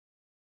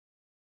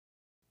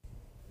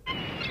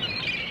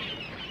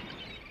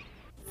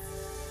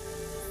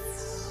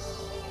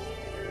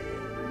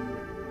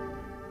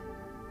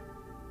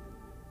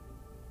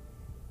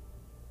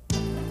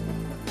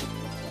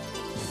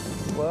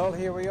Well,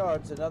 here we are.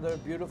 It's another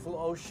beautiful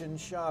ocean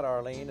shot,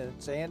 Arlene, and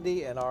it's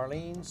Andy and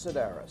Arlene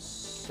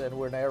Sidaris. And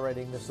we're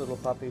narrating this little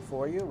puppy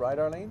for you, right,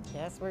 Arlene?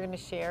 Yes, we're going to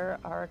share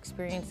our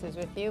experiences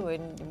with you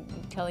and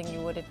telling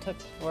you what it took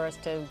for us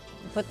to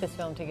put this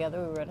film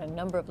together. We were at a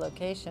number of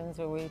locations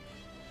where we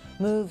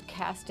moved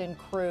cast and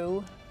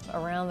crew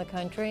around the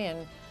country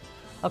and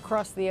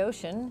across the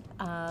ocean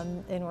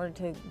in order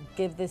to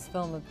give this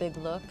film a big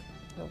look.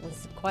 It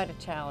was quite a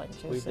challenge.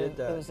 It was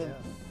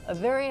a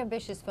very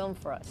ambitious film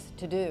for us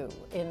to do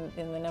in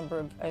the number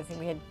of, I think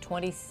we had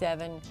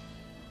 27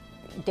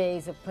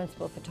 days of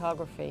principal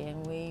photography,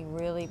 and we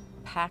really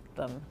packed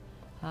them.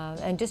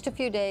 And just a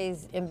few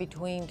days in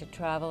between to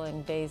travel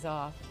and days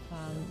off.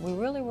 We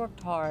really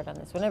worked hard on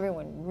this one.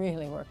 Everyone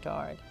really worked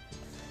hard.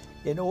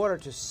 In order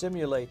to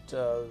simulate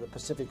the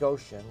Pacific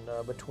Ocean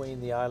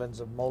between the islands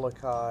of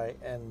Molokai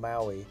and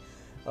Maui,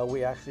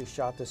 we actually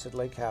shot this at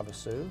Lake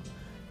Havasu.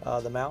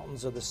 The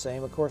mountains are the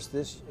same. Of course,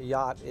 this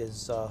yacht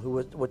is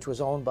which was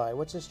owned by,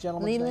 what's this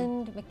gentleman's name?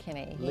 Leland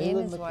McKinney. He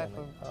and his wife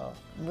were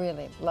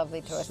really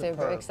lovely to us. They were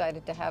very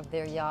excited to have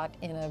their yacht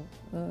in a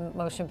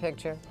motion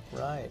picture.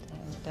 Right.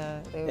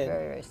 And they were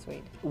very, very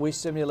sweet. We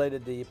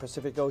simulated the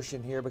Pacific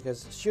Ocean here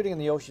because shooting in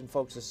the ocean,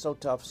 folks, is so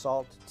tough.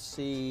 Salt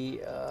sea,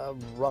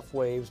 rough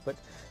waves. But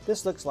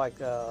this looks like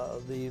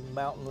the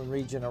mountain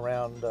region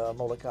around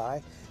Molokai.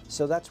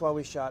 So that's why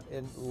we shot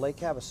in Lake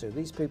Havasu.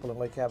 These people in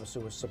Lake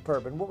Havasu were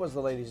superb. And what was the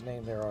lady's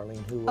name there,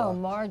 Arlene? Who?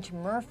 Marge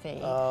Murphy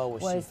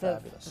was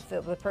the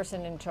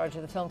person in charge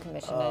of the film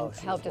commission and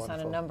helped us on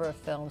a number of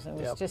films. And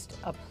it was just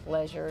a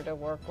pleasure to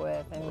work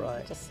with,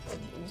 and just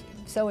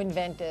so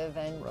inventive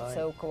and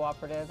so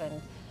cooperative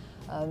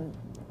and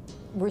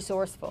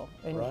resourceful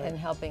in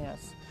helping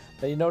us.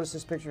 Now you notice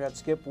this picture had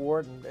Skip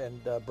Ward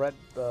and Brett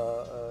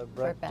Baxter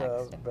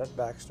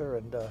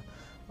and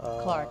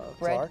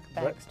Brett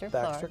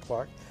Baxter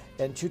Clark.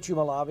 And Chuchu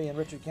Malavi and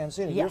Richard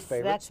Cancini, your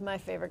favorite. Yes, that's my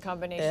favorite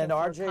combination and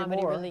for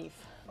comedy relief.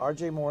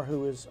 R.J. Moore,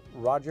 who is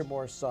Roger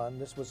Moore's son.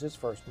 This was his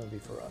first movie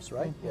for us,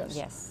 right? Mm-hmm.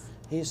 Yes.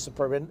 He's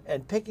superb.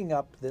 And picking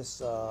up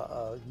this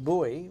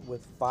buoy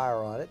with fire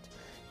on it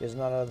is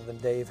none other than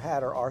Dave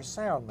Hatter, our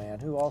sound man,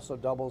 who also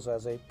doubles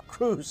as a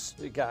cruise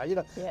guy. You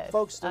know,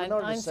 folks, in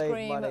order to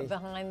save money.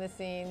 Behind the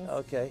scenes.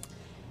 Okay.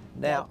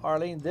 Now,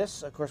 Arlene,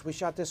 this, of course, we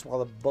shot this while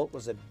the boat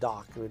was at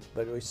dock,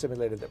 but we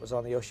simulated it was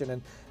on the ocean,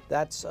 and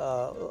that's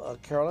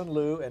Carolyn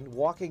Liu, and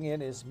walking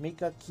in is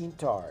Mika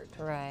Quintard.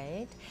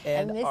 Right.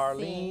 And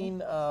Arlene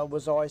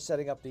was always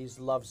setting up these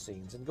love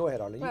scenes. And go ahead,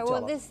 Arlene, you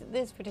tell them.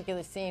 This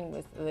particular scene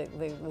with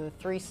the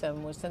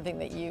threesome was something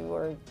that you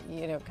were,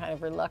 kind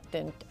of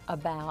reluctant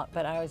about,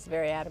 but I was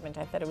very adamant.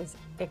 I thought it was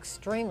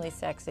extremely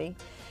sexy.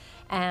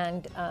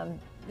 And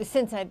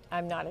since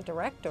I'm not a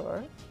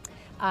director,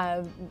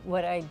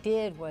 what I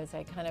did was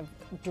I kind of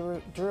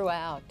drew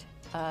out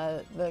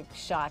the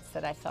shots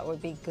that I thought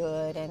would be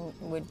good and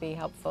would be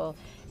helpful,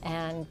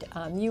 and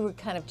you were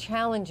kind of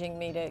challenging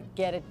me to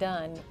get it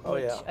done.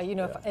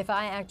 If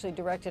I actually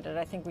directed it,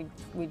 I think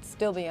we'd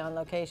still be on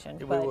location.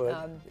 We would.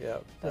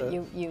 But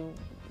you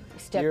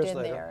stepped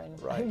in there,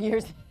 and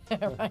years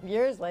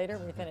later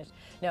we finished.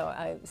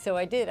 No, so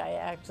I did. I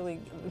actually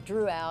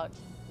drew out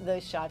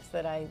those shots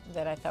that I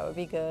thought would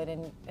be good,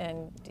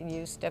 and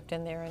you stepped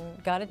in there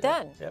and got it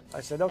done. Yep.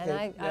 I said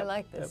okay. And I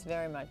like this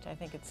very much. I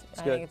think it's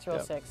real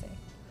sexy.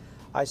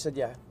 I said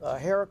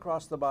hair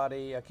across the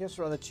body, a kiss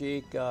her on the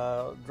cheek,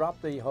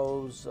 drop the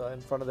hose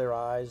in front of their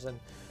eyes, and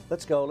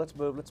let's go, let's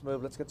move,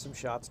 let's get some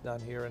shots done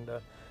here. And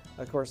of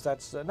course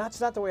that's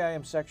not the way I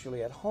am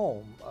sexually at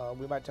home.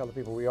 We might tell the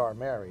people we are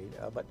married,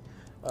 but.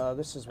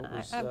 This is what we.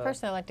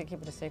 Personally, I like to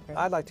keep it a secret.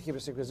 I'd like to keep it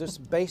a secret because this is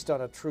based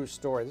on a true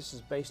story. This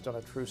is based on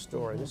a true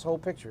story. This whole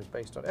picture is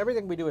based on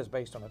everything we do is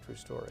based on a true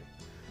story.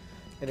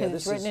 Because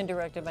it's written and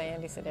directed by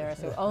Andy Sidaris,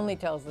 who only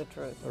tells the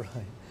truth. Right.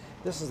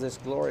 This is this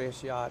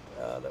glorious yacht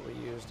that we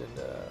used, and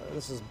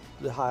this is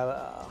the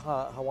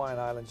Hawaiian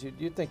Islands.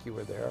 You'd think you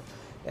were there,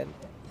 and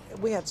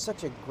we had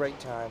such a great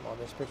time on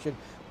this picture.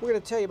 We're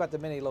going to tell you about the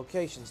many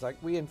locations. Like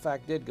we, in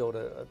fact, did go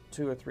to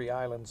 2 or 3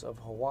 islands of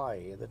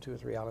Hawaii, the 2 or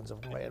 3 islands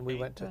of Hawaii, and we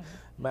went to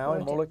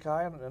Maui,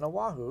 Molokai, and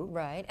Oahu.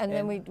 Right, and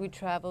then we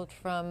traveled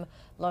from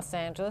Los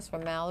Angeles,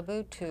 from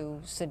Malibu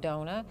to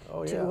Sedona.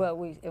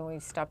 We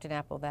stopped in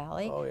Apple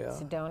Valley.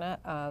 Sedona.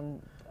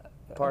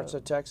 Parts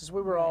of Texas.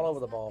 We were all over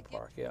the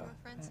ballpark.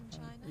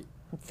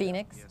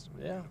 Phoenix.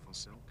 Yeah.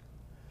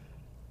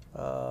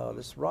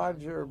 This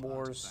Roger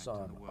Moore's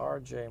son,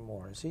 R.J.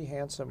 Moore. Is he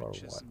handsome or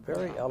what?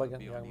 Very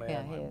elegant young man.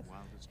 Yeah, he is.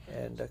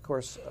 And of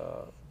course,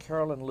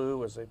 Carolyn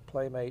Liu is a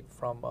playmate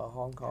from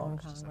Hong Kong.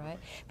 Hong Kong, right?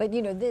 But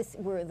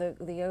where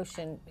the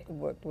ocean,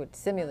 what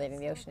simulating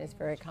the ocean is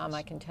very calm.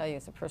 I can tell you,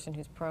 as a person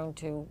who's prone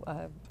to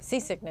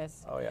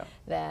seasickness,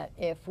 that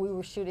if we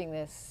were shooting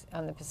this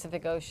on the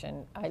Pacific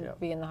Ocean, I'd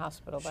be in the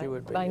hospital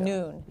by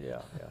noon.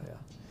 Yeah.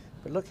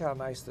 But look how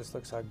nice this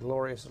looks, how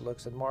glorious it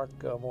looks. And Mark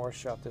Moore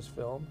shot this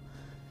film.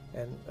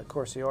 And of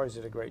course, he always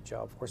did a great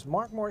job. Of course,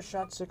 Mark Moore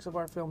shot 6 of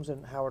our films,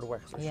 and Howard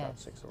Wexler shot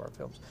 6 of our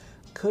films.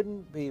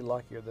 Couldn't be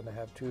luckier than to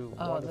have 2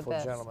 wonderful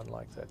gentlemen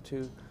like that.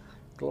 2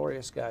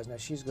 glorious guys. Now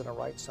she's going to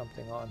write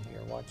something on here.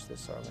 Watch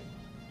this, Arlene.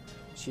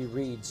 She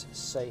reads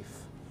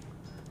safe,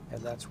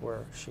 and that's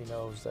where she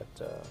knows that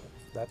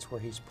that's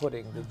where he's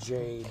putting the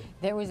jade.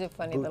 There was a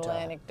funny boot little tie.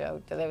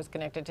 anecdote that was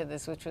connected to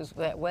this, which was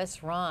that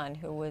Wes Ron,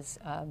 who was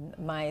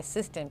my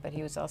assistant, but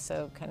he was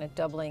also kind of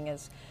doubling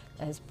as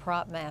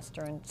prop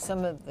master in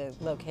some of the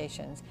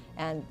locations,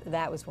 and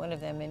that was one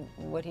of them. And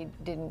what he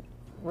didn't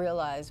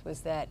realize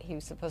was that he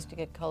was supposed to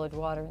get colored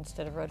water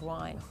instead of red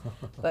wine,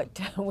 but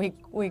we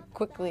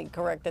quickly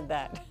corrected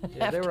that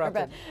Yeah, they were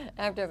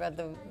after about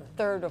the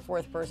third or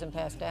fourth person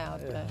passed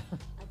out. Yeah.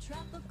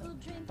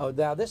 Oh,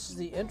 now this is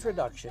the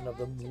introduction of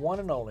the one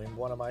and only,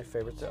 one of my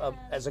favorites,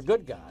 as a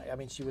good guy. I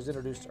mean, she was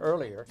introduced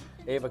earlier.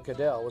 Ava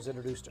Cadell was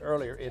introduced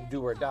earlier in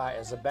Do or Die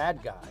as a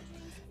bad guy.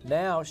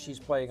 Now she's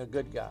playing a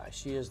good guy.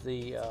 She is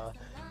the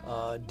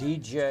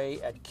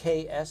DJ at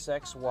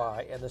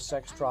KSXY and the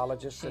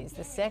sextrologist. She's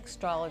the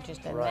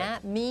sextrologist, and Right.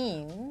 that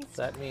means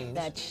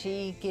that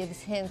she gives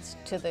hints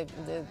to the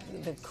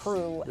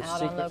crew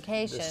out on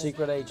location. The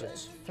secret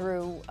agents.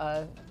 Through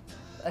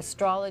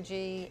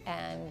astrology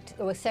and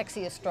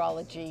sexy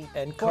astrology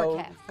And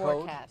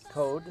forecast.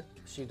 code.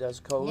 She does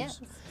codes. Yes.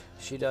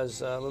 She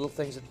does little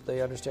things that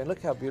they understand.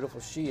 Look how beautiful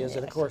she is.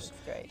 And of Yes, course,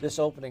 she's great. this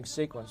opening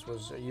sequence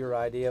was your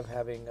idea of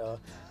having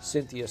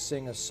Cynthia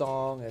sing a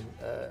song. And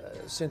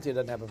Cynthia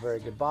doesn't have a very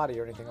good body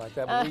or anything like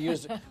that, but we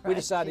used we Right,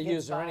 decided she to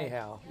use gets her by.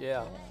 anyhow.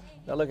 Yeah.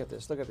 Now look at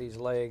this. Look at these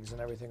legs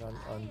and everything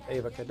on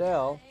Ava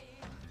Cadell.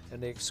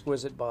 And the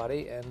exquisite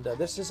body. And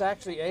this is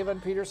actually Ava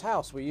and Peter's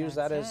house. We use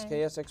that That's as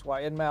right.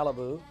 KSXY in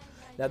Malibu.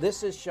 Now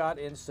this is shot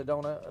in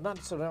Sedona, not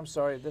Sedona, I'm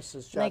sorry, this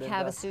is shot Lake in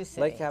Havasu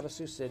City. Lake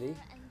Havasu City.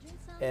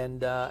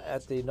 And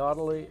at the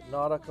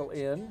Nautical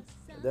Inn.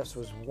 This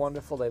was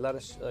wonderful. They let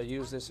us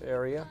use this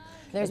area.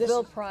 There's And this-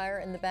 Bill Pryor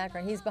in the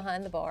background. He's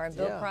behind the bar, and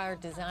Bill Yeah. Pryor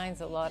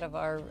designs a lot of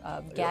our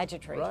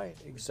gadgetry. Right,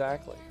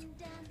 exactly.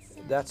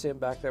 That's him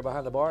back there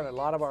behind the bar, and a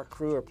lot of our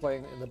crew are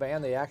playing in the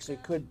band. They actually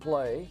could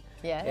play.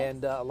 Yes.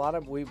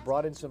 And we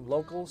brought in some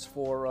locals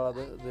for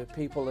the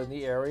people in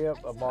the area.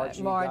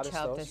 Margie Marge got us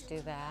helped those. us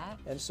do that.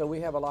 And so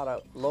we have a lot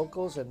of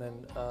locals, and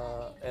then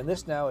and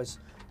this now is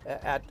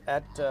at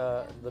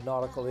the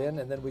Nautical Inn,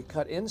 and then we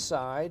cut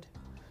inside.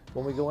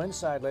 When we go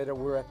inside later,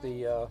 we're at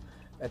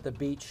the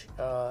beach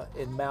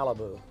in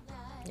Malibu.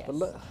 Yes. But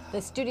look,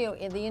 The studio,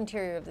 the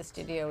interior of the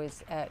studio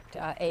is at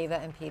Ava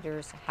and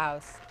Peter's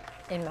house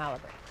in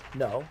Malibu.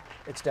 no,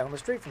 it's down the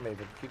street from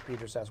Ava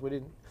Peter's house. We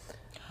didn't.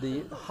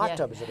 The hot Yeah.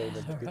 tub is at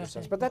Ava Peter's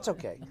house, but that's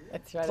okay.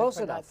 That's right. Close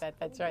I forgot enough. that.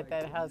 That's right.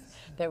 That house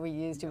that we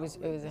used, it was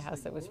a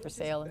house that was for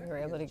sale, and we were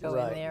able to go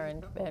Right. in there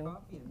and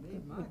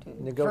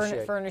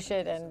Negotiate. furnish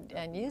it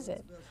and use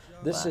it.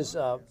 This is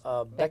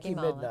Becky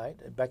Mullen.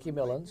 Midnight, Becky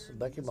Mullins,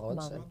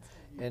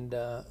 and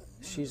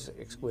she's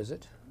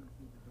exquisite.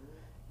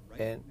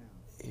 And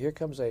here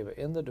comes Ava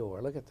in the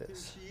door. Look at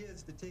this. She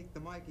is to take the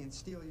mic and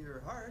steal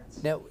your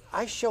hearts. Now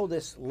I show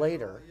this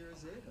later.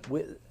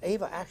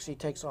 Ava actually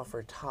takes off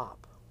her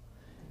top.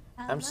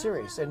 I'm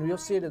serious, and you'll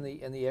see it in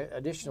the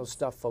additional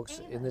stuff,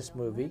 folks, in this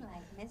movie.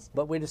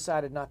 But we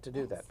decided not to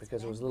do that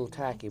because it was a little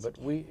tacky. But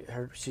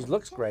she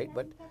looks great,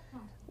 but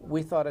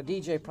we thought a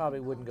DJ probably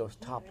wouldn't go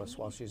topless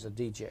while she's a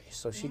DJ,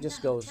 so she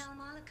just goes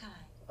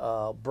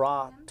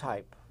bra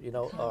type,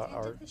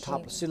 or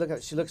top. See, look at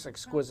it. She looks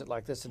exquisite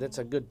like this, and it's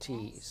a good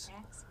tease.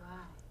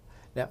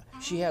 Now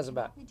she has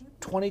about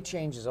 20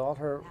 changes, all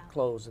her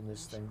clothes in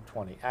this thing.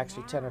 20,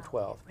 actually 10 or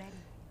 12.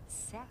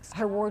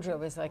 Her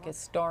wardrobe is like a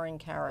starring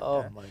character.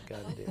 Oh my God,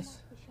 it is.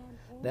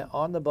 Now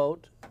on the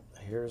boat,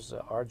 here's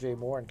R.J.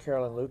 Moore and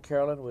Carolyn Liu.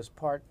 Carolyn was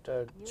part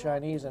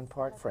Chinese and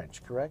part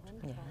French, correct?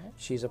 Yeah.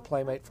 She's a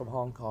playmate from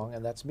Hong Kong,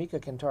 and that's Mika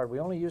Kintard. We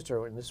only used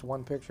her in this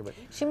one picture, but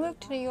She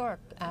moved to New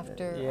York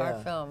after Yeah. our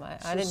film. I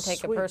She's didn't take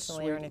sweet, it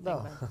personally or sweet- anything.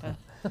 no.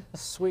 But,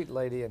 sweet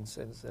lady and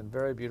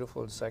very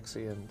beautiful and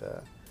sexy, and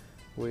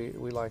we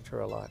liked her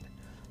a lot.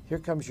 Here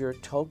comes your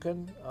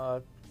token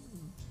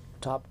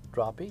top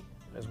droppy,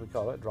 as we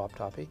call it, drop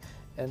toppy,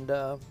 and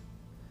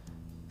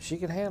she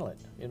can handle it.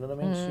 You know what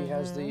I mean? She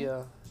has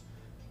the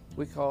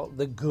we call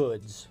the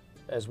goods,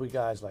 as we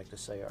guys like to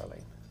say,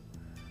 Arlene.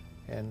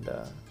 And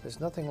there's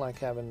nothing like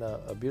having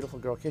a beautiful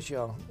girl kiss you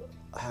on.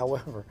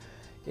 However,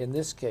 in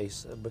this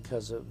case,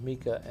 because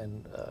Mika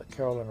and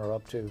Carolyn are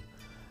up to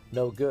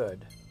no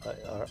good,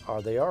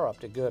 or they are up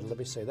to good. Let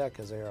me say that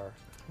because they are.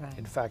 right.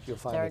 In fact, you'll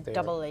find They're that they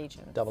double are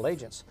agents. double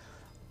agents.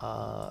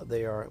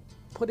 They are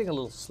putting a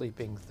little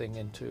sleeping thing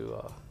into.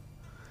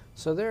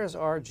 So there's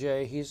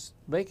RJ. He's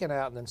making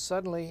out, and then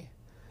suddenly,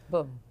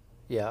 Boom.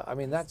 yeah. I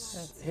mean,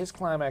 that's his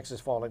climax is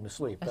falling to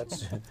sleep.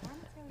 That's.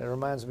 It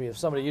reminds me of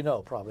somebody you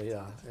know, probably,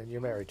 and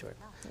you're married to him.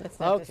 Let's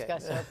not Okay.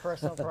 discuss our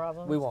personal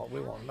problems. We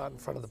won't. Not in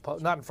front of the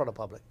not in front of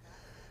public.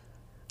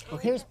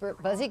 Here's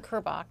Buzzy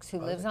Kerbox, who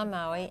lives on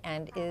Maui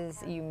and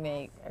you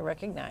may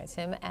recognize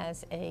him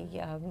as a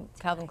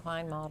Calvin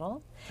Klein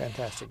model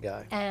Fantastic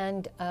guy.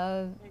 and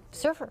a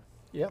surfer.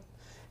 Yep.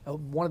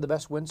 One of the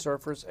best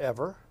windsurfers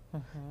ever.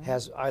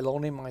 I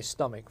loaned him my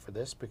stomach for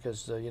this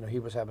because he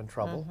was having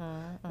trouble.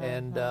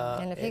 And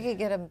And if you could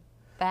get him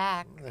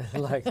back.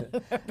 Like,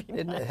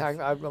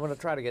 I'm going to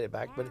try to get it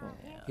back, but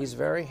he's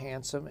very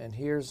handsome. And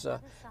here's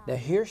now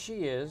here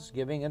she is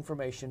giving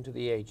information to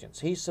the agents.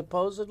 He's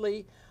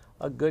supposedly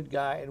a good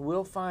guy, and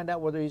we'll find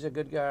out whether he's a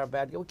good guy or a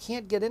bad guy. We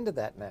can't get into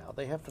that now.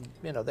 They have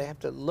to, they have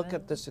to look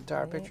at this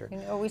entire picture.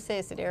 We say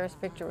a Sidaris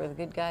picture where the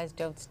good guys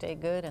don't stay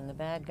good and the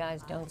bad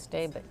guys don't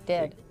stay but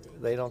dead.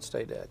 They don't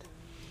stay dead.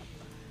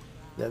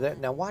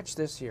 Now watch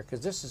this here, because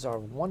this is our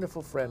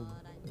wonderful friend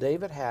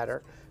David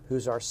Hatter,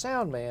 who's our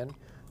sound man,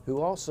 who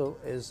also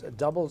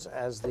doubles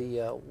as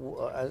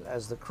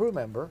the crew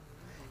member.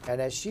 And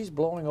as she's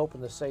blowing open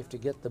the safe to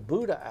get the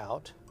Buddha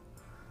out,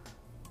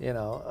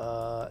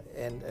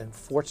 and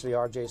fortunately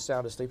RJ's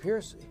sound asleep.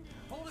 Here's,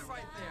 hold it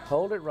right there.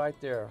 Hold it right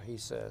there, he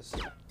says.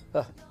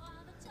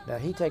 Now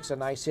he takes a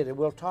nice hit, and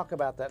we'll talk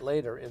about that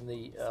later in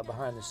the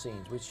behind the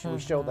scenes. We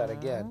show that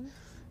again.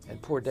 And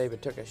poor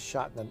David took a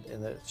shot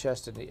in the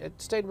chest, and it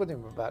stayed with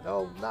him about,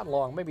 not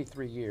long, maybe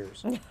 3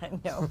 years.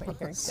 No,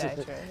 you're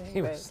exaggerating.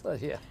 He was,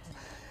 yeah.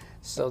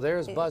 So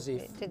there's Buzzy.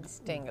 It did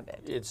sting a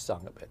bit. It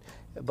stung a bit.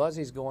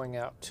 Buzzy's going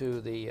out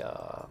to the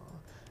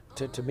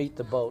to meet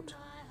the boat,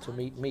 to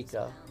meet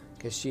Mika,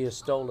 because she has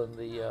stolen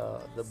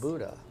the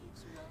Buddha,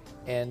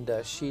 and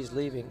she's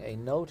leaving a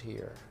note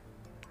here,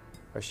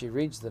 or she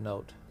reads the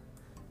note,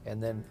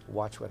 and then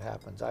watch what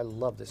happens. I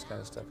love this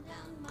kind of stuff.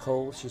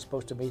 Cole, she's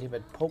supposed to meet him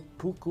at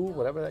Puku,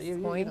 whatever that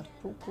is. Point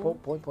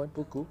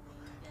Puku.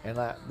 And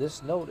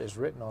this note is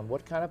written on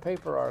what kind of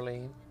paper,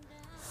 Arlene?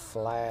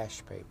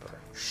 Flash paper.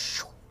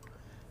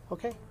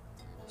 Okay,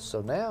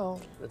 so now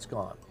it's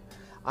gone.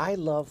 I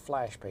love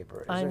flash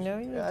paper. I know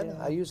you do.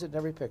 I use it in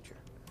every picture.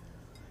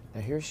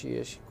 Now here she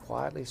is. She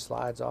quietly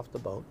slides off the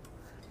boat.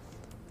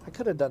 I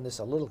could have done this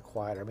a little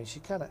quieter. I mean, she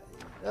kind of,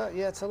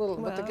 yeah, it's a little,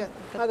 Well,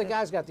 but the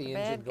guy's got the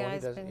engine going. He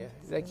guy's doesn't, been-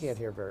 they can't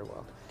hear very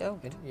well.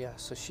 Don't. And, yeah,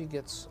 so she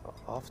gets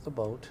off the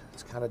boat.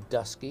 It's kind of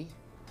dusky.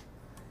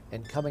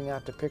 And coming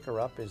out to pick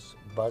her up is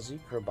Buzzy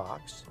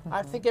Kerbox.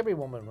 I think every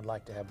woman would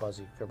like to have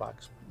Buzzy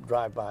Kerbox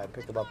drive by and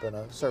pick them up in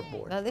a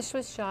surfboard. Now this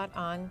was shot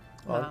on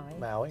On Maui.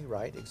 Maui,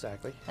 right,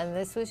 exactly. And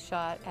this was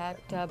shot at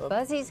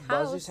Buzzy's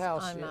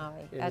house on yeah,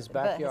 Maui. in at his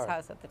backyard. His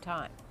house at the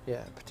time.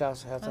 Yeah,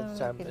 Patal's house at the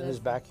time. he In his lives-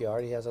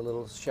 backyard, he has a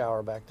little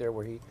shower back there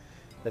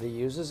that he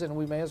uses, and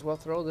we may as well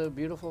throw the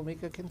beautiful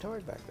Mika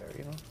Kintore back there,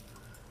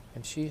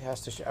 And she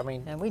has to,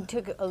 And we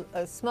took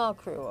a small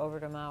crew over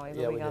to Maui, but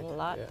yeah, we got did. a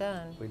lot Yeah,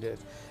 done. We did.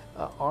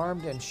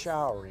 Armed and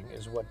showering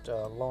is what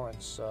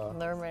Lawrence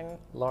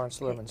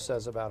Lerman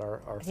says about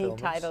our He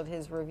films. titled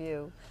his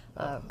review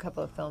a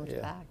couple of films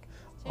yeah. back.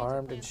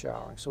 Armed and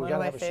showering. So we One got of to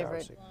my have a shower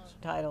favorite sequence.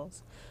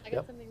 titles. I got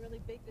Yep. something really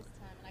big this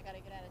time, and I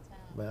gotta get out of town.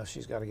 Well,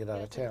 she's got to get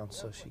out of town,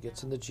 so she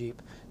gets in the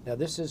Jeep. Now,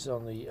 this is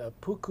on the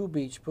Puku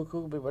Beach,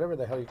 whatever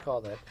the hell you call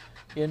that,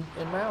 in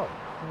Maui,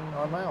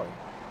 on Maui.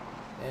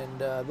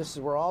 And this is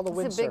where all the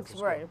It's a big,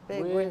 windsurfers right, go.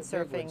 big Big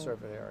windsurfing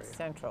windsurfing area.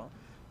 central.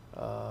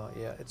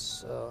 Yeah,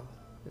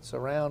 it's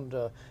around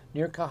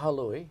near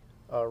Kahalui,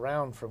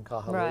 around from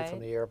Kahalui, Right. from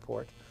the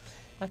airport.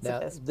 That's Now,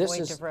 the best this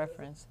point is- of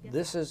reference.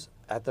 This is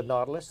at the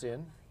Nautilus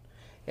Inn,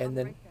 and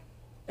then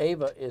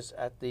Ava is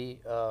at the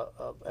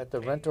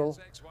rental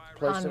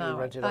place On that we Maui.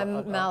 rented On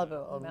on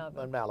Malibu, on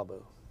Malibu.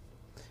 Malibu.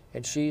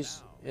 And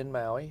she's in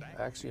Maui,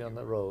 actually on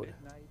the road.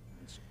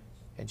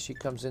 And she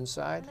comes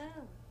inside. Hello,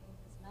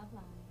 it's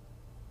Loveline.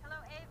 Hello,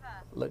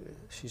 Ava. Look,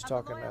 she's I'm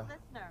talking a loyal now.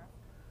 listener.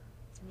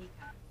 It's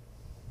Mika.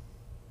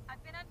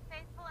 I've been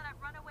unfaithful and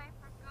I've run away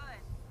for good.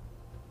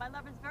 My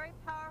love is very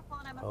powerful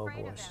and I'm Oh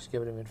afraid boy, of she's him.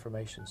 giving him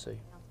information, see.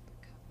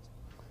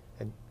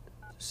 And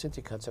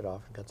Cynthia cuts it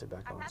off and cuts it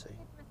back I on, have to see.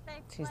 get to a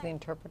safe She's the place.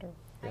 interpreter.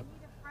 I need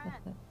a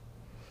friend.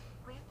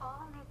 We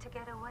all need to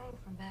get away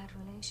from bad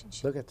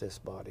relationships. Look at this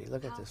body.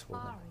 Look at How this far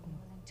woman. are you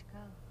willing to go?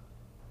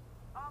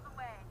 All the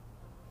way.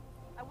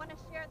 I want to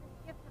share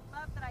this gift of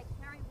love that I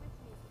carry with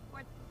me before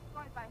it's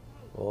destroyed by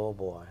hate. Oh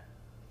boy.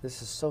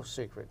 This is so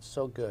secret,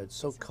 so good,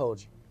 so There's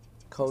code-like.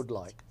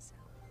 opportunity to distance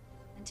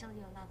yourself until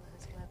your lover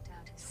has worked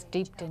out his rage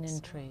Steeped in elsewhere.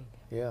 intrigue.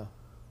 Yeah.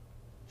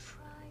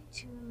 Try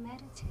to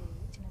meditate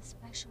in a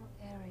special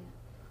area,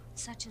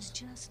 such as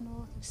just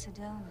north of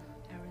Sedona,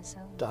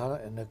 Arizona. Donna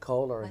and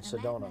Nicole are where in the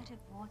Sedona. magnetic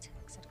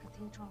vortex at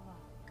Cathedral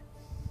Rock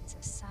is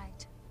a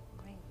sight of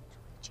great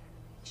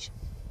regeneration.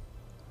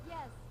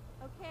 Yes,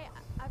 okay,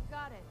 I've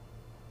got it.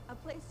 A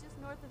place just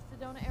north of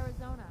Sedona,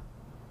 Arizona.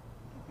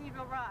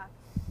 Cathedral Rock.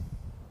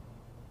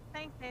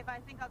 Thanks, Ava. I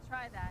think I'll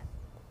try that.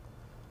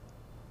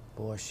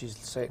 Boy, she's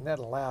saying that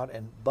aloud,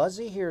 and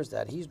Buzzy hears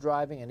that. He's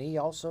driving, and he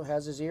also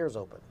has his ears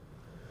open.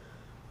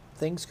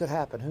 Things could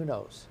happen. Who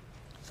knows?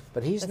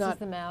 But he's This not. is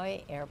the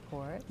Maui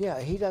airport. Yeah,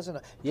 he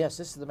doesn't. Yes,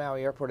 this is the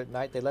Maui airport at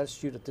night. They let us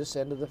shoot at this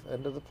end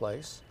of the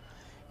place,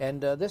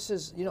 and this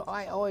is.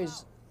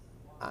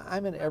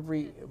 I'm in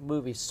every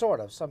movie, sort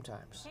of,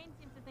 sometimes. Kane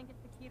seems to think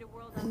it's the key to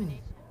world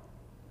domination.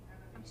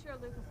 I'm sure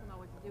Lucas will know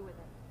what to do with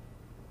it.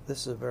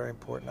 This is a very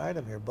important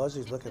item here.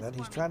 Buzzy's looking at it.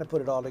 He's trying to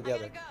put it all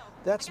together.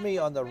 That's me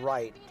on the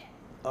right,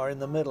 or in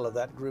the middle of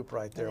that group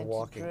right there, And it's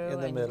walking Drew in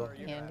the and middle.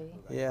 Andy.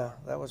 Yeah,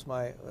 that was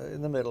my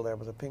in the middle there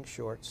with the pink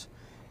shorts,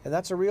 And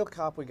that's a real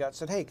cop we got.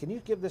 Said, hey, can you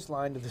give this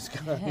line to this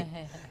guy?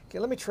 Okay,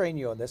 let me train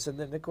you on this. And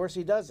then, of course,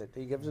 he does it.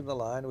 He gives him the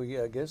line. We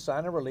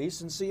sign a release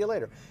and see you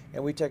later.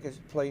 And we take a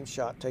plane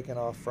shot taken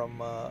off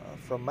from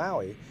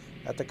Maui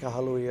at the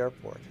Kahului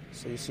airport.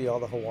 So you see all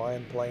the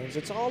Hawaiian planes.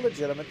 It's all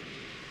legitimate.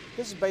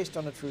 This is based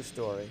on a true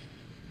story.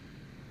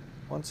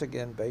 Once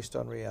again, based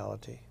on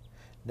reality.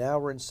 Now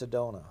we're in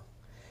Sedona.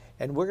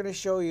 And we're going to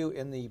show you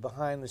in the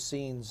behind the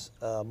scenes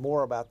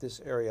more about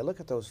this area. Look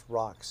at those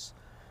rocks.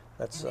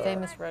 That's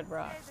famous red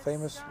rocks.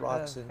 Famous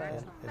rocks in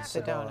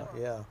Sedona.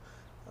 Yeah.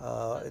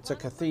 It's a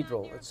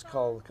cathedral. It's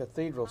called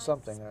Cathedral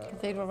something.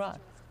 Cathedral Rock.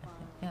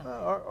 Yeah.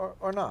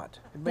 Or not.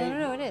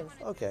 No, it is.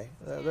 Okay,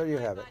 there you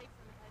have it.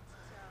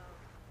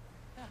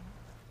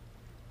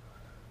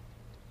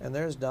 And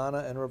there's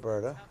Donna and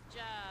Roberta.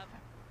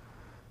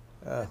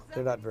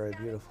 They're not very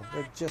beautiful.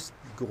 They're just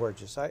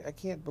gorgeous. I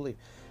can't believe.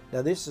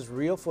 Now this is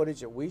real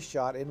footage that we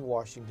shot in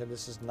Washington.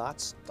 This is not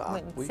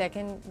stock.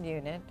 Second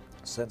unit.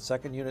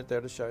 Second unit there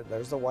to show.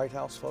 There's the White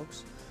House,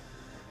 folks.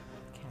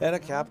 And a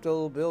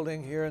Capitol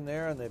building here and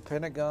there, and the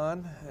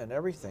Pentagon, and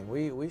everything.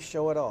 We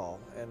show it all.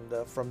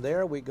 And from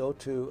there we go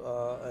to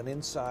an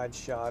inside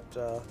shot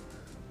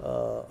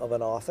of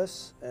an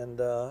office, and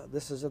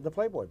this is in the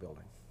Playboy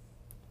building.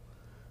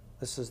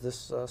 This is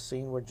this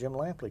scene where Jim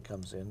Lampley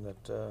comes in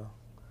that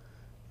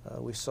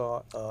we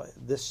saw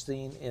this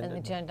scene in... And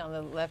the gent on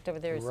the left over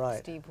there is right.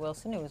 Steve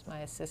Wilson, who was my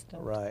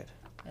assistant right.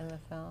 in the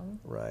film.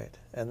 Right.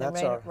 And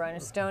that's our... Rainer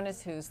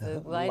Stonis, who's the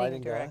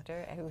lighting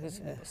director,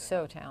 who's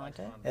so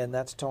talented. And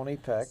that's Tony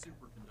Peck.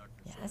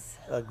 Yes.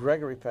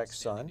 Gregory Peck's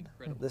son.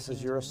 This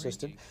is your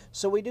assistant.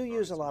 So we do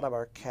use a lot of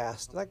our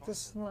cast like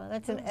this. Well,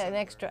 that's an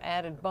extra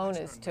added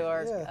bonus to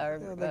our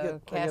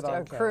cast,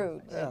 our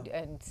crew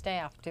and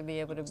staff to be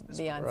able to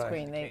be on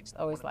screen. They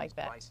always like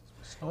that.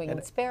 And we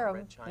can spare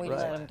them. We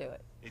let them do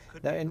it.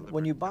 Now, and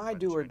when you buy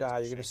Do or Die,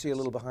 you're going to see a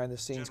little behind the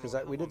scenes because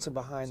we did some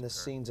behind the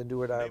scenes in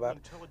Do or Die about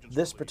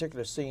this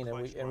particular scene,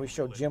 and we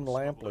show Jim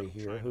Lampley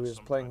here, who is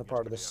playing the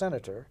part of the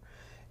senator.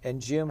 And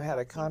Jim had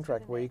a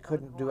contract where he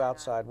couldn't do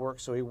outside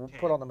work, so he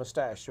put on the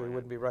mustache so he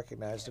wouldn't be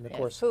recognized. And of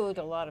course, it fooled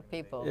a lot of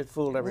people. It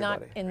fooled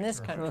everybody. Not in this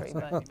country,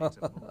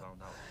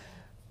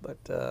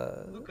 but.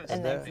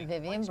 And that's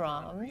Vivian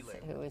Brahms,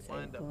 who is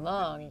a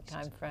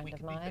long-time friend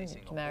of mine,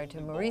 married to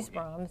Maurice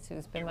Brahms,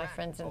 who's been my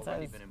friend since I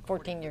was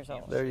 14 years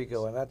old. There you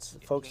go. And that's,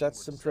 folks,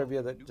 that's some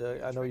trivia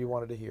that I know you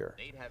wanted to hear.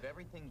 They'd have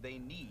everything they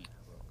need.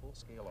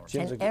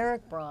 And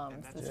Eric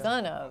Brahms, the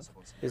son of,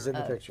 is in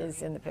the picture.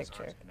 Is in the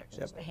picture.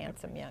 Yep. A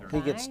handsome young guy.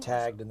 He gets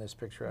tagged in this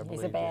picture, I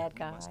believe. He's a bad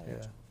guy.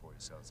 Yeah.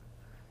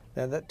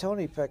 And that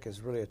Tony Peck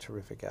is really a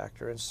terrific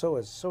actor, and so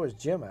is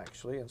Jim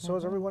actually, and so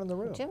is everyone in the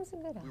room. Jim's a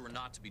good actor. We were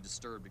not to be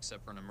disturbed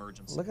except for an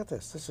emergency. Look at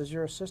this. This is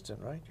your assistant,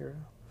 right?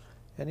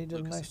 And he did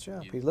a nice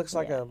job. He looks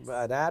like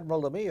an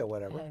admiral to me or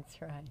whatever. That's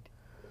right.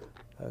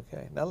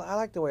 Okay. Now I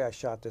like the way I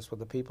shot this with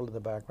the people in the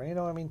background. You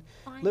know, I mean,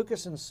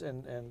 Lucas and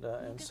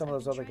some of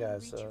those other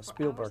guys,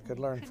 Spielberg, could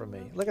learn from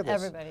me. Look at this.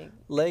 Everybody.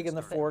 Leg in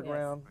the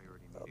foreground,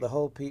 the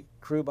whole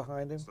crew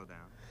behind him.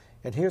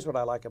 And here's what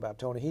I like about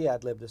Tony. He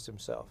ad-libbed this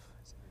himself.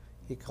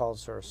 He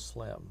calls her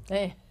Slim.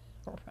 Right.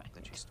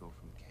 That she stole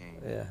from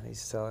Kane. Yeah,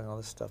 he's telling all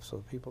this stuff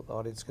so the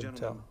audience can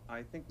tell.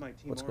 I think my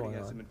team what's already going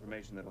has on. some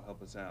information that'll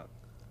help us out.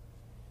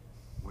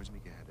 Where's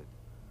Mika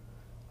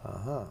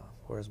headed?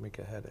 Where's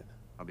Mika headed?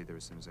 I'll be there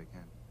as soon as I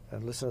can.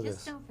 And listen to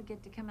Just this. don't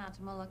forget to come out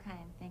to Molokai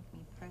and thank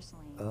me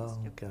personally, Oh,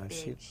 Mr.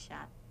 gosh, Big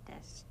Shot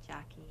Desk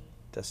Jockey.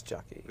 Desk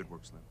jockey. Good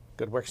work, Slim.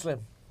 Good work, Slim.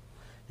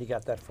 He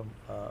got that from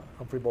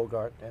Humphrey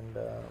Bogart and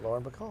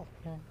Lauren Bacall.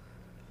 Yeah.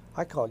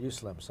 I call you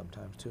Slim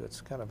sometimes too.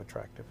 It's kind of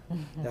attractive.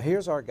 Now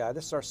here's our guy.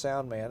 This is our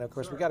sound man. Of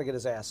course, we got to get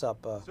his ass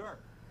up.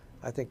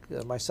 I think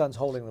my son's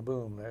holding the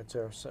boom. It's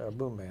our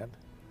boom man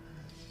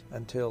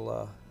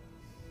until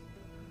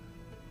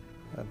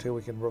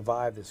we can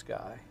revive this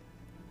guy.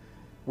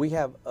 We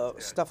have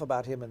stuff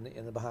about him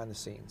in the behind the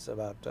scenes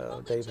about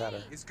Dave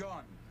Hatter. He's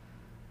gone.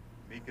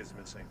 Mika's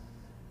missing.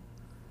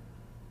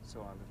 So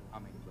our little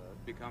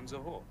hummingbird becomes a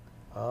hawk.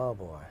 Oh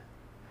boy.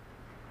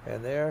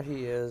 And there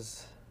he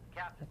is.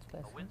 Captain, a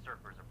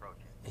windsurfer's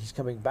approaching. He's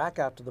coming back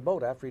out to the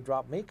boat after he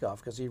dropped Meek off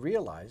because he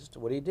realized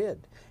what he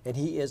did. And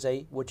he is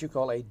what you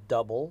call a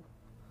double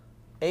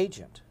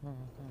agent.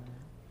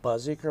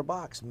 Buzzy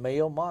Kerbox,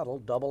 male model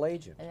double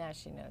agent. And now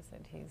she knows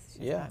that she's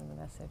gotten the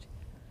message.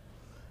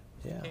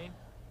 Yeah. Kane?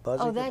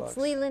 Buzzy Oh, that's Kerbox.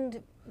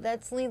 Leland.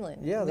 That's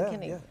Leland. Yeah,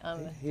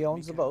 McKinney. he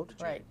owns the boat.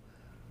 Right.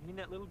 You mean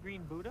that little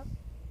green Buddha?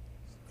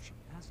 She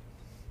hasn't.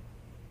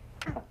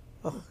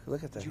 Oh,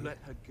 look at that. Did you let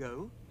her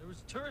go? There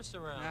was tourists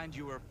around. And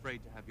you were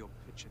afraid to have your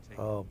picture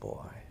taken. Oh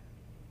boy.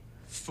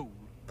 Fool.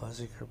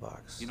 Buzzy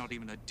Kerbox. You're not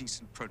even a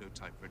decent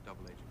prototype for a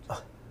double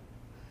agent.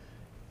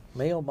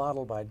 Male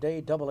model by day,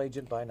 double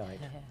agent by night.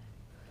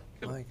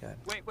 My God.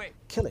 Wait.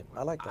 Kill him.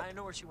 I like that. I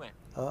know where she went.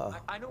 Uh-oh.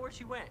 I know where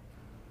she went.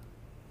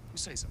 You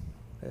say so.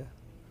 Yeah.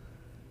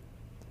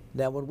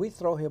 Now, when we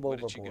throw him Where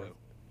did she overboard,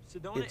 go?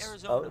 Sedona, it's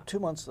Arizona. 2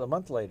 months, a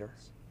month later,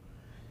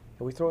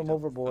 and we throw him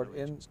overboard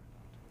in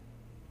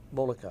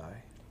Molokai.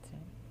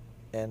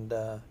 And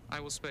I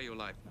will spare your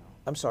life now.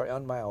 I'm sorry,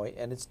 on Maui,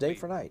 and it's day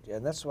for night,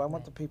 and that's why I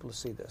want the people to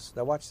see this.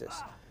 Now watch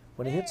this.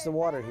 When he hits the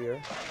water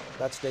here,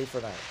 that's day for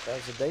night. That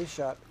was a day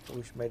shot.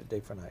 We made it day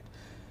for night.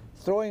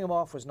 Throwing him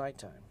off was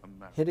nighttime.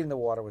 Hitting the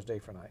water was day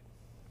for night.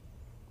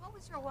 What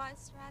was your wise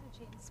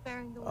strategy in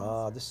sparing the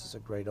windsurfer? This is a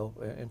great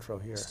intro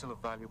here. It's still a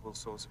valuable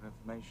source of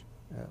information.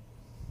 Yeah.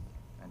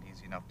 And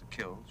easy enough to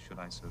kill, should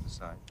I so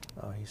decide.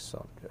 Oh, he's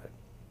so good.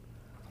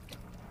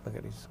 Look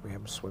at these. We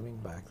have him swimming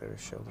back there to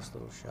show this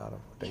little shot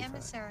of The day for night.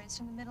 emissaries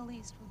from the Middle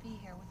East will be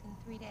here within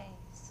 3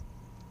 days.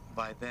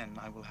 By then,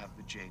 I will have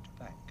the jade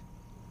back.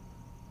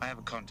 I have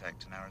a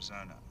contact in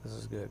Arizona. This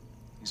is good.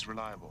 He's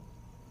reliable.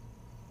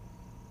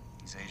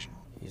 He's Asian.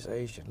 He's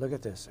Asian. Look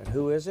at this. And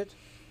who is it?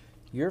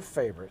 Your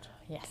favorite,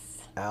 Yes.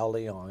 Al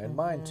Leong, and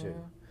mine too.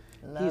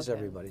 Love He's him.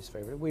 everybody's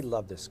favorite. We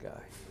love this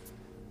guy.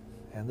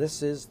 And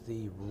this is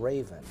the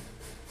Raven.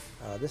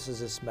 This is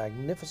this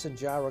magnificent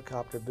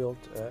gyrocopter built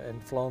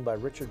and flown by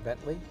Richard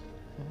Bentley.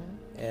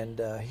 And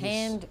he's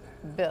Hand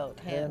built,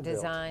 hand Hand-built.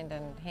 designed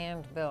and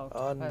hand built.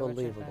 by Richard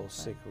unbelievable Bentley.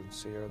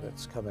 sequence here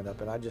that's coming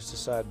up. And I just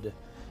decided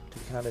to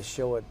kind of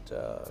show it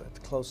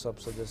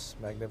close-ups of this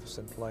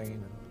magnificent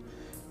plane. And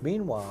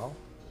meanwhile,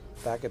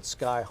 back at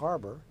Sky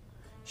Harbor,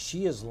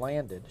 she has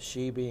landed,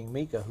 she being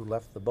Mika, who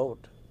left the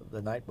boat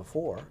the night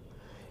before,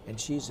 and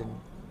she's in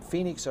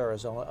Phoenix,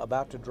 Arizona,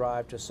 about to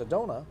drive to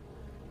Sedona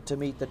to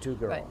meet the two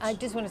girls. Right. I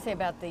just want to say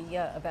about the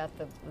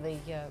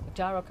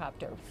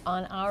gyrocopter.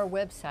 On our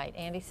website,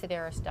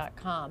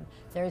 andysidaris.com,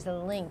 there's a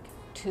link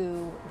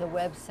to the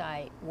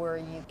website where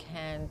you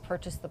can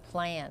purchase the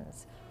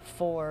plans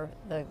for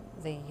the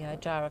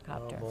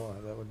gyrocopter. Oh boy,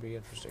 that would be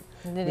interesting.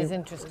 And it is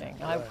interesting.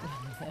 Right.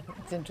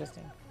 It's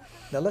interesting.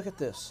 Now look at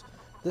this.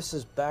 This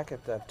is back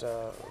at that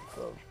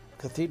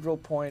Cathedral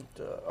Point,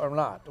 or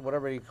not,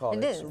 whatever you call it.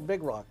 It It's is. a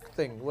big rock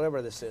thing,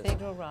 whatever this is.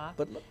 Cathedral Rock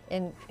But look,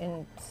 in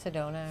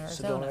Sedona,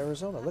 Arizona. Sedona,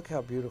 Arizona. Look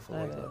how beautiful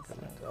they That look. is,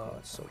 at it. Oh,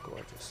 it's so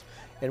gorgeous.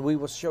 And we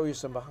will show you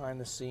some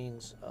behind the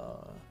scenes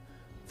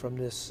from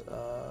this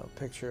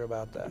picture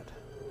about that.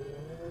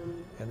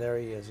 And there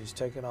he is. He's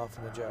taking off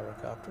in the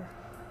gyrocopter.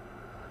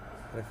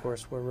 And of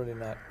course, we're really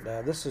not.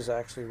 Now, this is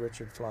actually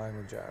Richard flying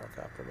the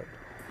gyrocopter, but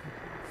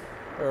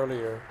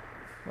earlier.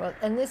 Well,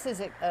 and this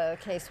is a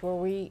case where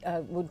we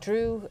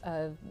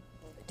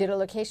did a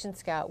location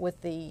scout with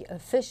the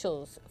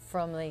officials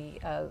from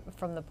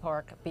the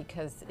park,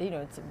 because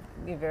it's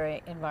a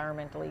very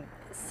environmentally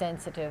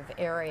sensitive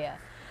area,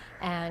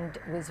 and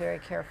was very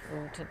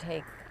careful to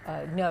take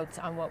notes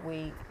on what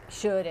we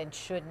should and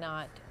should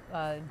not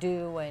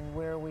do, and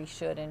where we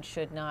should and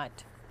should not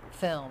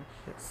film.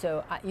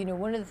 So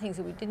one of the things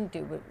that we didn't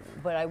do,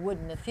 but I would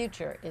in the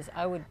future, is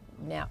I would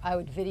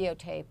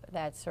videotape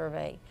that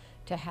survey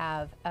to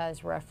have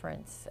as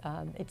reference.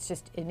 It's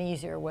just an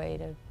easier way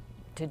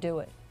to do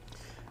it.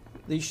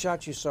 These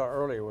shots you saw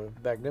earlier were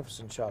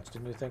magnificent shots.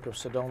 Didn't you think of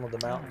Sedona,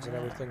 the mountains and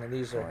everything? And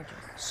these are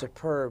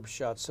superb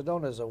shots.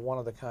 Sedona is a one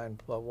of a kind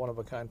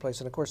place.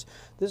 And of course,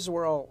 this is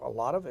where a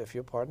lot of, if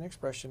you'll pardon the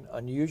expression,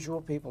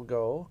 unusual people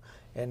go,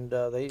 and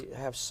they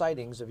have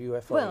sightings of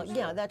UFOs. Well,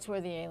 yeah, that's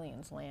where the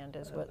aliens land,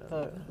 is what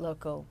the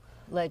local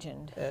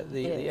legend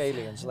the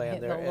aliens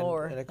land there. The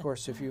lore. And of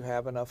course, if you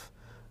have enough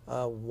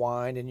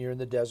wine and you're in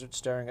the desert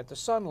staring at the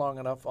sun long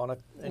enough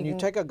and you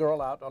take a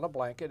girl out on a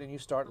blanket and you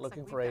start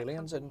looking for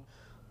aliens, and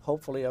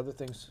hopefully other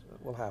things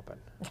will happen.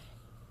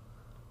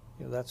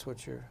 That's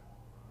what you're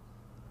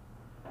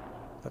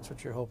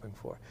hoping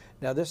for.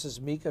 Now this is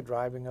Mika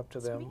driving up to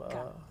them,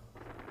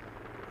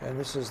 and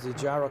this is the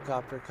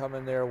gyrocopter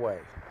coming their way.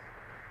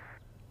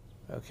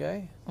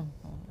 Okay.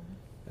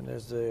 And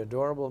there's the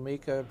adorable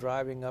Mika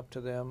driving up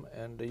to them,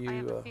 and I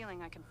have a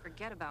feeling I can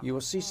forget about you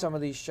will see some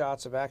of these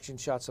shots of action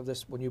shots of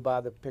this when you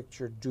buy the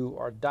picture Do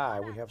or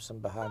Die. We have some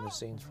behind the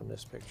scenes from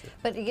this picture.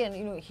 But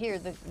again, here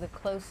the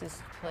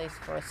closest place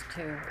for us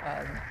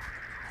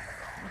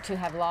to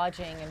have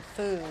lodging and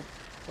food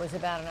was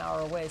about an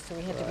hour away, so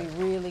we had to be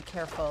really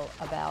careful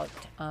about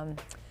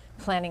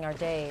planning our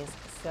days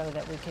so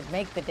that we could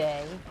make the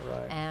day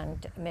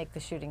and make the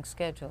shooting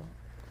schedule.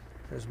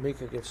 There's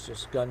Mika gets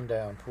just gunned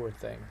down, poor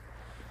thing,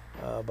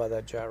 by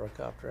that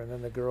gyrocopter, and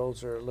then the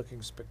girls are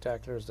looking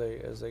spectacular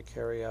as they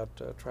carry out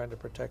trying to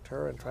protect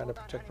her and trying to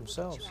protect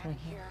themselves.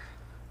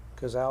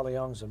 Because Al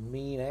Leong's a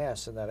mean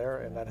ass in that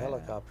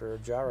helicopter or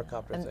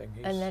gyrocopter thing.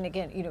 And then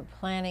again,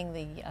 planning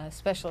the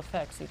special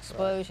effects, the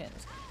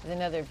explosions, is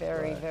another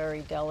very,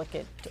 very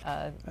delicate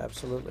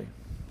absolutely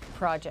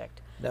project.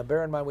 Now,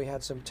 bear in mind, we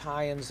had some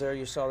tie-ins there.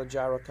 You saw the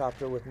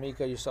gyrocopter with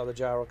Mika. You saw the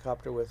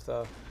gyrocopter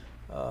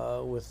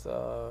with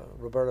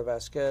Roberto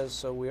Vasquez.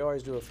 So we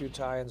always do a few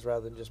tie-ins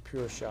rather than just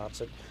pure shots.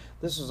 And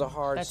this is a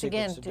hard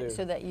sequence to do.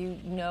 So that you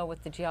know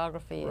what the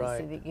geography is,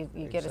 so that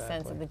you get a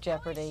sense of the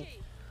jeopardy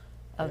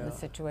of the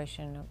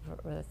situation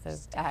that the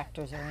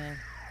actors are in.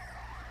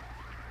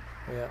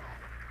 Yeah.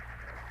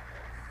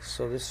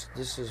 So this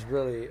is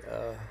really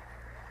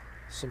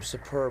some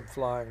superb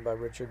flying by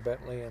Richard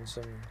Bentley and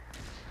some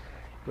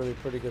really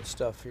pretty good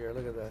stuff here.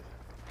 Look at that.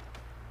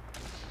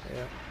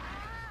 Yeah.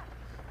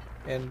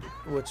 And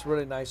what's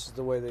really nice is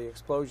the way the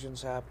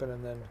explosions happen,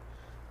 and then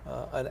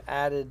an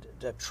added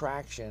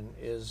attraction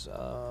is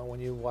when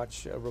you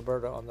watch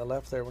Roberta on the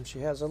left there, when she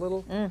has a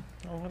little, she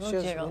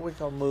has jiggle. what we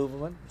call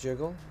movement,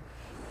 jiggle.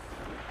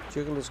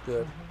 Jiggle is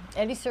good.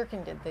 Andy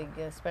Serkin did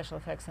the special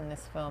effects in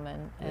this film,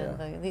 and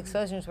the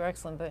explosions were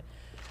excellent, but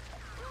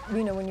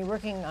you know, when you're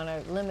working on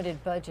a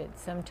limited budget,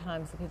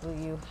 sometimes the people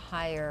you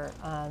hire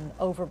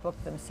overbook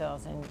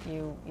themselves, and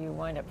you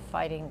wind up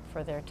fighting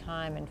for their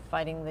time and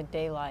fighting the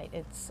daylight.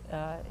 It's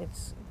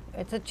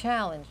a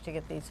challenge to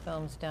get these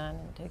films done,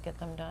 and to get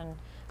them done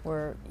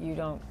where you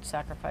don't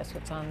sacrifice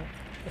what's on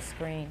the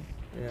screen.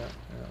 Yeah, yeah.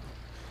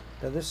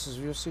 Now this is,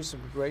 you'll see some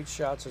great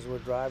shots as we're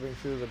driving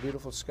through the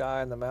beautiful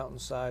sky and the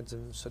mountainsides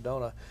in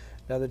Sedona.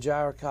 Now the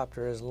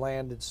gyrocopter has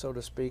landed, so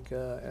to speak,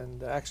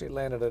 and actually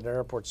landed at an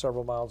airport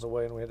several miles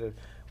away, and we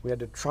had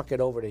to truck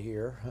it over to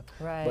here.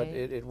 Right. But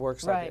it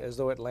works like as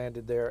though it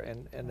landed there,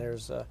 and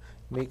there's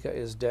Mika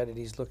is dead, and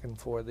he's looking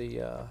for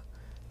the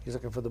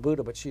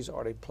Buddha, but she's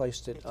already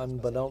placed it,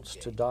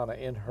 unbeknownst to Donna,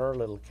 in her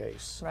little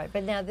case. Right.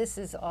 But now this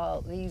is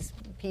all, these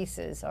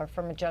pieces are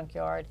from a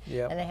junkyard,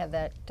 and they have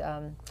that.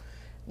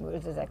 What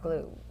is that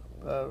glue?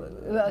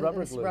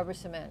 Rubber glue. Rubber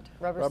cement,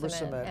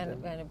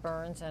 and it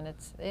burns, and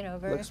it's, you know,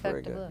 very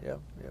effective. Looks very good.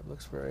 Yeah, it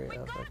looks very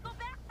effective.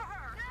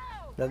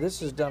 Now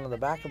this is done on the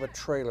back of a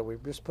trailer. We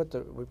just put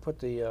the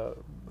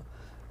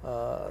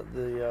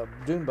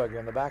dune buggy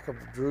on the back of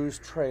Drew's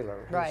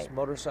trailer, his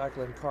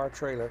motorcycle and car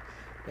trailer,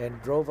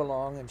 and drove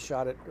along and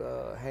shot it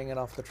hanging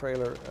off the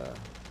trailer.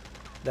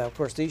 Now, of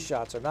course, these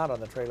shots are not on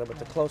the trailer, but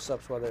the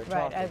close-ups while they're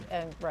talking.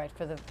 And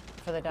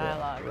for the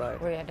dialogue,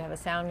 where you had to have a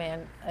sound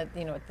man,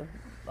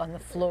 on the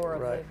floor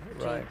of the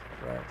Jeep. Right.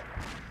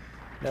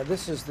 Now,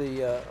 this is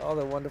all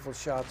the wonderful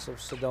shots of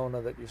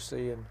Sedona that you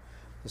see in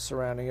the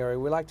surrounding area.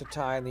 We like to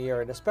tie in the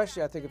area, and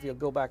especially, I think, if you'll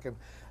go back and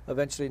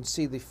eventually and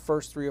see the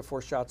first 3 or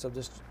 4 shots of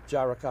this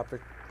gyrocopter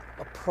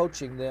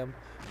approaching them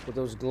with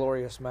those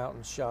glorious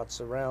mountain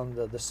shots around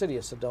the city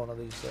of Sedona,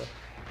 these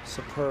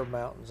superb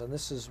mountains. And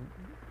this is,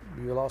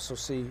 you'll also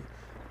see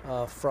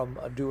from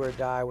a Do or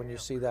Die, when you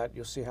see that,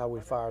 you'll see how we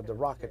fired the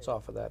rockets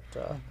off of that.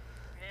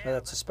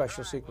 That's a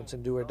special sequence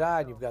in Do or Die.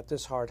 And you've got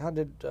this Hard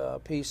Hunted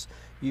piece.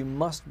 You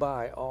must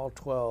buy all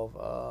 12.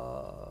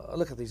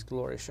 Look at these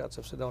glorious shots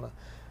of Sedona.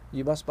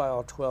 You must buy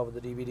all 12 of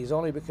the DVDs,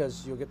 only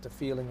because you'll get the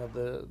feeling of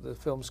the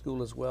film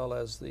school, as well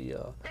as the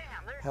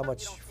how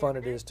much fun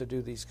it is to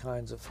do these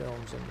kinds of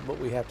films and what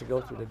we have to go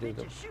through to do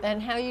them.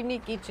 And how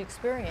unique each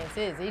experience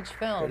is, each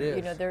film. It is.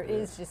 You know, there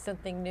is just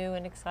something new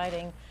and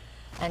exciting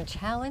and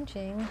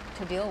challenging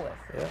to deal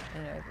with. Yeah.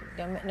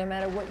 You know, no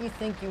matter what you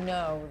think you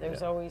know,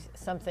 there's always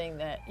something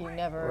that you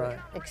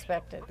never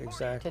expected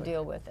to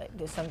deal with.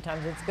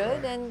 Sometimes it's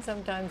good, and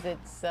sometimes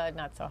it's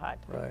not so hot.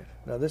 Right.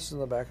 Now this is in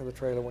the back of the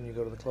trailer when you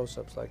go to the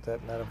close-ups like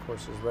that, and that, of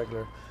course, is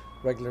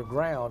regular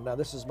ground. Now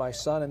this is my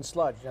son and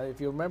Sludge. Now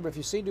if you remember, if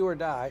you see Do or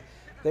Die,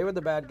 they were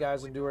the bad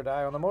guys in Do or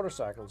Die on the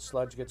motorcycle.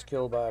 Sludge gets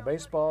killed by a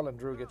baseball, and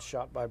Drew gets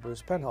shot by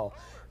Bruce Penhall.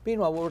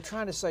 Meanwhile, what we're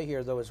trying to say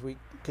here, though, is we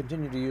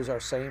continue to use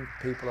our same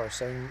people, our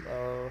same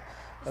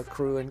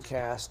crew and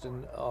cast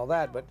and all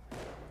that, but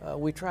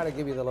we try to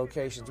give you the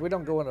locations. We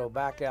don't go into a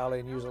back alley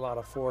and use a lot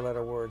of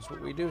 4-letter words. What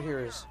we do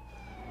here is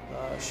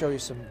show you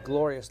some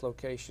glorious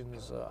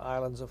locations,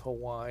 islands of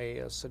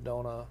Hawaii,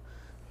 Sedona,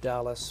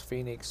 Dallas,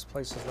 Phoenix,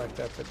 places like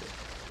that.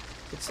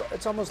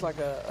 It's almost like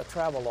a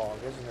travel log,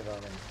 isn't it,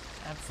 Arlene?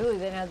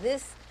 Absolutely. Now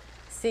this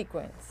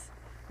sequence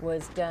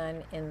was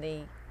done in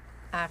the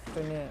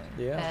afternoon,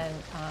 and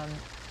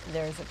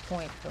there's a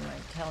point for my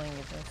telling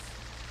you this,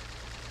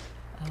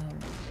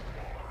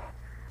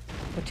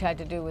 which had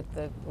to do with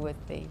the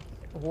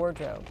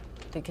wardrobe,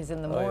 because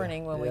in the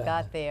morning when we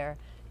got there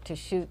to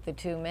shoot the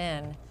 2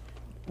 men,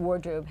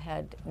 wardrobe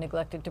had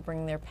neglected to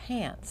bring their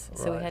pants,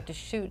 so we had to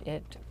shoot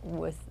it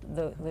with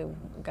the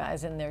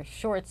guys in their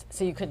shorts,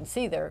 so you couldn't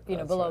see their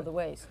below the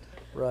waist.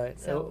 Right.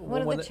 So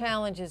one of the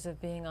challenges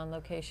of being on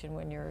location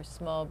when you're a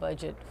small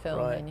budget film,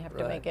 and you have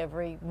to make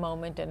every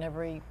moment and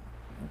every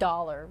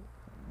dollar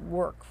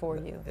work for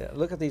you. Yeah.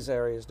 Look at these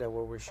areas now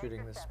where we're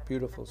shooting this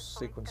beautiful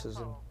sequences,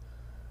 and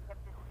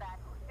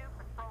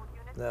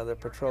now they're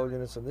patrol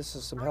units, and this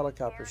is some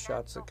helicopter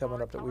shots that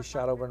coming up that we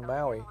shot over in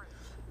Maui.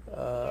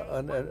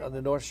 On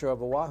the north shore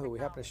of Oahu, we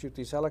happen to shoot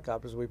these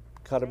helicopters. We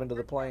cut them into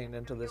the plane,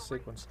 into this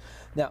sequence.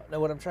 Now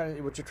what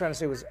you're trying to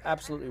say was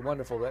absolutely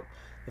wonderful. That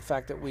the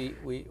fact that we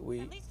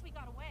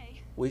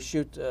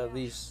shoot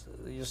these.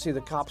 You'll see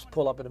the cops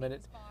pull up in a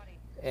minute,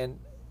 and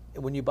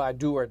when you buy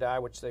Do or Die,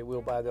 which they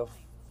will buy, they'll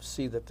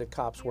see that the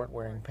cops weren't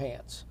wearing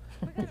pants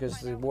because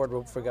the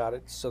wardrobe forgot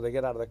it. So they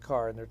get out of the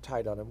car and they're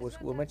tight on them.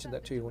 We'll mention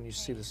that to you when you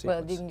see the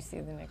sequence. Well, you can see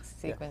the next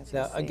sequence.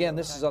 Now, again,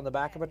 this is on the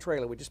back of a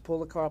trailer. We just pull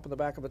the car up on the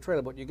back of a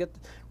trailer, but you get,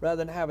 rather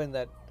than having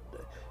that,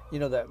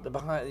 the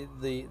behind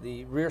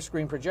the rear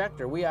screen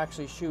projector, we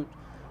actually shoot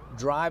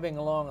driving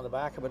along on the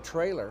back of a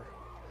trailer.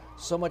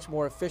 So much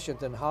more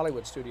efficient than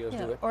Hollywood studios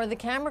do it. Or the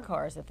camera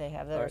cars that they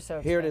have that are so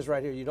Here it is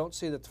right here. You don't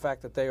see the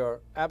fact that they are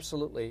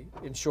absolutely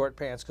in short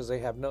pants because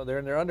they're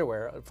in their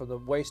underwear from the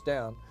waist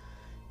down,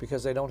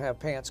 because they don't have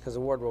pants because the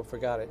wardrobe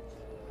forgot it.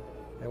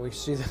 And we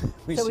see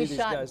these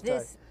guys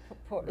this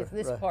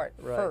part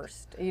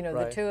first. You know,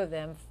 the two of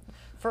them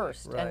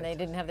first, and they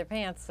didn't have their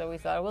pants, so we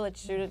thought, well, we'll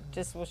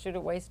shoot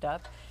it waist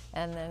up,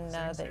 and then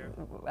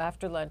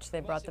after lunch they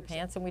brought the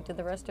pants, and we did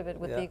the rest of it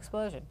with the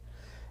explosion.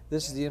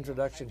 This is the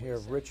introduction here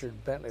of Richard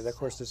Bentley. Of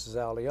course, this is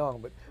Al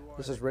Leong, but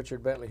this is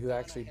Richard Bentley, who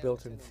actually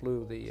built and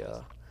flew the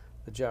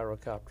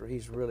gyrocopter.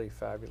 He's really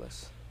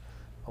fabulous.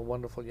 A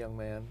wonderful young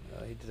man.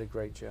 He did a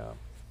great job.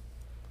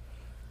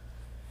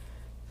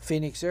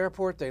 Phoenix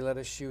Airport, they let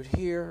us shoot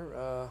here.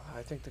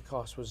 I think the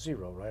cost was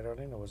 $0, right,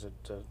 Arlene? Or was it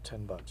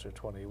 $10 or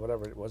 $20,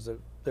 whatever it was?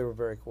 They were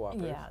very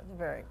cooperative. Yeah,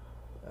 very.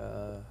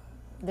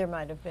 There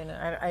might have been.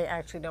 I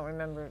actually don't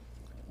remember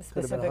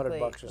specifically. Could have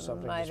been $100 or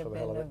something. Might have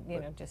been, you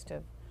know, just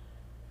a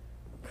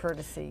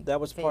courtesy. That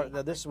was part.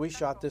 Now we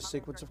shot this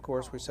sequence, of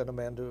course. We sent a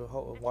man to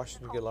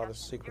Washington to get a lot of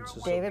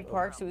sequences. David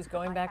Parks, who was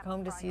going back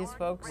home to see his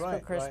folks for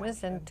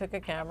Christmas, and took a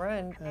camera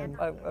and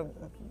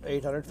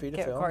 800 feet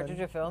of film, cartridge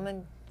of film,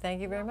 and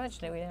thank you very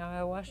much. Now we now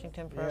have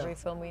Washington for every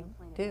film we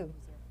do.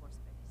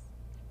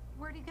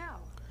 Where'd he go?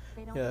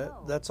 Yeah,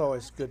 that's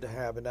always good to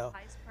have. And now,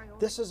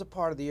 this is a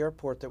part of the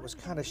airport that was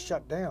kind of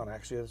shut down.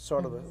 Actually, it's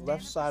sort of the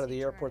left side of the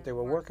airport they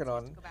were working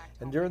on.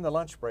 And during the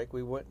lunch break,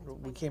 we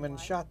came in and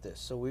shot this,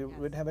 so we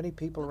wouldn't have any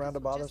people around to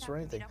bother us or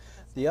anything.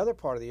 The other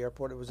part of the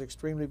airport, it was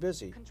extremely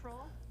busy.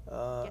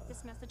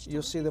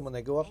 You'll see them when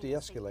they go up the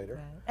escalator.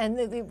 And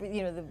the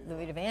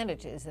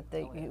advantage is that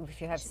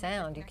if you have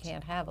sound, you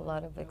can't have a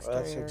lot of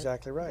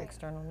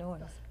external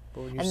noise.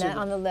 And that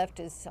on the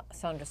left is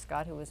Sandra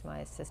Scott, who was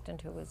my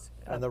assistant, who was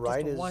and the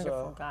right is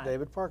wonderful guy.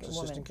 David Parks,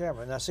 assistant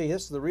camera. Now, see,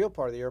 this is the real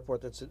part of the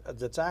airport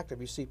that's active.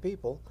 You see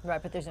people.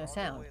 Right, but there's no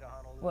sound.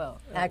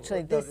 Well,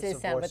 actually, this is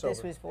sound, but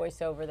this was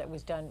voiceover that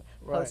was done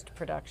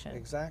post-production.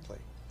 Exactly.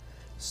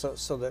 So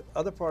that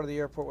other part of the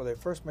airport where they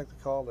first make the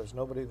call, there's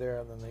nobody there,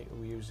 and then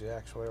we use the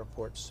actual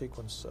airport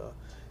sequence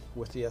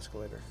with the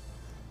escalator.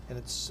 And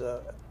it's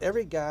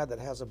every guy that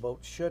has a boat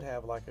should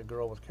have like a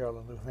girl with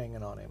Carolyn Lou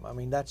hanging on him. I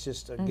mean, that's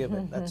just a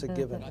given. That's a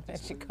given. It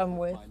should come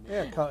with.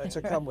 Yeah, it's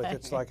a come with.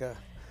 It's like a,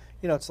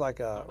 it's like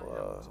a,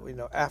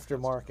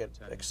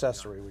 aftermarket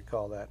accessory. We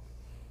call that.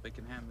 They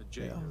can hand the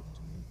J.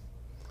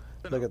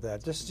 Look at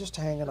that. Just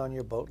hanging on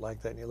your boat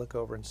like that, and you look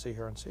over and see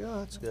her and say, oh,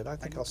 that's good. I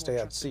think I'll stay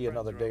out and see you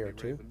another day or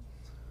two.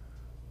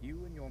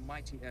 You and your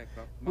mighty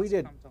aircraft must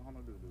come to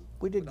Honolulu.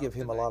 We did give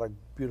him a lot of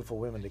beautiful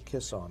women to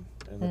kiss on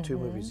in the two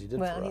movies he did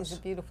for us. Well, he's a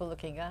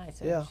beautiful-looking guy,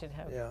 so he should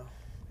have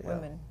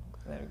women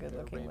that are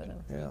good-looking with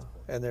him. Yeah,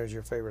 and there's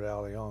your favorite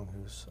Al Leong,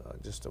 who's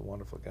just a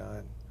wonderful guy,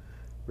 and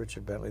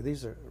Richard Bentley.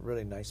 These are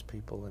really nice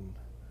people, and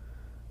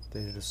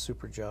they did a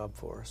super job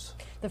for us.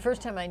 The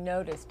first time I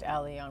noticed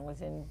Al Leong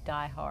was in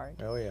Die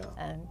Hard. Oh yeah.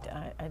 And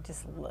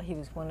he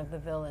was one of the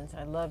villains.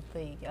 I loved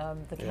the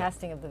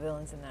casting of the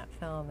villains in that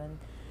film. And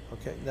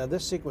okay, now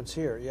this sequence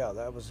here,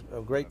 that was a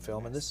great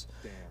film, and this.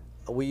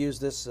 We used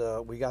this,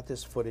 we got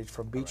this footage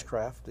from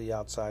Beechcraft, the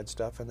outside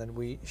stuff, and then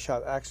we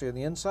shot actually on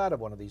the inside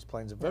of one of these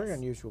planes, a very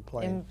unusual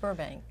plane. In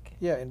Burbank.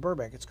 Yeah, in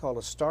Burbank. It's called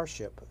a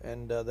Starship,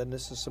 and then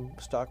this is some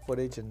stock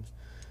footage and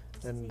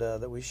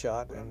that we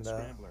shot, and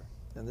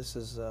this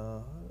is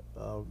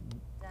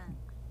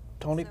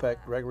Tony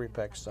Peck, Gregory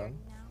Peck's son,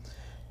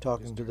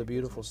 talking to the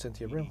beautiful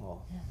Cynthia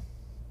Brimhall. Yeah.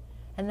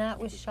 And that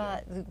was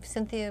shot. The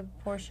Cynthia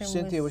portion.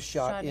 Cynthia was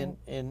shot in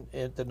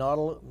the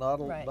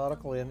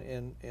Nautical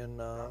Inn in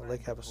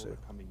Lake Havasu.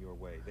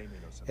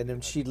 And then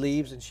she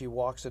leaves and she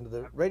walks into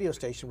the radio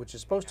station, which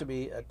is supposed to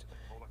be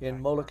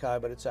in Molokai,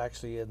 but it's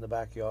actually in the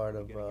backyard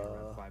of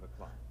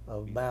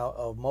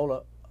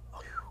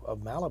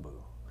Malibu,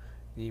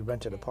 the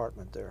rented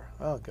apartment there.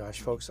 Oh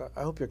gosh, folks,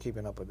 I hope you're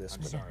keeping up with this.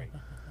 I'm sorry.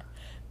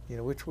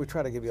 We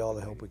try to give you all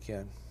the help we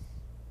can.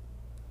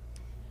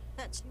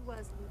 That she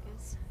was,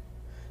 Lucas.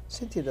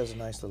 Cynthia does a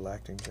nice little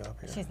acting job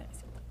here. She's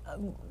nice.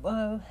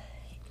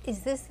 Is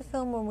this the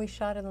film where we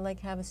shot in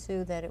Lake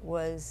Havasu that it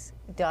was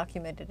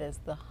documented as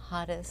the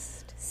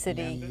hottest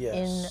city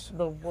in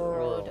the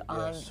world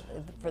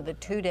for the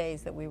 2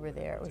 days that we were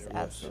there? It was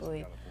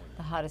absolutely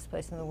the hottest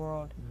place in the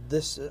world.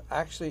 This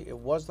actually, it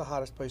was the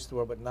hottest place in the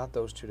world, but not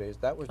those 2 days.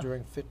 That was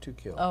during Fit to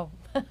Kill. Oh.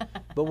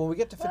 But when we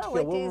get to Fit to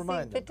Kill, we'll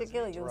remind them. Fit to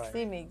Kill, you'll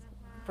see me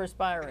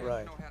perspiring.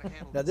 Right.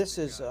 Now this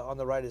is on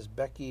the right is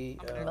Becky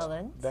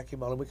Mullins. Becky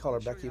Mullins. We call her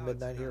Becky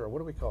Midnight here, or what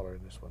do we call her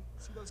in this one?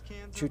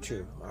 Choo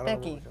Choo.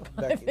 Becky.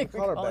 Becky. We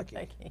call her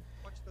Becky.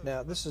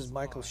 Now this is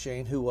Michael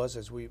Shane, who was,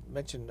 as we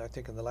mentioned, I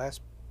think in the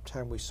last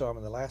time we saw him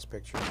in the last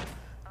picture,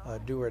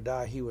 Do or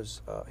Die.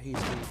 He's the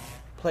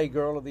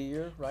Playgirl of the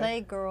Year,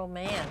 right? Playgirl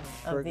Man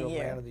of the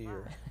Year. Man of the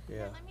Year.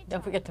 Yeah.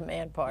 Don't forget the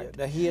man part.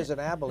 Yeah. Now he is an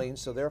Abilene,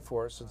 so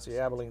therefore, since the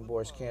Abilene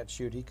boys can't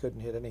shoot, he couldn't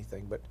hit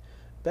anything. But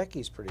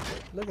Becky's pretty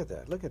good. Look at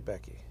that. Look at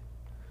Becky.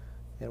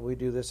 And we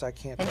do this. I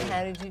can't. And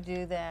how did you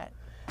do that?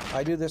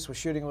 I do this with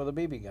shooting with a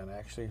BB gun,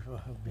 actually.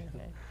 Okay.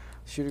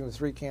 Shooting with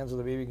 3 cans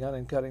with a BB gun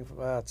and cutting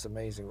from. It's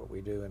amazing what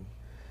we do. And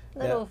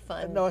little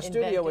fun. No, a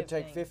studio would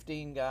take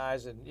 15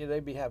 guys, and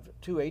they'd have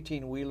 2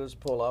 18-wheelers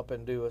pull up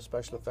and do a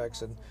special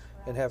effects and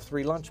have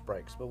 3 lunch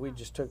breaks. But we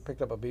just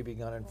picked up a BB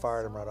gun and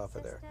fired them right off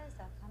of there.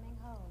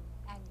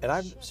 And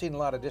I've seen a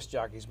lot of disc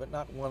jockeys, but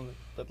not one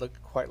that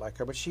looked quite like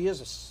her. But she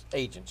is an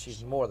agent.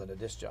 She's more than a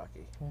disc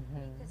jockey.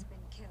 Mika's been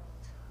killed.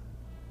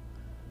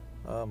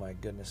 Oh my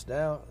goodness!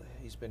 Now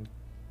he's been.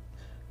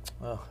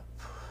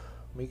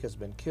 Mika's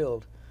been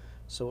killed.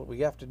 So what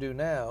we have to do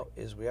now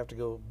is we have to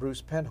go.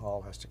 Bruce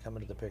Penhall has to come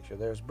into the picture.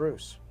 There's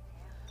Bruce.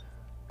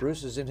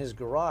 Bruce is in his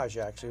garage.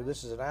 Actually,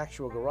 this is an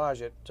actual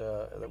garage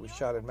that we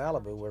shot in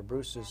Malibu, where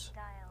Bruce is.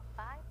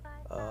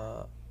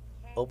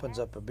 Opens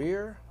up a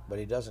beer, but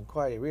he doesn't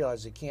quite. He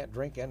realizes he can't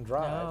drink and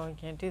drive. No, he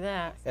can't do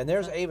that. And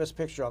there's Ava's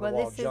picture on the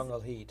wall, Jungle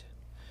Heat.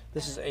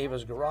 This is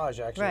Ava's garage,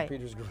 actually, Right.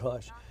 Peter's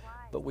garage.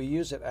 But we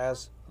use it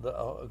as the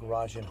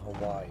garage in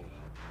Hawaii.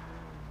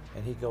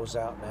 And he goes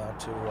out now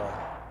to,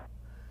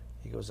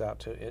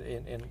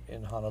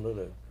 in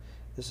Honolulu.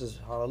 This is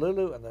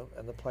Honolulu,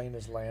 and the plane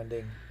is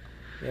landing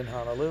in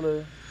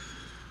Honolulu,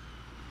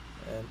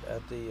 and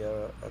at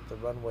the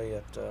runway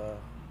at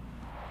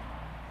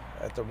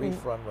the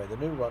reef runway, the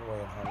new runway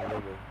in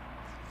Honolulu.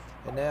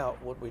 And now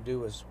what we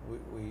do is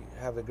we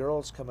have the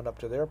girls coming up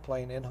to their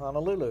plane in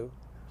Honolulu,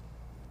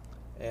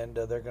 and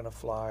they're going to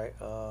fly.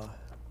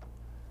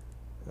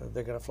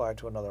 They're going to fly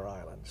to another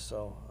island.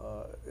 So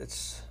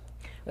it's.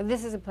 Well,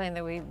 this is a plane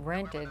that we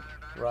rented.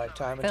 Right,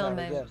 time and time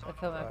again.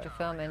 Film after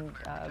film, and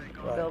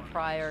Bill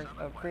Pryor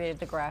created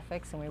the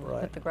graphics, and we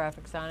put the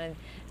graphics on,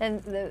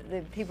 and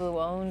the people who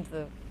owned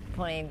the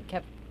plane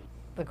kept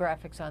the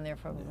graphics on there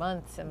for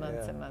months and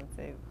months and months.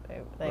 They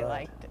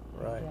liked it.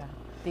 Right. Yeah.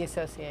 The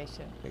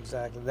association.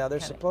 Exactly. Now they're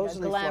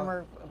supposedly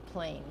glamour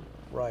plane.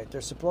 Right. They're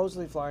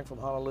supposedly flying from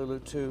Honolulu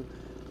to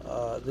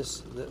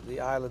the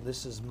island.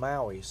 This is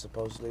Maui.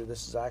 Supposedly,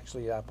 this is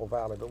actually Apple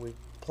Valley, but we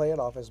play it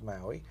off as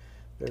Maui.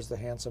 There's the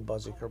handsome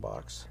Buzz Iker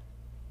box.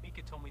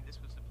 Mika told me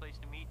this was the place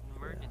to meet in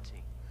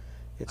emergency.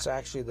 It's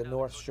actually the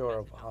north shore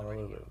of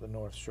Honolulu, the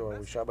north shore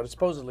we shot, but it's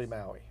supposedly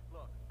Maui.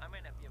 Look, I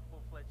might not be a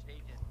full-fledged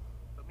agent,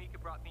 but Mika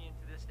brought me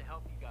into this to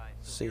help you guys.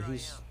 So See, here I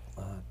he's,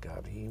 am.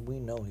 God, we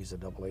know he's a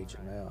double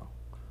agent now.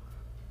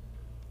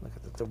 Look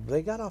at that.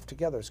 They got off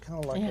together. It's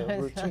kind of like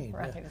a routine.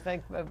 Right. Yeah. It's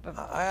like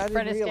I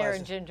Fred didn't Astaire realize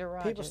and Ginger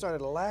Rogers. People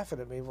started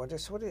laughing at me one day.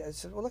 I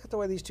said, well, look at the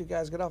way these two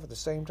guys get off at the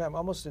same time,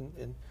 almost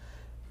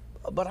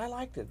but I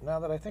liked it. Now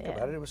that I think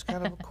about it, it was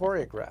kind of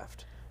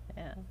choreographed.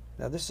 Yeah.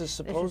 Now this is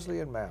supposedly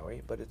in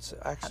Maui, but it's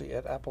actually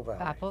at Apple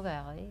Valley. Apple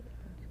Valley.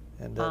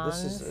 And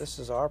this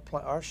is our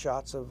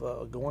shots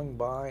of going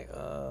by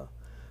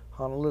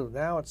Honolulu.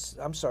 Now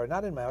I'm sorry,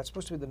 not in Maui. It's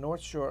supposed to be the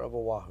north shore of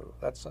Oahu.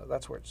 That's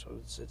where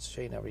it's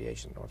Shane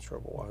Aviation, north shore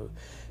of Oahu.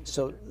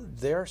 So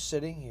they're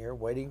sitting here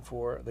waiting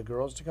for the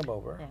girls to come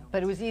over. Yeah.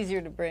 But it was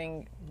easier to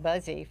bring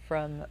Buzzy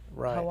from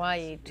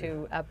Hawaii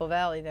to Apple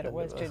Valley than it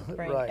was to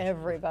bring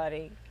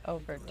everybody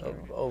over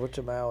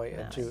to Maui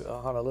and to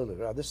Honolulu.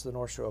 Now this is the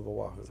north shore of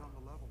Oahu.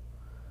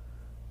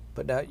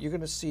 But now you're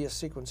going to see a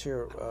sequence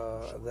here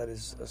that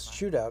is a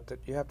shootout that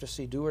you have to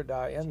see do or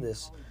die in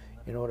this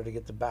in order to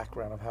get the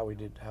background of how we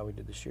did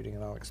the shooting,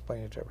 and I'll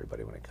explain it to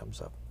everybody when it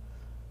comes up.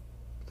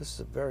 This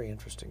is a very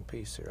interesting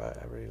piece here.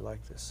 I really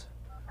like this.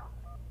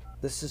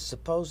 This is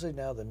supposedly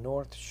now the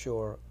north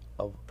shore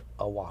of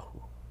Oahu,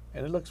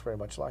 and it looks very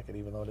much like it,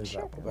 even though it is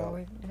Apple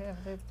Valley.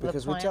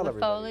 Because we tell everybody.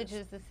 The foliage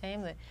is the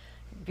same. The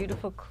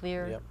beautiful,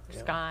 clear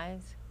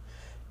skies.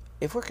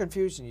 If we're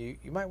confusing you,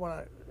 you might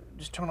want to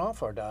just turn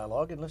off our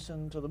dialogue and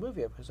listen to the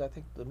movie, because I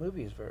think the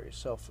movie is very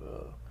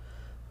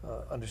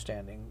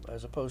understanding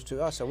as opposed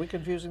to us. Are we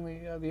confusing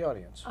the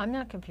audience? I'm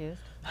not confused.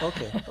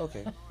 Okay,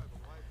 okay.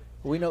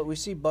 We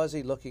see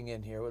Buzzy looking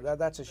in here.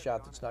 That's a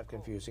shot that's not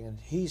confusing, and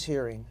he's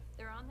hearing.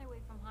 They're on their way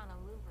from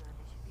Honolulu. They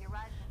should be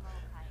arriving in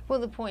Molokai. Well,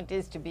 the point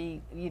is to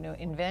be,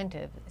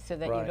 inventive, so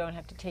that you don't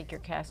have to take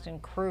your cast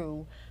and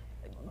crew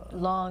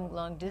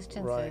long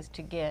distances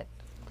to get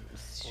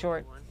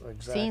short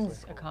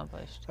scenes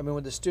accomplished. I mean,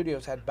 when the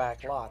studios had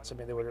back lots, I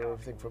mean, they would do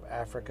everything from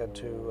Africa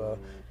to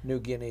New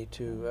Guinea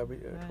to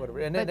whatever.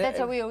 And but that's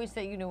how we always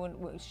say,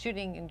 when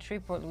shooting in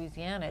Shreveport,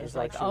 Louisiana, is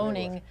like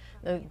owning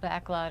the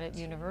back lot at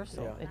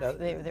Universal. Yeah.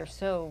 They're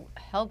so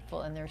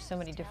helpful, and there's so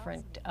many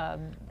different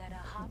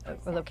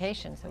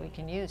locations that we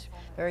can use.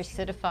 Very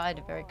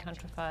citified, very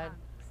countrified.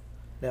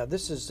 Now,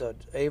 this is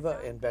Ava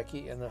and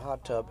Becky in the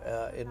hot tub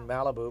in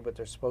Malibu, but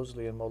they're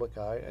supposedly in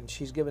Molokai, and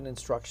she's given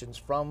instructions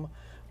from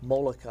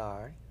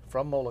Molokai.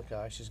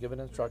 She's given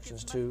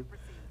instructions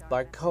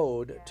by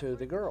code to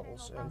the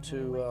girls and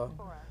to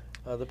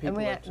the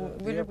people at the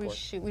where airport. Did we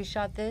shoot? We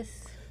shot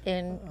this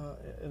in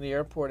the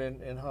airport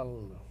in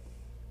Honolulu,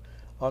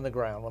 on the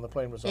ground when the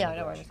plane was on the ground.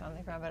 Yeah, I know it was on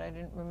the ground, but I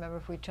didn't remember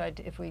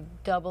if we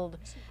doubled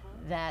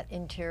that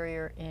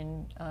interior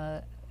in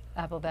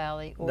Apple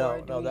Valley,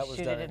 or did we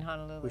shoot it in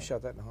Honolulu? We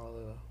shot that in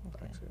Honolulu.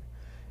 Okay.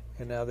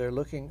 And now they're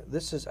looking.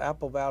 This is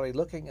Apple Valley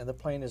looking, and the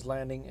plane is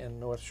landing in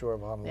North Shore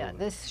of Honolulu. Yeah,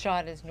 this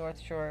shot is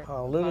North Shore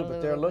Honolulu,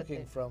 but they're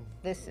looking from.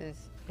 This is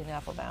in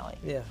Apple Valley.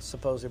 Yeah,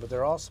 supposedly, but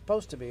they're all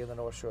supposed to be in the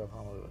North Shore of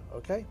Honolulu.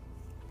 Okay,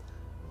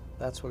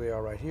 that's where they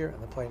are right here,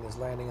 and the plane is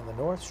landing in the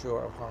North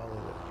Shore of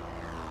Honolulu.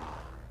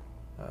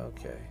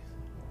 Okay,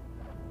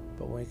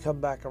 but when we come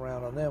back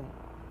around on them,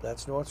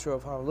 that's North Shore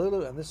of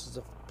Honolulu, and this is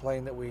a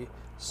plane that we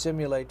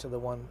simulate to the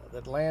one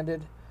that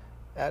landed.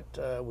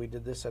 We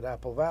did this at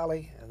Apple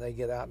Valley, and they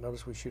get out.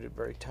 Notice we shoot it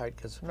very tight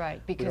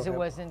because it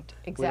wasn't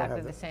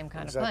exactly the same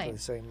kind of plane.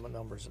 Exactly the same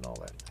numbers and all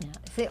that. Yeah.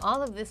 See,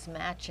 all of this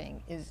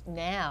matching is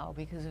now,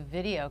 because of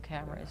video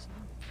cameras,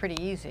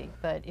 pretty easy.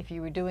 But if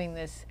you were doing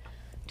this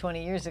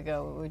 20 years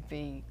ago, it would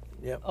be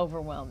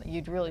overwhelming.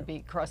 You'd really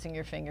be crossing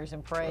your fingers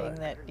and praying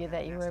that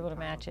you were able to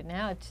match it.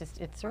 Now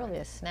it's really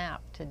a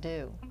snap to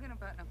do. I'm gonna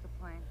button up the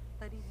plane.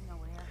 Let Evie know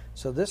where.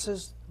 So this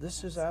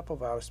is Apple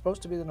Valley. It's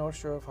supposed to be the North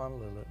Shore of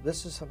Honolulu.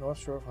 This is the North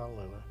Shore of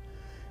Honolulu.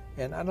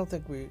 And I don't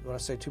think we want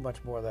to say too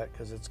much more of that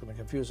because it's going to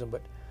confuse them.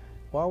 But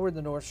while we're in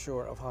the North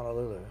Shore of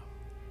Honolulu,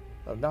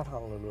 not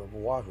Honolulu, of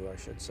Oahu, I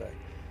should say.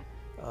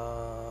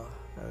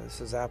 This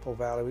is Apple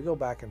Valley. We go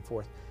back and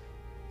forth.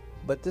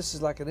 But this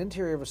is like an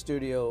interior of a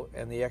studio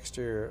and the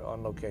exterior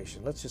on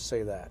location. Let's just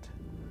say that.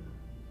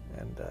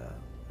 And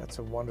that's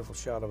a wonderful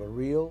shot of a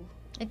real.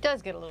 It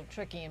does get a little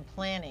tricky in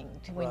planning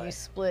when you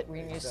split,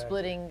 when you're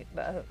splitting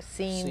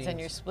scenes and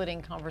you're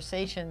splitting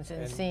conversations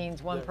and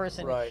scenes. One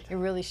person you're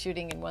really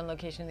shooting in one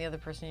location, the other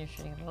person you're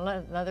shooting in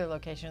another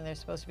location, and they're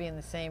supposed to be in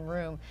the same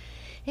room.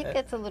 It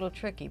gets a little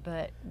tricky,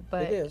 but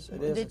it is.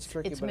 It's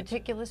tricky. It's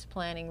meticulous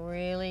planning,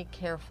 really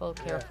careful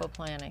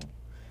planning.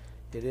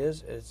 It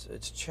is.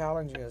 It's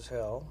challenging as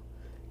hell,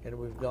 and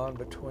we've gone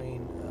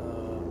between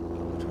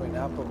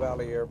Apple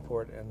Valley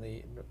Airport and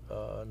the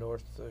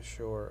North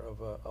Shore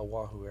of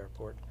Oahu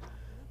Airport,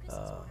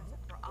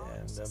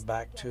 and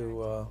back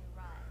to.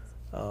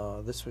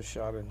 This was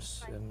shot in.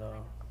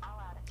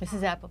 This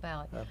is Apple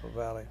Valley. Apple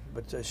Valley,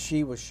 but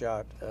she was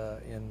shot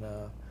in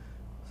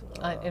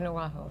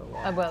Oahu.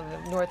 Well,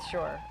 the North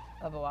Shore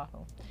of Oahu.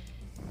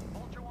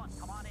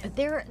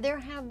 There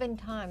have been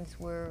times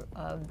where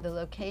the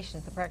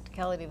locations, the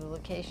practicality of the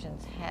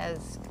locations,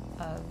 has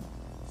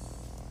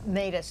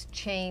made us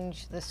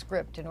change the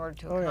script in order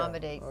to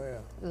accommodate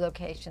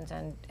locations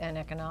and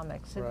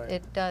economics.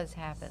 It does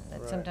happen.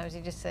 That sometimes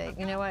you just say,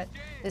 you know what,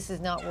 this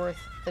is not worth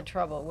the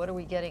trouble. What are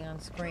we getting on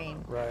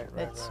screen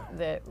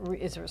that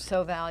is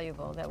so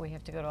valuable that we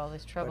have to go to all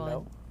this trouble?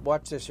 Now,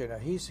 watch this here. Now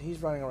he's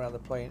running around the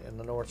plane in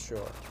the North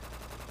Shore.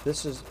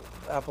 This is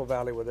Apple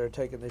Valley where they're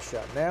taking this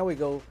shot. Now we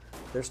go.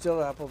 They're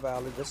still at Apple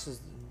Valley. This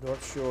is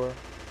North Shore.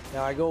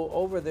 Now I go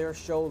over their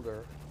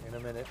shoulder in a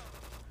minute.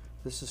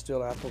 This is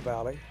still Apple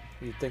Valley.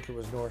 You'd think it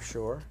was North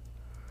Shore.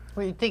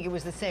 Well, you'd think it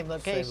was the same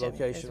location. Same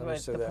location.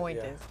 Is what the point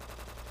is.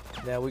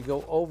 Now we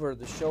go over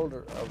the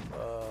shoulder of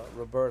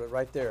Roberta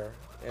right there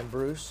and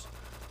Bruce.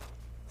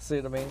 See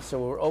what I mean? So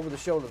we're over the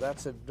shoulder.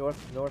 That's the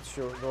North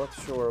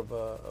Shore of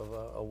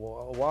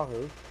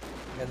Oahu,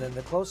 and then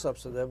the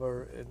close-ups of them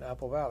are in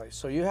Apple Valley.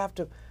 So you have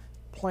to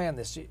plan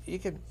this. You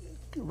can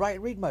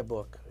read my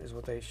book is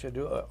what they should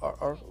do,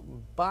 or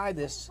buy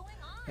this,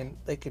 and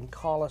they can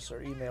call us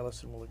or email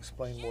us, and we'll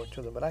explain more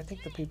to them. But I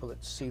think the people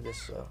that see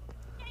this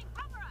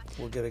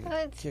will get a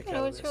kick out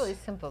of this. It's really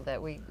simple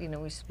that we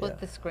split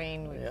the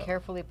screen. We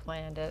carefully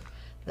planned it.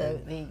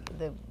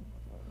 The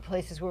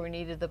places where we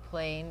needed the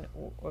plane,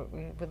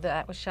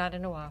 that was shot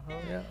in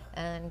Oahu,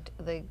 and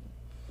the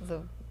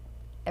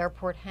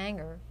airport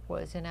hangar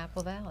was in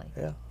Apple Valley.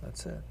 Yeah,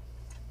 that's it.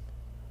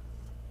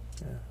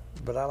 Yeah,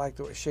 but I like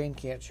the way Shane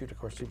can't shoot. Of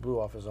course, he blew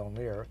off his own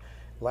mirror.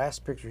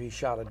 Last picture, he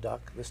shot a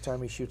duck. This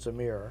time, he shoots a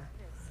mirror.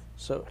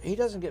 So he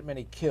doesn't get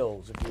many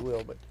kills, if you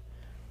will, but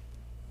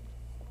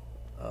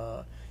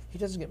he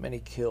doesn't get many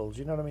kills.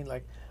 You know what I mean?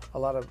 Like a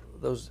lot of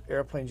those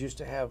airplanes used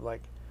to have,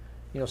 like,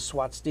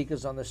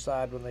 swastikas on the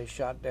side when they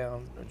shot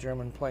down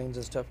German planes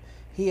and stuff.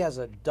 He has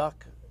a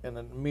duck and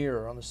a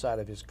mirror on the side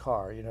of his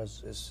car,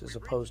 as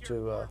opposed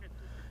to,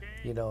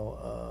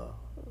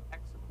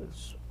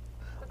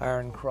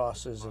 iron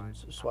crosses and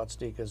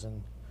swastikas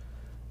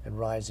and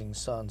rising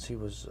suns. He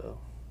was.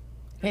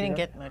 He didn't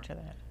get much of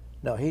that.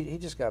 No,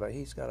 he's got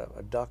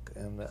a duck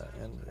and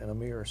a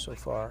mirror so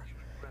far,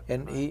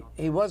 and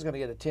he was going to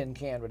get a tin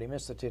can, but he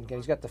missed the tin can.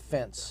 He's got the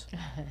fence.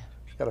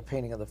 He's got a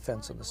painting of the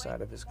fence on the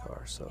side of his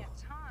car. So,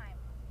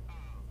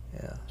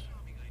 yeah.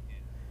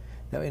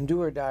 Now in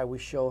Do or Die, we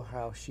show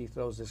how she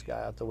throws this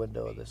guy out the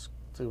window of this,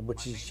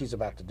 which she's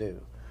about to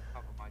do,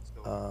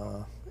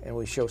 and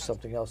we show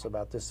something else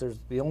about this. There's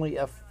the only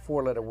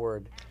four-letter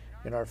word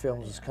in our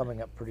films is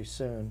coming up pretty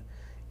soon,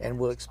 and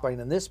we'll explain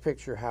in this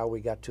picture how we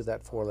got to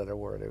that four-letter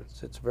word.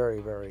 It's very,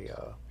 very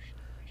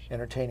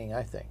entertaining,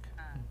 I think.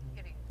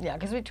 Yeah,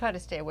 because we try to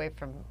stay away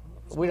from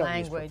we don't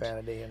language, use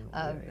profanity and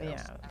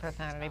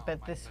profanity.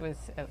 But this was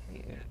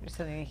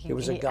something he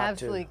was a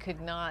absolutely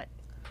could not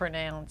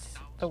pronounce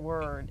the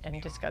word,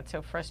 and just got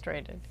so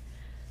frustrated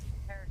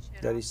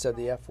that he said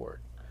the F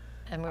word.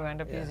 And we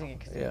wound up using it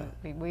because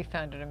we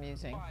found it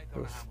amusing. It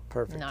was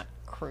perfect. Not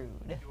crude.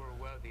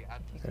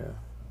 Yeah.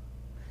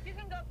 You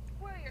can go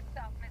screw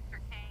yourself, Mr.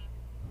 Kane.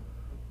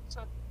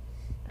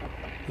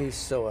 He's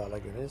so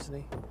elegant, isn't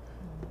he?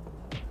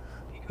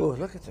 Oh,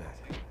 look at that.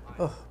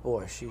 Oh,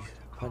 boy, she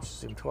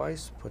punches him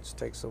twice,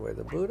 takes away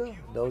the Buddha,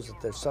 knows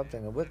that there's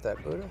something with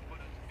that Buddha,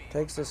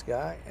 takes this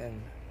guy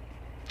and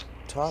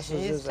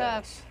tosses his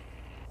ass.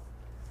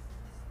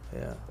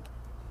 Yeah.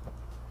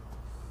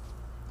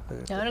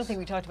 Now, I don't think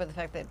we talked about the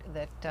fact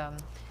that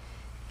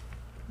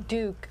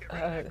Duke,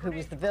 who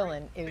was the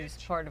villain, is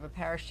part of a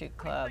parachute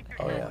club,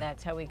 and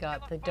that's how we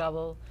got the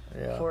double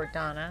for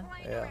Donna.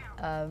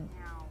 Yeah.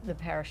 The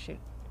parachute,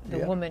 the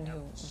woman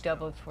who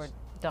doubled for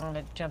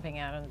Donna jumping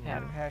out on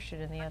the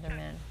parachute, and the other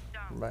men.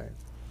 Right.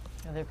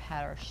 They're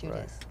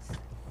parachutists. Right.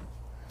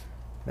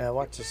 Now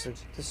watch this.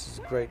 This is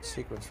a great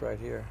sequence right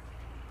here.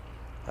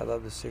 I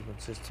love this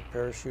sequence. It's the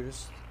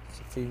parachutist. It's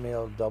a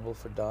female double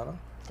for Donna.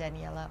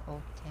 Daniela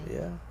Oten.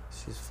 Yeah,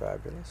 she's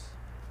fabulous.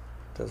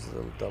 Does a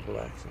little double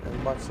action.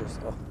 And watch this.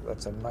 Oh,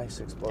 that's a nice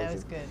explosion. That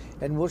was good.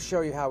 And we'll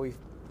show you how we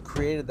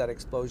created that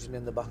explosion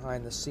in the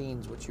behind the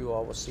scenes, which you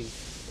all will see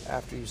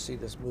after you see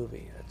this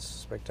movie. It's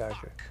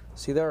spectacular.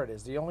 See, there it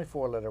is. The only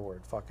four-letter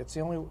word. Fuck. It's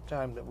the only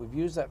time that we've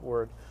used that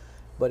word,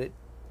 but it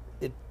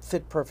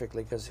fit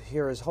perfectly because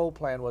here his whole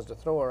plan was to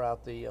throw her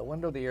out the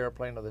window of the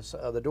airplane or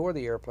the door of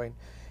the airplane,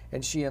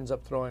 and she ends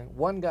up throwing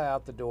one guy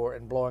out the door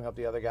and blowing up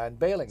the other guy and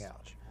bailing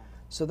out.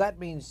 So that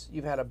means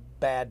you've had a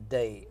bad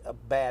day, a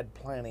bad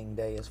planning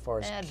day as far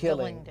as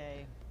killing.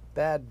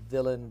 Bad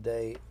villain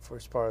day for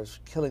as far as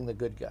killing the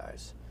good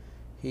guys.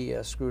 He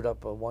screwed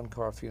up a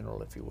one-car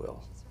funeral, if you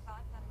will.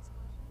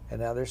 And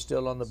now they're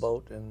still on the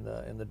boat in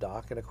the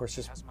dock, and of course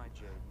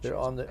they're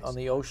on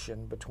the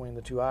ocean between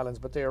the two islands.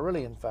 But they are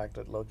really, in fact,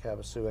 at Loc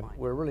Havasu, and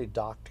we're really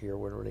docked here.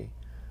 We're really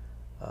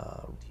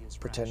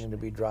pretending to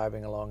be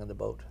driving along in the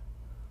boat.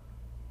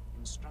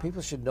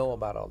 People should know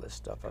about all this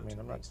stuff. I mean,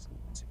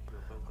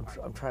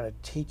 I'm trying to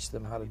teach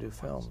them how to do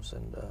films,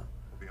 and We'll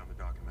be on the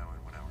dock in 1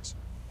 hour.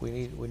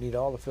 we need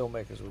all the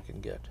filmmakers we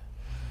can get.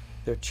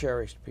 They're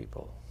cherished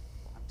people.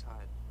 I'm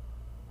tired.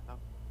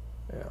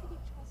 Yeah.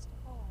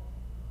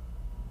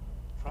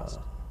 Trust.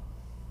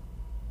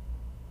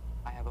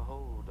 I have a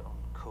hold on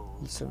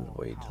cold. Listen to the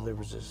way he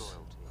delivers this.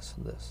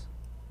 Listen to this.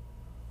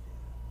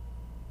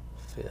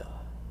 Fear.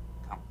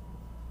 Come.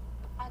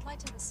 I'd like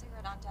to have a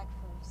cigarette on deck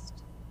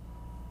first.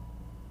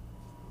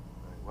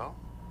 Very well.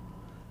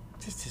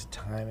 Just his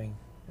timing,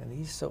 and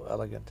he's so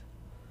elegant.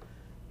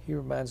 He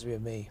reminds me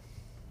of me.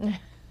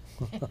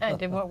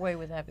 And in what way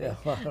would that be? Yeah,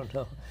 well, I don't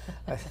know.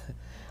 I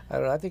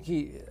don't know. I think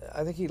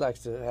he likes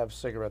to have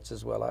cigarettes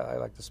as well. I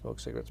like to smoke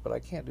cigarettes, but I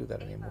can't do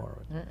that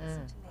anymore.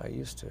 I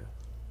used to.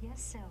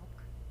 Yes, Silk.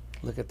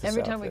 Look at this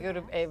Every time outfit. we go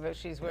to Ava,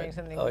 she's wearing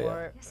something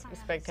more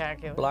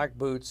spectacular. Black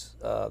boots,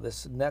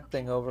 this net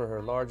thing over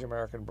her large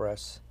American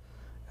breasts,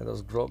 and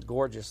those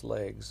gorgeous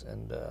legs,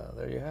 and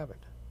there you have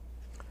it.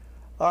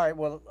 All right,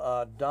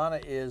 well, Donna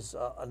is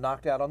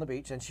knocked out on the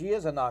beach, and she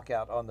is a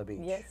knockout on the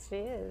beach. Yes, she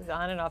is,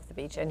 on and off the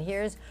beach. And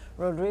here's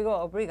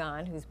Rodrigo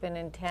Obregon, who's been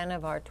in 10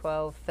 of our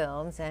 12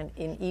 films, and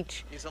in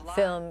each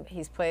film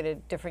he's played a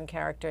different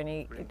character, and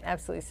he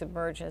absolutely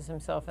submerges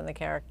himself in the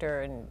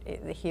character.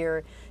 And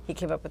here he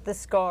came up with the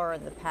scar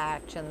and the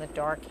patch and the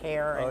dark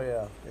hair.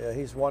 And Yeah,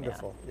 he's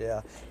wonderful.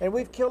 Yeah, and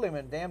we've killed him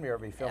in damn near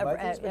every film. I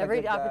think he's been a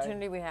good guy.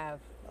 Opportunity we have.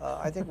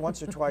 I think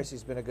once or twice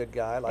he's been a good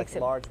guy, like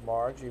Large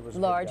Marge. He was a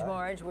Large good guy.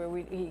 Marge, where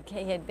he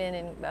had been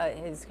in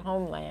his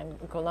homeland,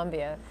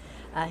 Colombia,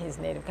 his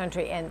native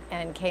country,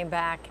 and came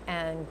back,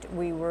 and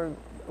we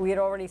had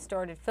already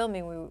started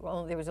filming.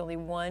 There was only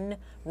one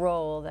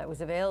role that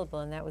was available,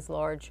 and that was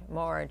Large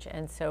Marge,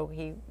 and so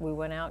we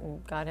went out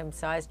and got him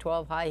size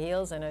 12 high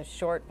heels and a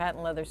short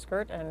patent leather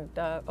skirt and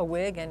a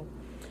wig and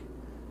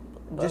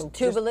a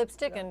tube of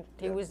lipstick, and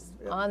he was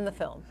on the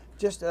film.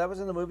 That was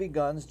in the movie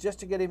Guns, just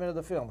to get him into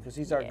the film, because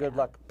he's our good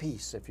luck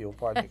piece, if you'll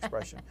pardon the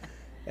expression.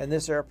 And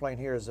this airplane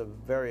here is a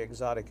very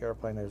exotic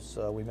airplane, as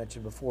we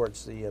mentioned before.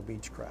 It's the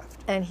Beechcraft.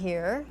 And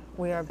here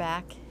we are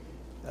back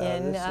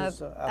in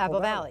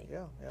Apple Valley.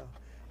 Yeah.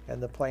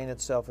 And the plane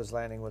itself is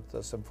landing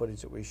with some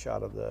footage that we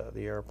shot of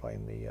the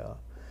airplane.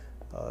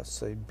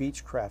 It's a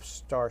Beechcraft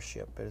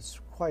Starship. It's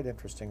quite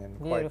interesting and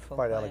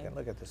quite elegant.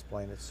 Look at this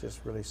plane. It's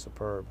just really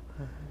superb.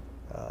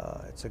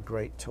 It's a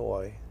great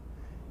toy.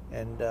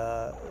 And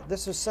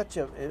this is such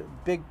a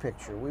big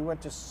picture. We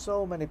went to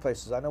so many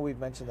places. I know we've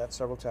mentioned that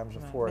several times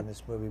before in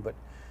this movie, but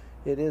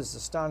it is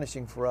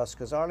astonishing for us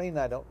because Arlene and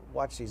I don't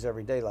watch these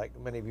every day like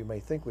many of you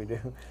may think we do.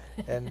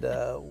 And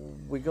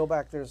we go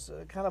back, there's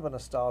kind of a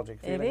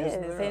nostalgic feeling. It is,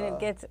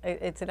 and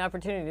it's an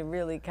opportunity to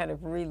really kind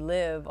of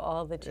relive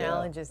all the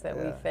challenges that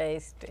we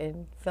faced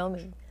in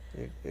filming.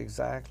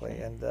 Exactly.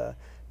 And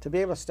to be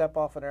able to step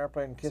off an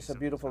airplane and kiss a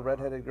beautiful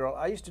redheaded girl.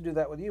 I used to do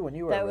that with you when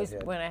you were a redhead. That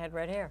was when I had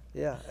red hair.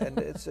 Yeah, and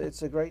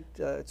it's a great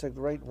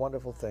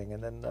wonderful thing.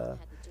 And then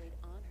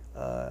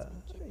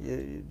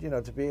you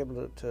know, to be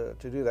able to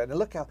do that. And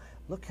look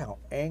how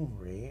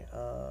angry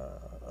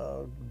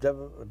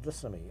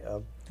listen to me,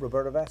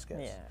 Roberta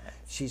Vasquez.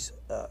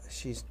 Yeah.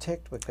 She's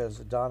ticked because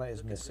Donna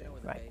is missing.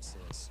 Right.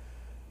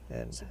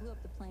 And she blew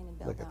up the plane and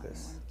bailed look at out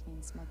this. on one of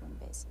Kane's smuggling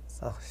bases.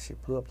 Oh, she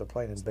blew up the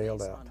plane and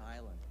bailed out.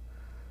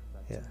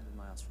 Yeah.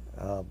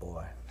 Oh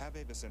boy. Have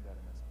Ava send out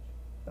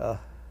a message.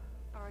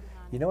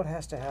 You know what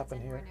has to happen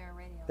here?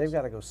 They've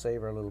got to go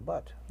save her little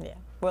butt. Yeah.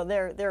 Well,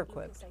 they're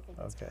equipped.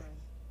 Okay.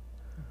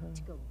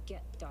 To go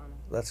get Donna.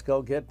 Let's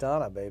go get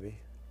Donna, baby.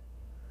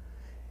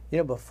 You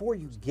know, before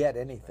you get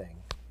anything,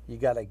 you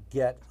got to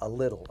get a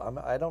little.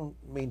 I don't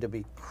mean to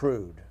be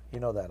crude. You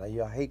know that.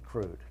 I hate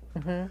crude.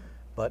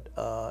 But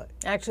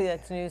actually,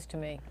 that's news to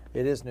me.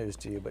 It is news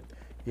to you, but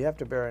you have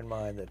to bear in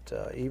mind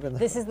that even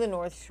this is the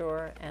North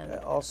Shore, and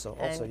also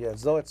yeah,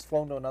 as though it's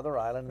flown to another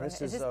island. Right.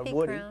 This is Peak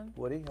Woody. Crown?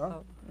 Woody, huh?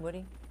 Oh,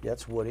 Woody. Yeah,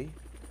 it's Woody.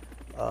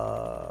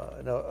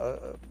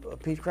 No,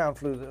 Pete Crown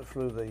flew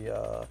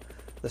the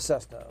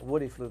Cessna.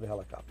 Woody flew the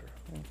helicopter.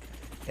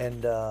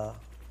 And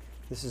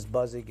this is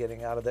Buzzy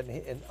getting out of that.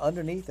 And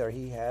underneath there,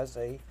 he has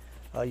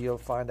you'll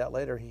find out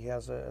later, he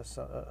has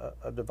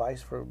a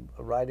device for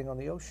riding on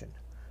the ocean.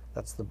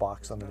 That's the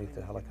box underneath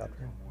the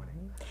helicopter.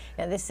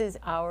 Yeah, this is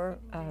our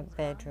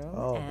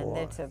bedroom, and boy.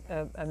 it's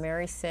a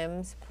Mary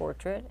Sims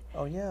portrait.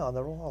 Oh yeah, on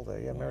the wall there.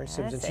 Yeah, Mary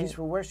Sims. And she's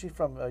where's she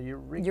from?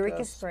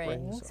 Eureka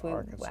Springs. We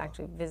Arkansas.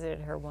 actually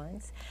visited her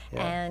once.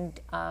 Yeah. And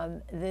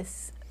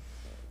this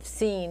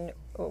scene,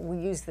 we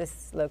used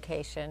this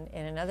location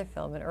in another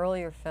film, an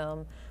earlier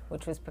film,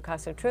 which was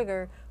Picasso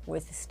Trigger,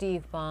 with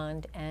Steve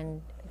Bond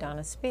and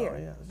Donna Spear.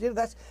 Oh yeah,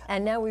 that's.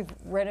 And now we've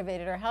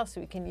renovated our house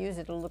so we can use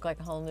it to look like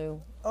a whole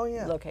new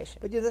location.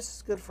 But yeah, this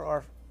is good for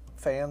our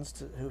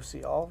fans who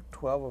see all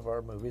 12 of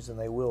our movies, and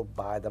they will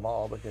buy them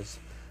all because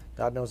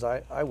God knows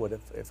I would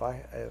if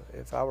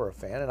I were a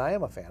fan, and I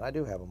am a fan. I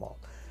do have them all.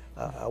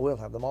 I will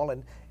have them all,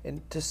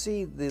 and to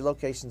see the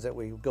locations that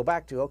we go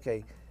back to.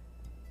 Okay,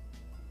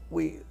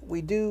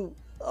 we do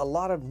a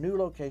lot of new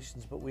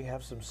locations, but we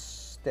have some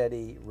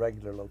steady,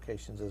 regular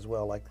locations as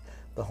well, like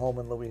the home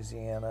in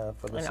Louisiana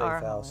for the And safe our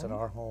house, home. and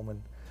our home,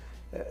 and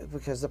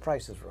because the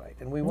price is right,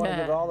 and we want to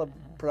get all the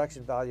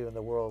production value in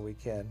the world we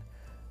can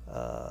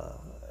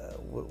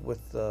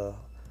with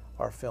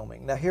our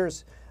filming. Now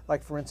here's,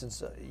 like for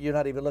instance, you're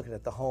not even looking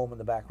at the home in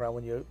the background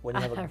when you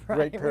have a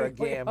great pair of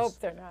gams. We hope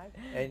they're not.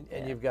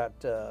 And you've got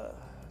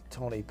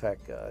Tony Peck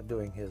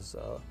doing his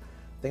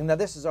thing. Now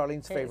this is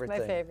Arlene's favorite my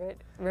thing.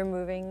 favorite,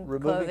 removing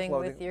clothing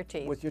with your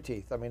teeth. With your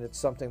teeth. I mean, it's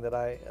something that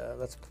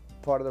that's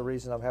part of the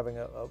reason I'm having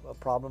a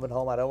problem at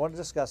home. I don't want to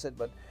discuss it,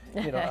 but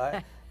you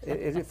know,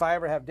 if I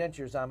ever have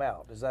dentures, I'm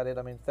out. Is that it?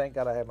 I mean, thank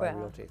God I have my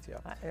real teeth.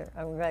 Yeah.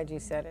 I'm glad you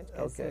said it,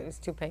 because Okay. it was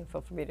too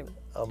painful for me to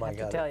have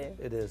to tell you.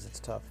 It is. It's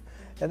tough.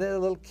 And then a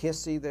little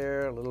kissy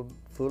there, a little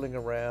fooling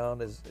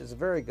around is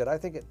very good. I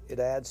think it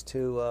adds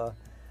to.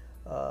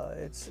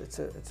 It's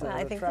an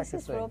I think attractive this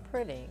is thing. real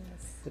pretty.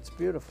 It's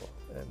beautiful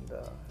and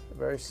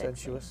very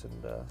sensuous,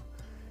 and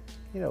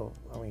you know,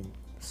 I mean,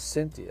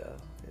 Cynthia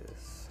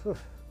is. Whew.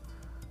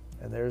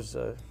 And there's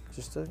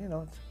just a, you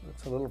know,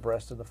 it's a little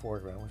breast in the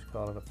foreground. We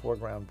call it a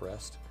foreground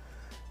breast.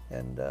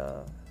 And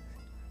the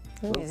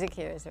music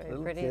here is very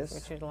pretty. It's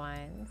Richard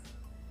Lyons.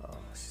 Oh,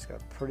 she's got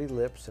pretty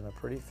lips and a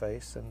pretty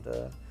face, and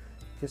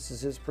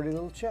kisses his pretty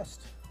little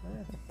chest.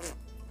 Yeah.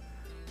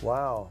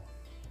 Wow.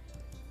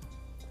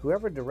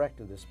 Whoever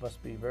directed this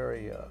must be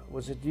very.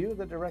 Was it you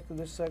that directed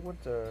this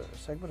segment, or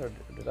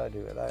did I do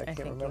it? I can't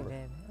remember. You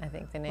did. I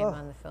think the name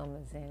on the film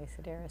is Andy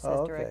Sidaris as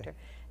okay. director.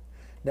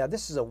 Now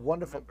this is a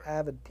wonderful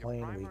Avid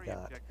plane we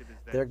got.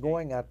 They're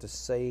going out to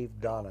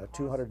save Donna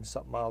 200 and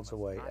something miles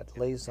away at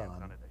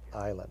Laysan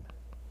Island.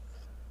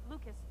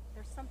 Lucas,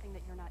 there's something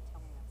that you're not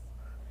telling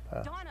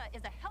us. Donna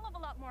is a hell of a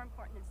lot more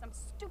important than some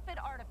stupid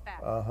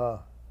artifact.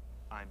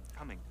 I'm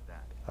coming to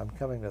that. I'm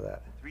coming to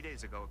that. 3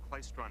 days ago, a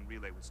Klystron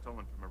relay was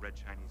stolen from a red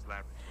Chinese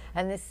laboratory.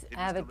 And this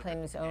Avid plane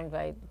was owned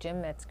by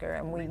Jim Metzger,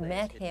 and we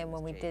met him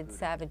when we did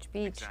Savage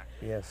Beach,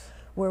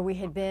 where we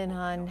had been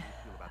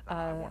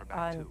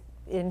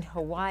in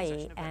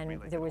Hawaii, and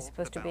there was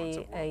supposed to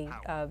be a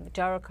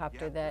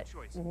gyrocopter that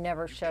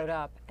never showed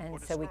up, and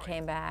so we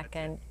came back,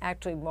 and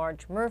actually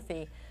Marge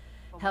Murphy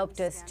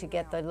helped us to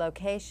get the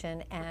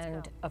location,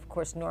 and of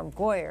course Norm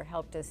Goyer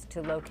helped us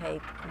to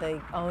locate the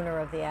owner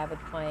of the Avid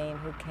plane,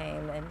 who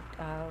came and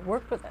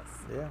worked with us.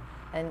 Yeah.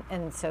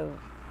 And so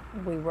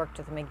we worked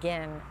with him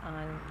again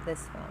on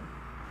this film.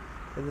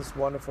 And this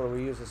wonderful,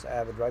 we use this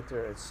Avid right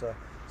there. It's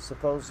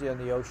supposedly in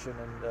the ocean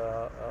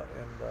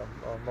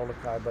and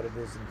Molokai, but it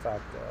is in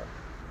fact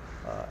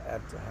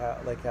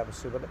at Lake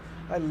Havasu. But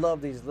I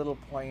love these little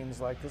planes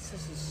like this.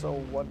 This is so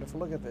wonderful.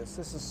 Look at this.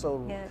 This is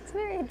so. Yeah, it's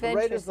very adventurous.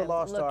 Raiders of the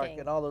Lost Ark looking.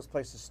 and all those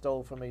places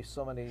stole from me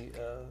so many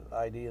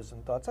ideas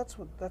and thoughts.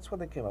 That's when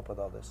they came up with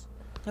all this.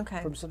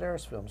 Okay. From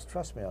Sidaris films.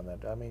 Trust me on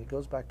that. I mean, it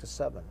goes back to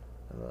 7,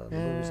 the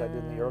movies I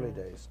did in the early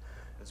days.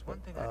 But,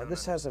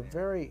 this has a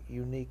very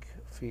unique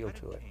feel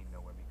to it.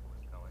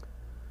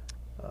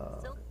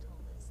 Silk told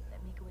us that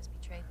Mika was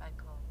betrayed by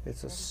Cole.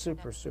 It's a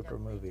super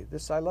movie.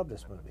 I love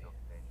this movie. Mika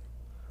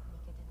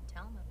didn't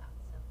tell him about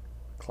Silk.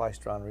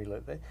 Klystron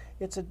relay.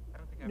 It's a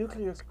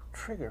nuclear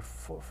trigger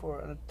for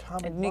an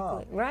atomic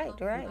bomb. Right.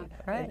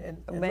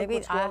 And maybe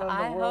look what's going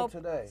on in the world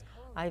hope. today.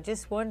 I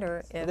just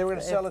wonder if, they were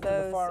gonna sell it to the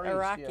those Far East,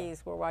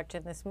 Iraqis were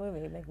watching this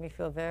movie. It make me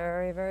feel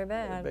very, very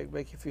bad.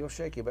 Make you feel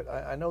shaky. But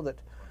I know that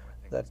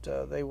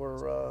they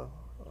were.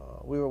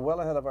 We were well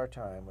ahead of our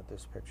time with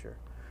this picture.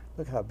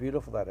 Look how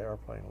beautiful that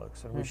airplane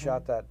looks. And we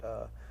shot that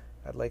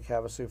at Lake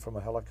Havasu from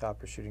a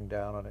helicopter shooting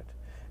down on it.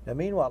 Now,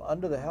 meanwhile,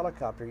 under the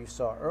helicopter you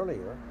saw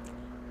earlier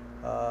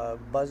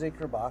Buzzy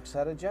Kerbox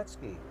had a jet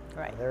ski.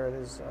 Right. And there it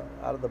is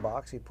out of the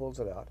box. He pulls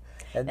it out.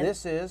 And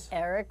this is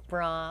Eric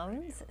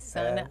Brahms,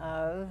 son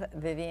of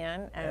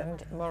Vivian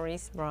and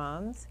Maurice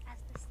Brahms.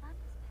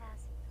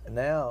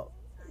 Now,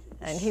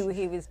 and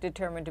he was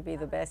determined to be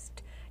the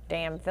best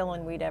damn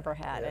villain we'd ever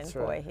had. That's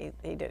and boy, right.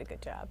 he did a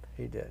good job.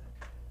 He did.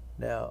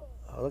 Now,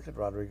 look at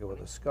Rodrigo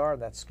with a scar.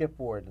 And that's Skip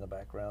Ward in the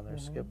background there.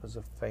 Skip is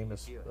a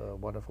famous,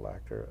 wonderful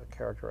actor, a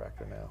character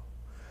actor now.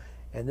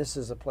 And this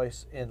is a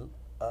place in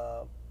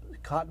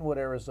Cottonwood,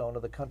 Arizona,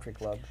 the Country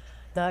Club.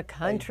 The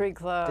Country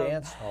Club. A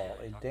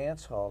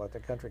dance hall at the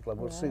Country Club.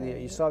 We'll see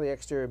you saw the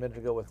exterior a minute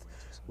ago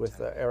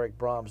with Eric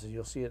Brahms, and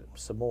you'll see it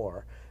some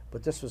more.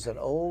 But this was an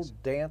old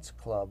dance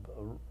club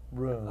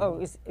room.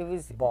 Oh, it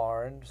was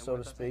barn, so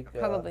to speak.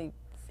 Probably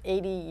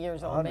 80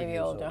 years old, maybe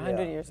older,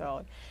 100 yeah. years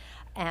old.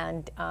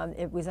 And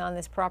it was on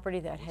this property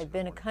that had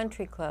been a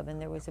country club, and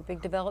there was a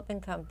big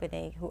development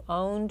company who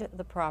owned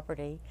the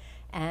property,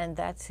 and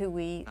that's who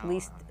we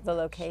leased the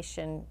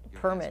location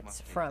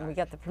permits from. We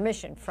got the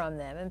permission from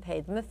them and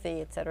paid them a fee,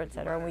 et cetera,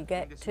 and we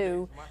get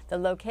to the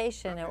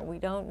location, and what we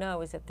don't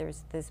know is that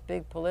there's this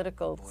big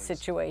political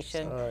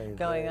situation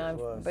going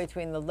on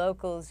between the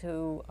locals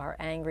who are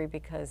angry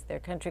because their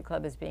country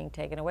club is being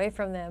taken away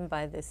from them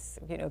by this,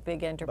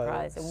 big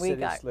enterprise, and we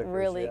got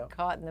really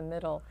caught in the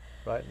middle.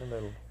 Right in the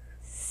middle.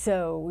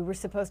 So we were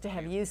supposed to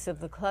have use of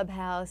the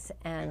clubhouse,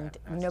 and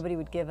nobody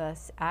would give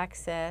us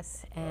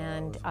access.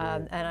 And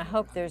I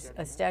hope there's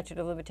a statute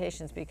of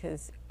limitations,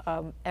 because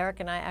Eric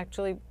and I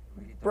actually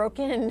broke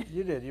in.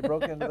 You did. You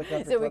broke into the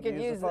country so club we could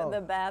use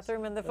the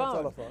bathroom and the phone.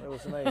 Telephone. It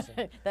was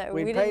amazing.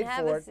 we paid didn't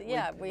for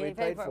it. We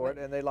paid for it,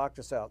 and they locked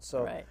us out.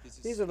 So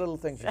these are little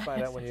things you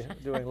find out when you're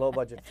doing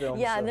low-budget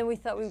films. Yeah, and then we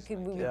thought we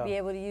would be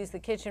able to use the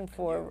kitchen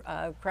for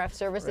craft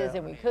services,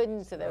 and we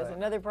couldn't. So that was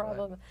another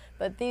problem.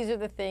 But these are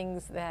the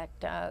things that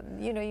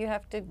you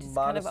have to just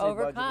kind of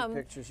overcome. Budgeted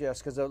pictures,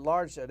 yes, because an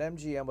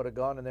MGM would have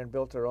gone in there and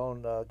built their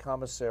own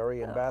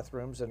commissary and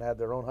bathrooms and had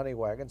their own honey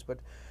wagons, but.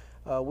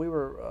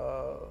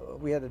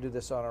 We had to do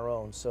this on our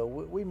own, so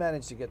we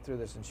managed to get through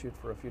this and shoot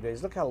for a few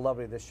days. Look how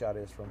lovely this shot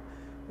is from,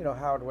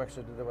 Howard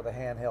Wexler did it with a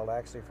handheld,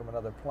 actually from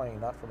another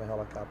plane, not from a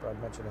helicopter. I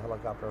mentioned a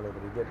helicopter earlier,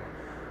 but he didn't.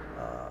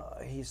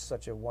 He's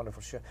such a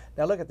wonderful shot.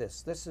 Now look at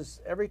this. This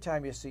is every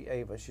time you see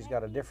Ava, she's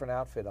got a different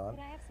outfit on,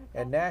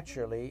 and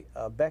naturally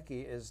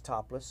Becky is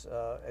topless,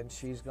 and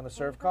she's going to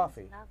serve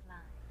coffee.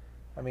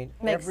 I mean,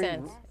 makes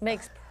sense.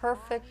 Makes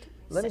perfect.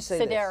 Let me say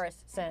Sidaris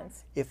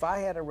sense. If I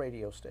had a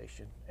radio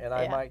station, and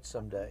I might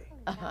someday,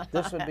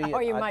 this would be.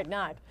 Or you might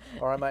not.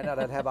 Or I might not.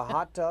 I'd have a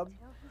hot tub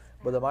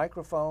with a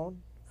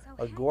microphone,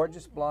 a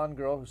gorgeous blonde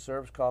girl who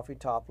serves coffee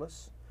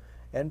topless,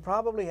 and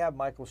probably have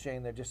Michael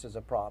Shane there just as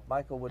a prop.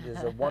 Michael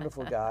is a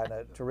wonderful guy and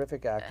a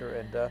terrific actor,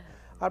 and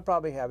I'd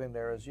probably have him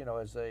there as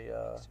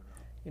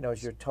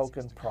as your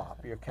token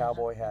prop, your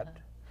cowboy hat.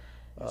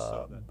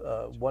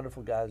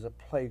 Wonderful guy, as a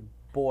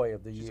Playboy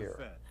of the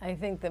Year. I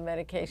think the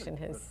medication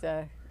has.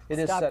 It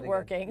is stopped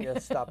working.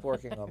 Yes, stopped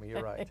working on me.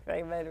 You're right.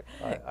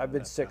 I've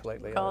been sick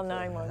lately. Call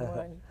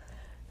 911.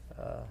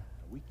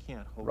 We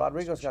can't hold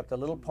Rodrigo's got the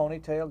little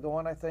ponytail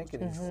going, I think,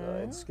 and,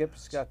 and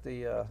Skip's got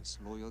the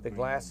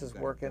glasses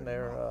working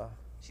there.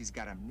 She's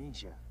got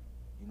amnesia.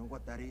 You know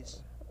what that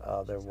is?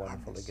 They're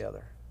wonderful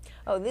together.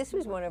 Oh, this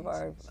was one of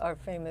our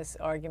famous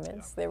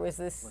arguments. There was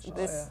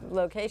this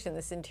location,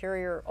 this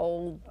interior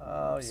old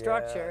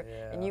structure,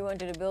 and you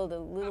wanted to build a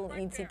little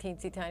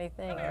teensy tiny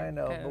thing. I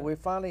know, but we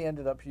finally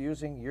ended up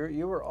using,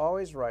 you were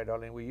always right,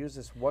 Arlene. We used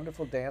this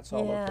wonderful dance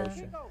hall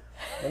location.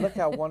 And look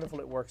how wonderful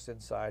it works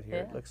inside here.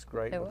 It looks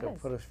great. We can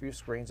put a few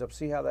screens up.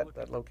 See how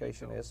that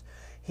location is.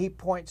 He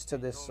points to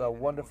this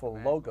wonderful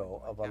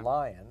logo of a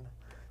lion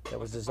that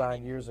was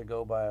designed years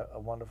ago by a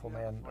wonderful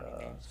man,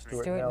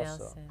 Stuart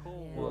Nelson,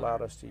 who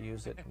allowed us to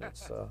use it. And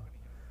it's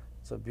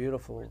a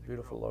beautiful,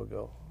 beautiful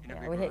logo.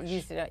 Yeah, we had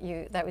used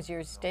it. That was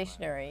your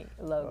stationary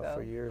logo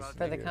for years,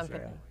 for the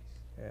company.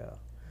 Yeah.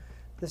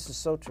 This is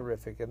so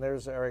terrific. And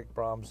there's Eric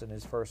Brahms in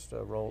his first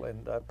role,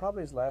 and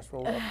probably his last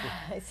role.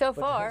 So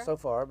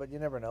far, but you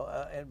never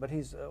know. But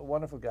he's a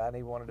wonderful guy, and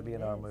he wanted to be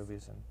in our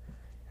movies,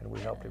 and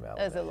we helped him out.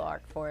 It was a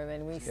lark for him,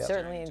 and we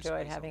certainly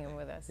enjoyed having him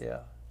with us.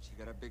 Yeah.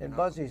 And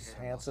Buzzy's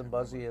handsome.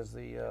 Buzzy is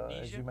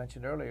as you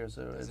mentioned earlier, is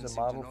a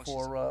model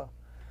for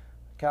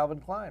Calvin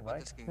Klein, right?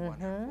 That's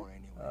none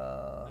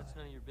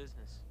of your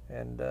business.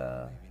 And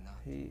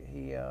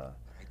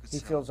he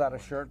fills out a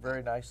shirt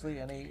very nicely,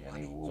 and he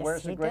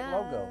wears a great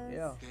logo.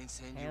 Yeah.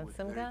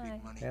 Handsome guy.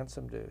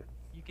 Handsome dude.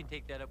 You can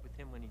take that up with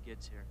him when he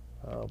gets here.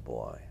 Oh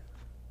boy.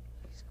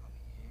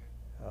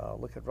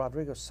 Look at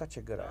Rodrigo, such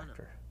a good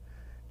actor.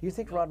 Do you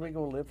think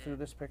Rodrigo will live through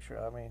this picture?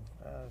 I mean,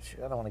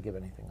 I don't want to give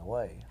anything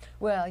away.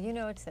 Well,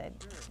 it's said,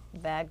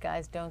 bad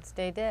guys don't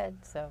stay dead,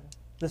 so.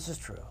 This is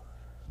true.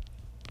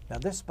 Now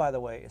this, by the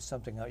way, is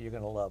something that you're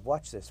going to love.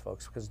 Watch this,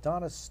 folks, because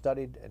Donna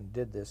studied and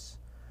did this.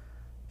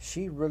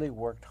 She really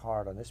worked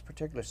hard on this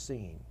particular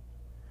scene,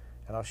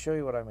 and I'll show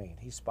you what I mean.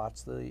 He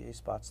spots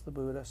the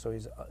Buddha, so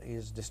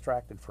he's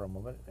distracted for a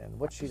moment, and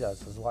what she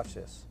does is watch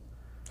this.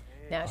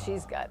 Now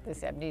she's got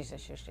this amnesia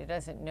issue. She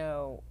doesn't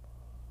know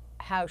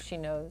how she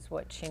knows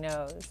what she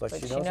knows, but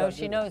she knows knows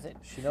she knows it.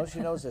 She knows she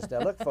knows this. Now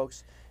look,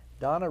 folks,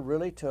 Donna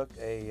really took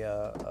a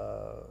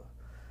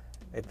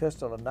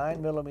pistol, a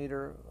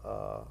 9mm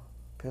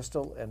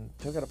pistol, and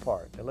took it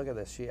apart. And look at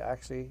this. She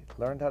actually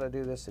learned how to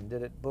do this and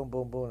did it boom,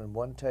 boom, boom in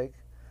one take.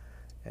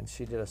 And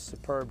she did a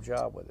superb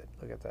job with it.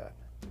 Look at that.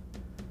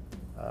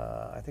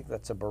 I think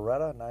that's a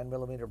Beretta,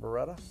 9mm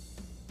Beretta.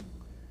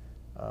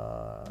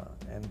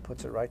 And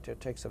puts it right there,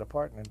 takes it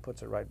apart, and then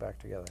puts it right back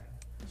together.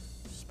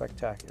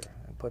 Spectacular.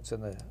 And puts in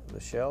the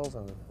shells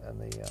and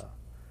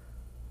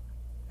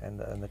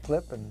the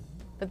clip, and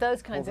but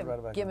those kinds of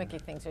right gimmicky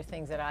things are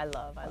things that I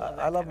love.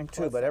 I love them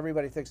too, but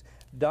everybody thinks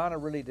Donna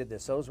really did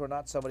this. Those were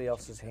not somebody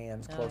else's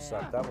hands close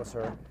up. That was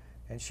her.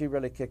 And she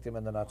really kicked him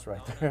in the nuts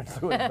right there and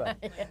threw him back.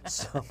 Yeah.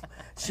 So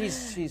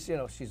she's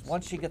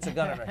once she gets a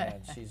gun in her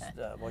hand, she's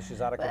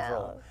out of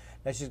control.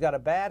 Now she's got a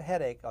bad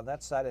headache on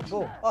that side, and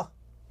boom, oh,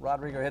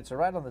 Rodrigo hits her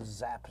right on the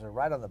zap,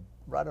 right on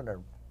her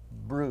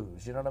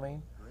bruise. You know what I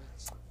mean?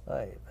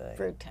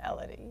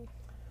 Brutality.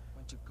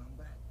 Why'd you come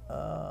back?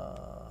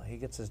 He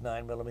gets his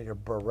 9mm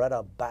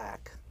Beretta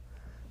back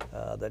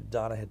that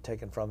Donna had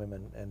taken from him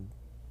and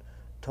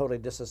totally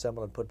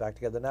disassembled and put back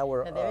together. Now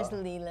we're there's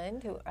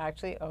Leland, who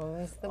actually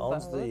owns the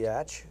owns boat. the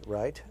yacht,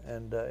 right?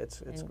 And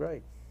it's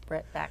great.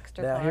 Brett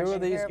Baxter. Now here are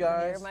these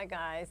guys. Here are my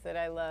guys that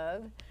I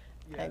love.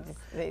 Yeah.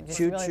 They just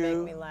Choo really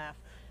Choo, make me laugh.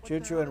 Choo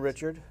Choo and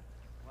Richard.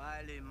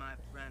 Wiley, my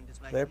friend, is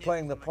They're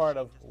playing the part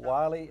of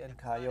Wiley and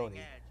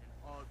Coyote.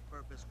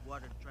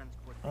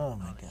 Oh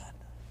my God.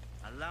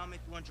 Allow me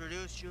to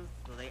introduce you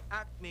to the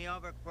Acme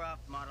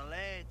Hovercraft Model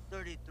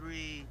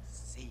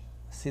A33C.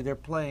 See, they're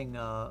playing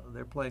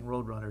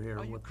Roadrunner here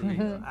with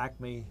the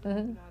Acme. How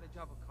to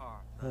drive a car.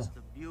 That's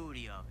the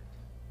beauty of it.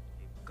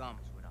 It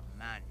comes with a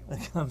manual.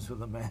 It comes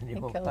with a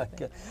manual.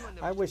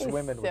 I wish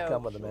women would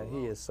come with a man.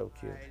 He is so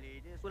cute.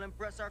 This will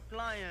impress our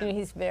clients. You know,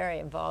 he's very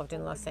involved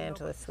in Los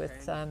Angeles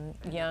with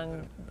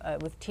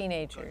with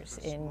teenagers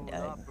in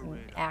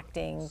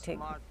acting to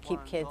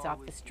keep kids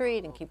off the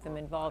street and keep them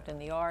involved in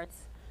the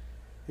arts.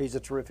 He's a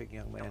terrific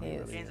young man. He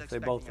really is. They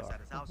both are.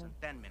 In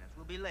 10 minutes.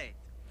 We'll be late.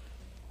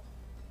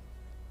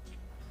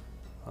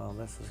 Oh,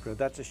 this is good.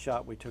 That's a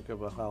shot we took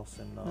of a house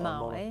in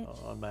Maui.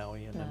 On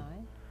Maui. And then,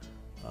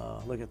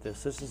 look at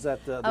this. This is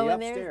at the and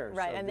upstairs.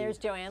 Right, and there's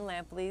Joanne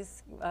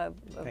Lampley's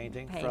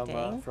painting.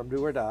 From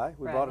Do or Die.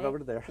 We brought it over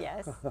to there.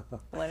 Yes,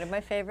 one of my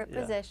favorite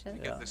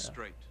positions. Get this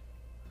straight.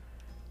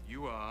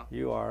 You are.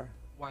 You are.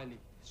 Wiley,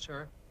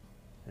 sir.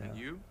 Yeah. And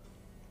you?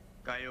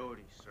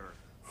 Coyote, sir.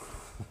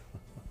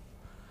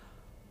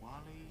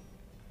 Wally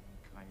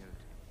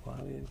Coyote.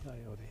 Wally and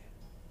Coyote.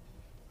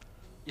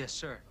 Yes,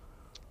 sir.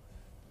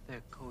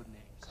 They're code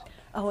names.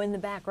 Oh, in the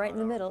back, right in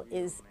the middle,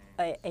 is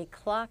a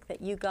clock that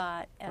you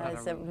got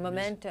as a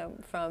memento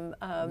from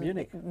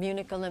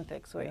Munich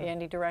Olympics, where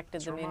Andy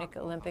directed the Munich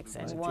Olympics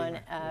and won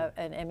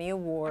an Emmy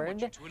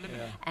Award.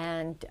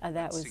 And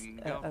that was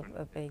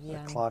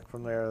a clock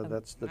from there.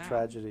 That's the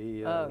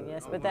tragedy. Oh,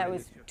 yes, but that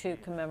was to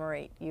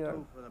commemorate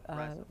your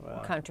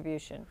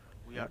contribution.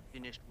 We are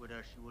finished with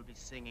her. She will be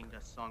singing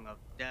the song of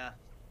death.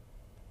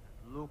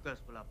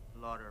 Lucas will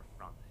applaud her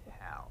from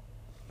hell.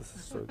 This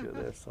is so good.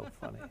 They're so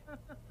funny.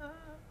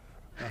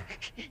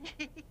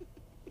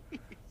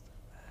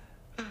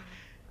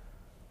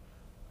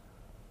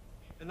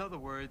 In other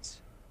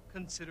words,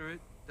 consider it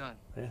done.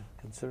 Yeah,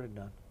 consider it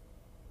done.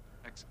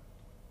 Excellent.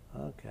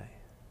 Okay.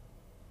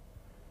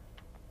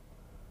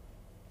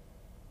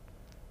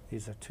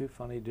 These are two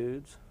funny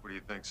dudes. What do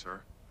you think,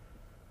 sir?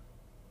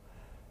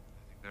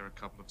 I think they're a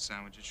couple of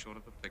sandwiches short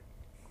of a picnic.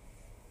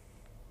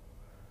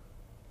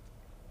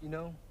 You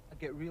know, I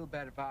get real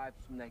bad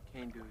vibes from that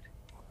Kane dude.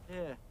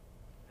 Yeah,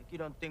 like you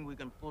don't think we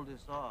can pull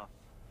this off.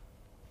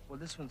 Well,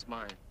 this one's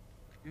mine.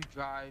 You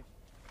drive,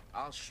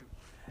 I'll shoot.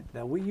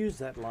 Now, we use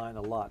that line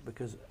a lot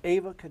because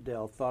Ava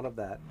Cadell thought of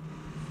that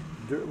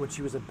when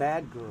she was a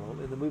bad girl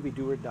in the movie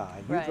Do or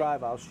Die. You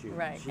drive, I'll shoot.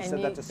 Right. She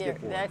said that to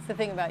Skip Ward. That's the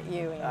thing about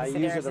you, Andy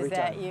Sidaris, use it every is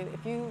that time.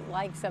 If you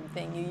like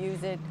something, you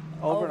use it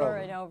over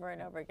and over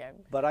and over again.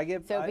 But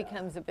it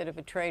becomes a bit of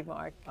a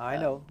trademark. I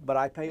know, but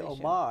I pay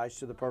homage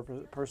to the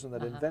person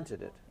that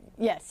invented it.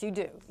 Yes, you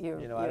do.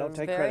 I don't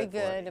take very credit for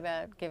it. good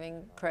about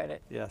giving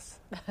credit. Yes.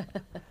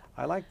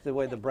 I like the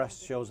way the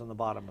breast shows on the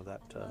bottom of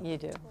that. You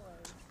do.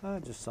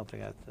 Just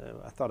something I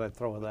thought I'd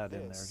throw that in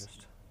there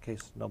just in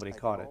case nobody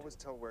caught it. I can always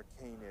tell where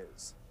Kane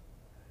is.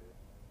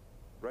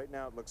 Right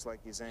now it looks like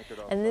he's anchored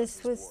off. And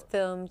this was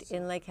filmed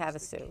in Lake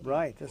Havasu.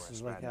 Right, this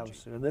is Lake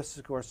Havasu. And this,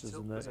 of course, is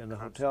in the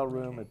hotel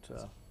room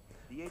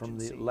from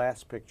the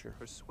last picture.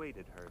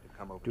 Persuaded her to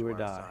come over Do to or our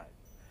Die. side.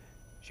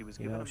 She was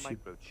given a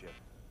microchip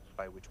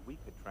by which we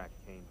could track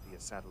Kane via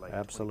satellite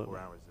 24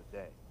 hours a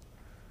day.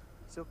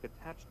 Silk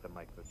attached the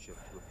microchip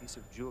to a piece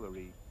of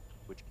jewelry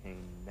which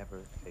Kane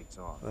never takes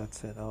off.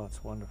 That's it. Oh,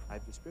 it's wonderful.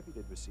 I've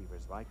distributed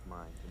receivers like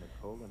mine to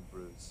Nicole and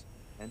Bruce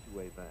and to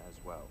Ava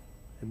as well.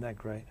 Isn't that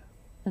great?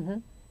 Mm-hmm.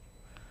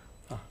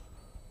 Oh.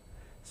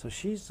 So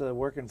she's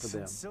working for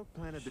them. Since Silk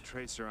planted the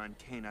tracer on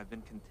Kane, I've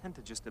been content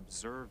to just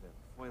observe him,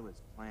 foil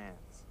his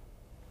plans.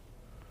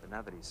 But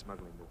now that he's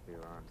smuggling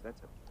nuclear arms,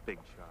 that's a big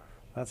charge.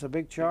 That's a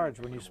big charge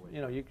when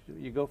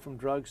you go from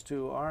drugs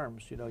to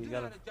arms. You know, you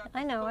gotta.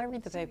 I know. I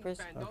read the papers.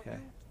 Okay.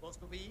 Supposed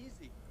to be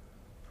easy.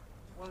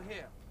 Well,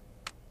 here,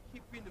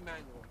 keep reading the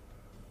manual.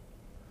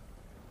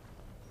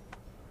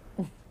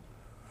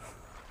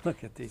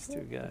 Look at these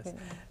two guys.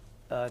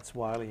 It's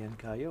Wile E. and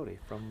Coyote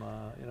from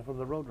from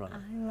the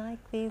Roadrunner. I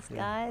like these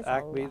guys.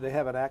 Acme. They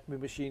have an Acme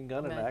machine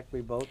gun and an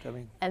Acme boat. I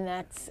mean. And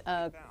that's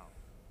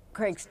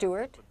Craig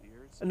Stewart.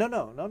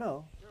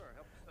 No.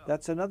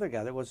 That's another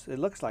guy. It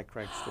looks like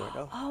Craig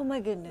Stewart. Oh my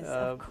goodness!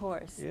 Of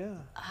course. Yeah.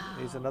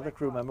 He's another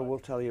crew member. We'll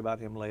tell you about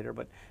him later.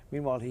 But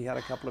meanwhile, he had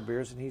a couple of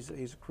beers, and he's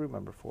a crew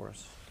member for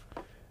us.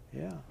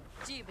 Yeah.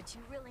 Gee, but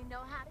you really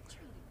know how to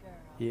treat a girl.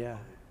 Yeah.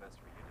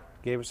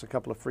 Gave us a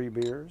couple of free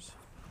beers.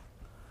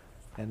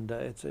 And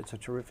it's a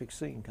terrific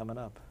scene coming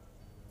up.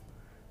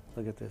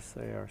 Look at this.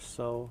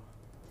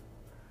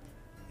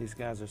 These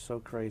guys are so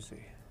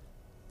crazy.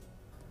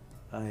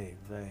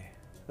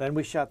 Then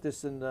we shot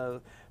this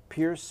in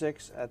Pier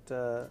 6 at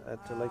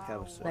Lake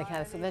Havasu. Lake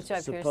Havasu, that's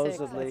right, Pier 6.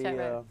 Supposedly, that's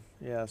right.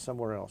 yeah,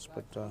 somewhere else,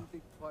 but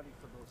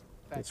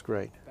it's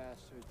great.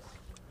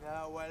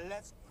 Now, well,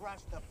 let's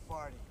crash the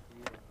party.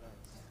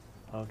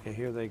 Okay,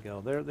 here they go.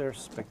 They're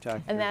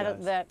spectacular. And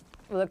guys. that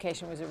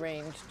location was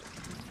arranged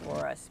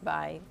for us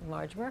by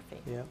Marge Murphy.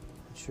 Yeah, it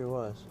sure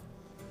was.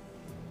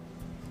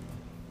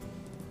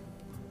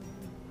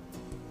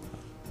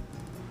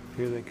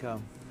 Here they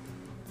come.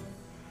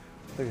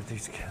 Look at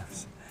these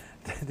guys.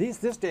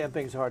 This damn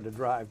thing's hard to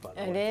drive, by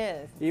the way. It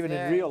is. Even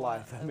in real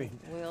life, I mean.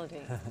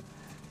 Wieldy.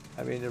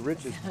 I mean,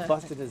 Rich is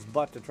busting his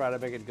butt to try to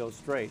make it go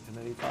straight, and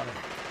then he found it.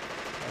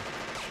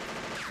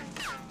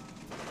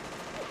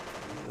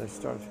 They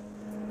start.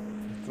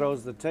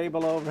 Throws the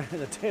table over, and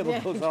the table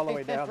goes all the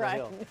way down the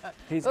hill.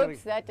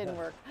 Oops, that didn't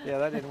work. Yeah,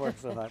 that didn't work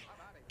so much.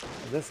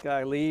 This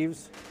guy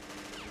leaves.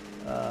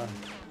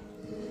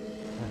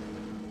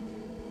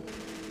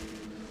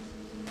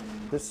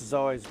 This is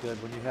always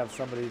good when you have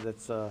somebody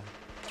that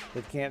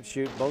can't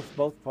shoot.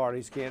 Both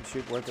parties can't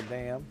shoot worth a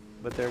damn,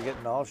 but they're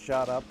getting all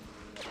shot up.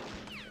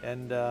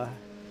 And now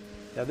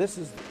this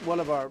is one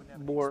of our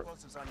more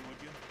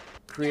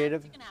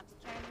creative.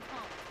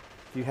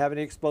 If you have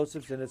any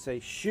explosives, then it's a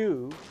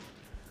shoe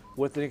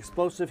with an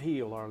explosive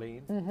heel,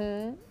 Arlene.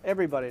 Mm-hmm.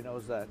 Everybody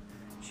knows that.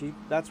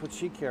 That's what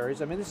she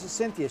carries. I mean, this is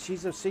Cynthia.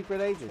 She's a secret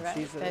agent. Right.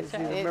 She's That's a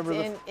right.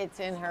 member It's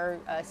in her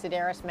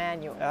Sidaris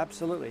manual.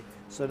 Absolutely.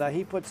 So now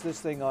he puts this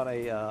thing on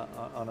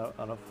a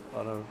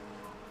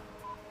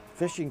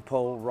fishing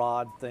pole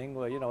rod thing.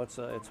 Well, you know,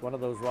 it's one of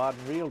those rod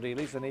and reel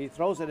dealies, and he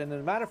throws it. And as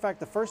a matter of fact,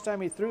 the first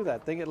time he threw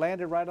that thing, it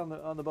landed right on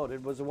the boat.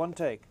 It was a one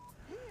take.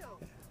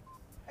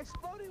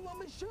 Exploding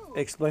woman's shoe.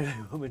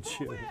 Exploding woman's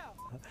shoe.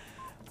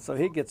 So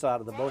he gets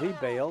out of the boat. He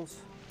bails.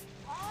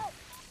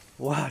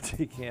 What?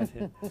 He can't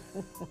hit.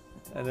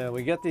 And then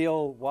we get the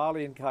old Wile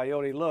E. and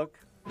Coyote look.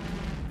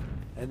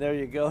 And there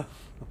you go.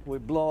 We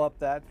blow up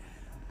that.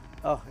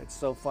 Oh, it's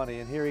so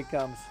funny. And here he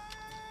comes.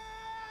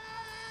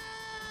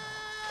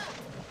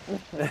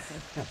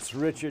 That's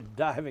Richard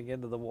diving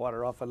into the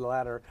water off a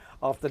ladder,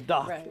 off the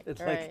dock. Right,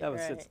 It's right.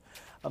 It's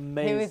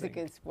amazing. He was a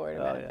good sport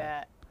about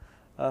that.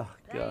 Oh,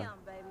 God. Damn,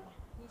 baby.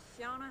 You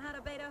sure know how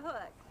to bait a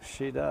hook.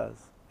 She does.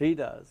 He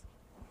does.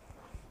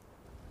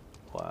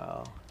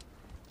 Wow.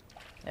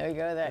 There we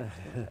go, that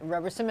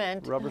rubber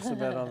cement. Rubber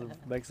cement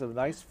makes a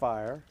nice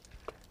fire,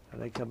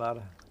 and they come out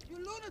of. You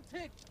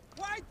lunatic!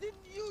 Why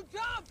didn't you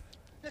jump?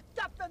 The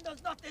captain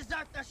does not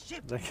desert the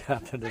ship. The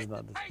captain does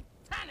not.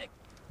 Titanic.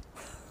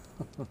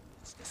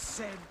 It's the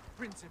same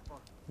principle.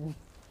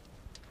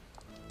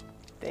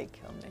 They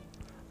kill me.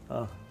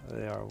 Oh,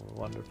 they are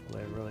wonderful.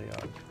 They really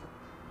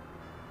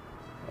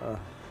are.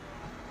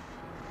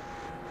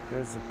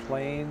 There's a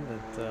plane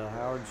that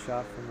Howard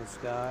shot from the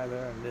sky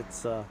there, and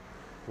it's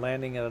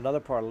landing in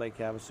another part of Lake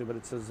Havasu, but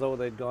it's as though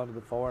they'd gone to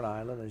the foreign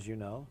island, as you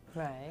know.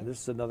 Right. And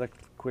this is another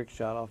quick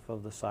shot off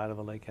of the side of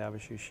a Lake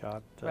Havasu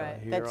shot right.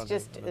 here. That's on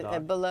just the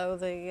dock. below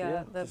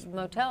the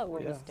motel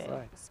where we stayed.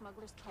 Right. The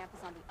smuggler's camp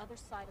is on the other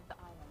side of the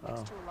island, Oh.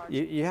 next to a large...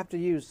 You have to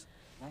use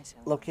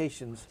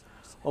locations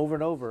over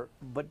and over,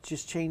 but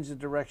just change the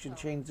direction,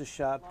 change the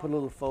shot, put a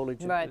little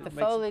foliage. Right, the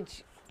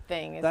foliage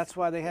thing is... That's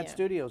why they had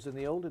studios in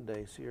the olden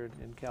days here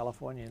in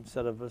California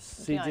instead of a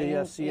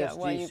CGS,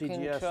 CSG,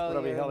 CGS,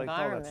 whatever the hell they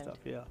call that stuff.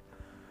 Yeah.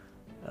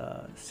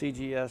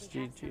 CGS,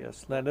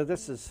 GGS. Now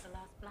this is...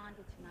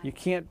 You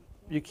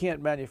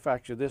can't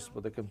manufacture this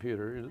with a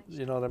computer.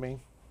 You know what I mean?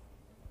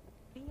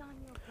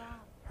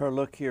 Her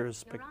look here is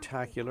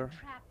spectacular.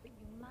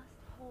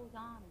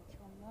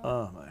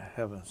 Oh my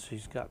heavens,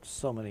 she's got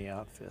so many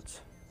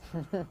outfits.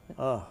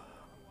 Oh,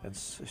 and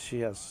she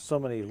has so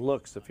many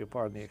looks, if you'll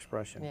pardon the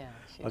expression. Yeah,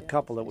 she a does.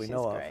 couple that we She's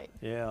know great.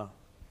 of. Yeah.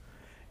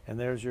 And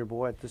there's your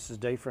boy. This is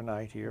day for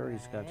night here.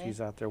 Right.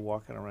 He's out there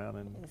walking around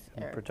and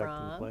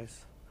protecting the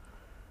place.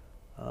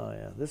 Oh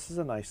yeah, this is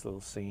a nice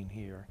little scene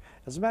here.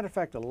 As a matter of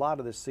fact, a lot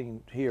of this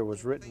scene here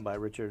was written by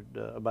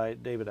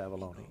David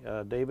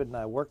Avalone. David and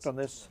I worked on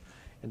this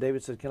And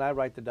David said, "Can I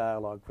write the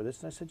dialogue for this?"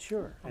 And I said,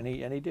 "Sure." And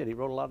he did. He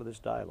wrote a lot of this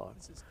dialogue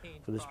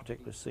for this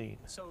particular scene.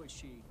 So is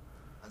she.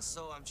 And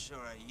so I'm sure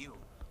are you.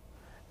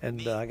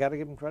 And I got to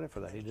give him credit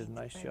for that. He did a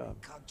nice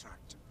job.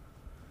 Contractor.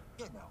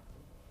 You know,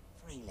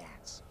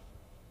 freelance.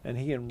 And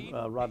he and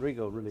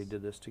Rodrigo really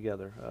did this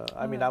together.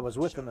 I mean, I was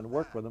with them and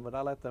worked with them, but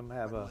I let them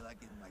have a.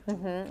 A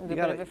bit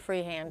of a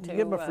free hand to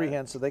give them a free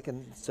hand so they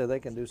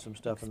can do some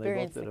stuff, and they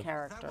both did the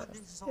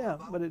characters. Yeah,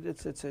 but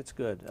it's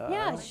good.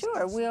 Yeah,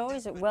 sure. We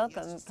always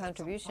welcome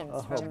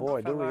contributions from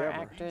our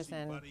actors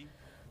and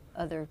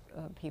other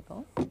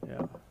people.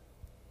 Yeah.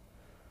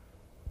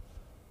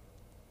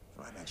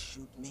 Trying to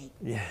shoot me?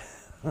 Yeah.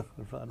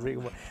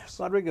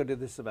 Rodrigo did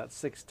this about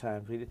 6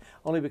 times.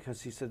 Only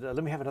because he said,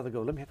 "Let me have another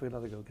go. Let me have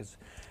another go."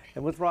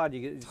 And with Rod,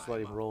 you just let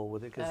him roll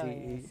with it because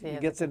he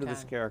gets into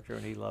this character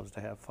and he loves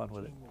to have fun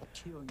with it.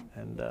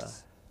 And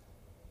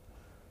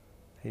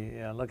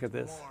look at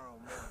this.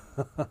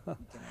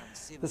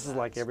 This is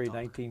like every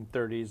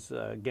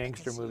 1930s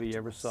gangster movie you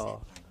ever saw.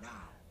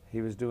 He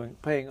was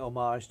paying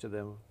homage to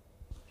them.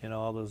 You know,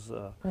 all those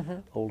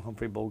old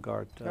Humphrey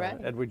Bogart,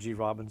 Edward G.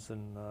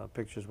 Robinson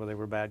pictures where they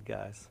were bad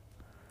guys.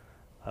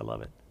 I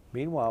love it.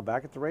 Meanwhile,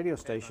 back at the radio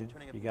station,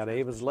 you got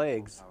Ava's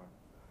legs.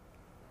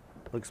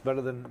 Looks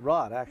better than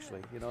Rod,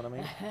 actually. You know what I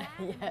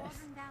mean?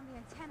 Yes.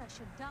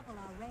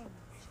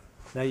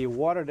 Now you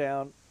water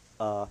down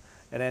an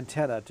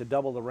antenna to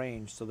double the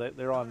range, so that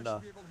they're on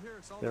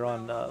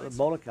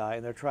Molokai,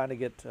 and they're trying to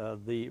get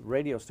the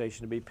radio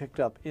station to be picked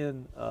up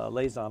in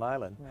Laysan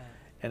Island. Right.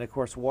 And of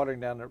course, watering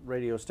down the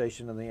radio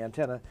station and the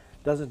antenna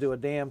doesn't do a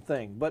damn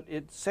thing, but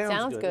it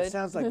sounds good. It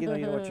sounds like you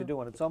know what you're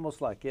doing. It's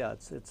almost like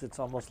it's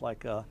almost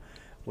like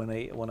when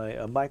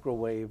a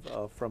microwave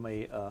from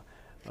a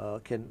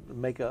can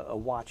make a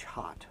watch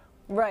hot.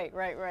 Right.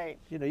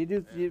 You know,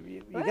 you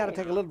got to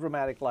take a little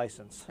dramatic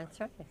license.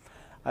 That's right.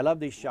 I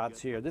love these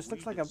shots here. This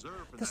looks like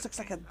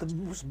the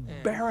most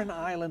barren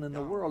island in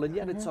the world, and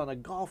yet it's on a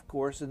golf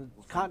course in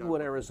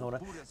Cottonwood, Arizona,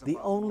 the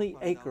only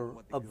acre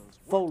of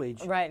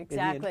foliage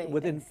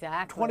within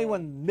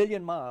 21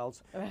 million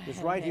miles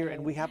is right here,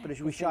 and we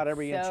shot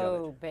every inch of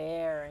it. So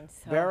bare and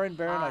so barren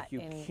hot like you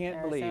can't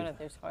Arizona, believe.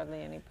 There's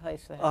hardly any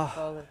place that has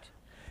foliage.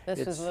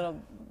 This was a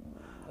little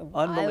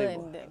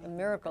unbelievable. Island, a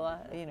miracle,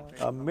 you know.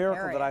 A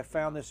miracle that I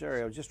found this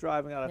area. I was just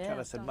driving out of town.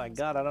 I said, "My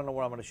God, I don't know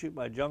where I'm going to shoot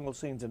my jungle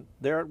scenes." And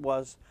there it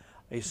was,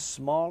 a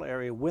small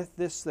area with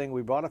this thing.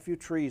 We brought a few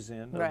trees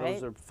in.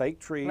 Those are fake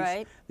trees.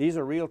 Right. These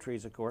are real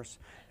trees, of course.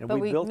 And but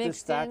we built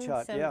this thatch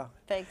hut. Some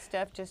fake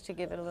stuff just to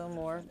give it a little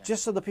more.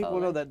 Just so the people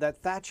know that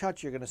thatch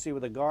hut you're going to see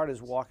where the guard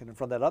is walking in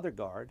front of that other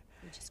guard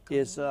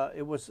is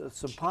it was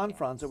some palm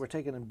fronds that were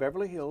taken in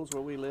Beverly Hills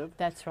where we live.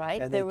 That's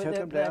right. And they took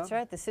them down. That's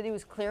right. The city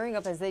was clearing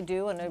up as they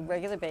do on a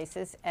regular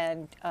basis,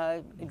 and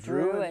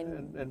Drew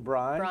and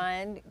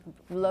Brian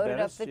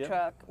loaded up the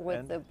truck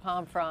with the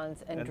palm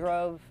fronds and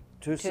drove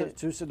to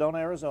Sedona,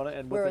 Arizona,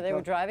 and where they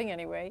were driving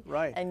anyway,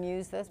 and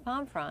used those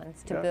palm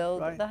fronds to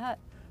build the hut.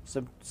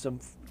 Some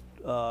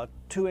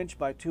 2-inch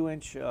by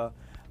 2-inch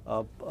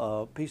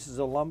pieces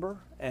of lumber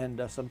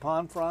and some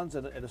palm fronds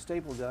and a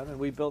staple gun, and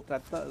we built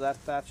that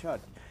thatch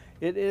hut.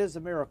 It is a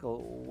miracle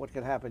what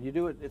can happen. You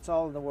do it, it's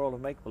all in the world of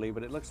make-believe,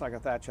 but it looks like a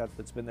thatch hut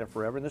that's been there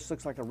forever, and this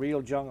looks like a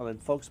real jungle,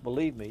 and folks,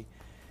 believe me,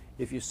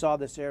 if you saw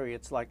this area,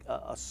 it's like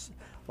a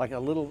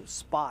little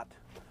spot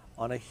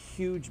on a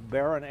huge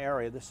barren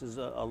area. This is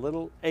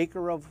about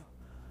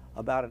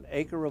an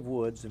acre of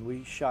woods, and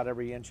we shot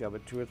every inch of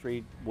it 2 or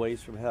 3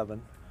 ways from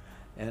heaven,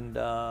 and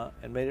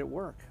made it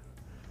work.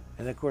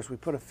 And of course, we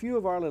put a few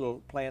of our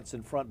little plants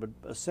in front, but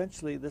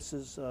essentially this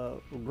is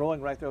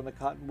growing right there on the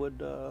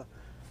Cottonwood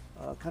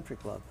Country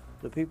Club.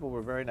 The people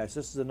were very nice.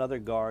 This is another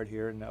guard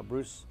here, and now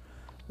Bruce.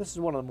 This is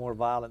one of the more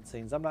violent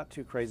scenes. I'm not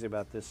too crazy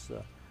about this,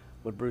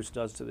 what Bruce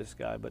does to this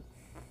guy, but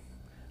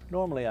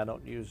normally I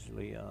don't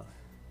usually.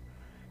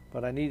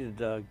 But I needed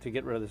to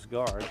get rid of this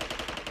guard.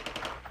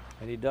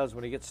 And he does,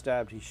 when he gets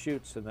stabbed, he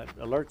shoots, and that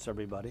alerts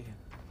everybody.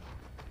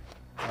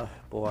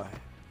 Boy.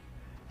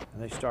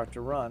 And they start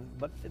to run,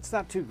 but it's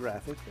not too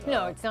graphic.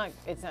 No, it's not.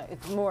 It's not.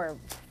 It's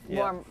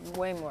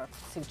way more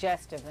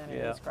suggestive than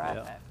it is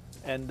graphic.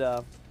 And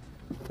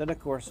then, of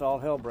course, all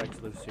hell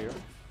breaks loose here.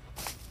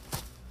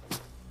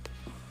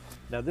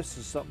 Now, this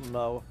is something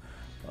we're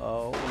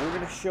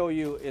going to show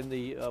you in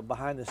the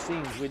behind the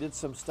scenes. We did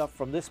some stuff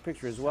from this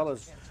picture as well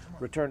as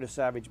Return to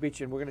Savage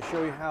Beach, and we're going to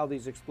show you how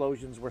these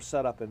explosions were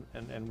set up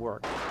and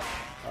worked,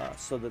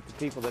 so that the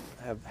people that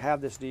have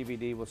this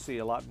DVD will see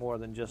a lot more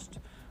than just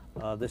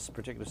this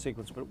particular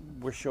sequence, but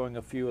we're showing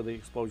a few of the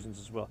explosions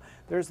as well.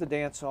 There's the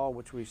dance hall,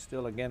 which we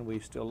still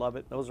love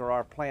it. Those are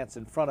our plants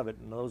in front of it,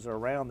 and those are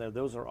around there.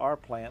 Those are our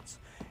plants,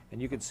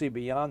 and you can see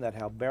beyond that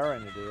how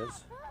barren it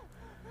is.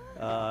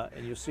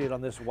 And you'll see it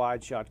on this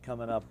wide shot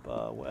coming up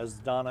as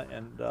Donna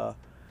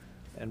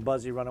and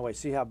Buzzy run away.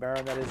 See how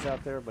barren that is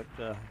out there, but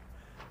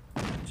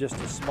just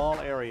a small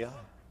area.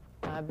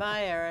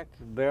 Bye, Eric.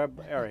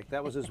 Eric,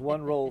 that was his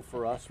one role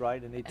for us,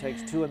 right? And he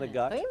takes 2 in the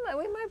gut.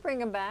 We might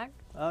bring him back.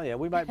 Oh yeah,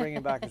 we might bring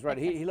him back. Is right.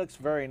 He looks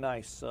very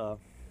nice.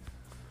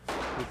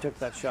 He took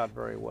that shot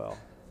very well.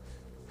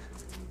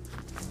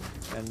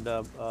 And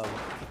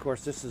of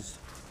course, this is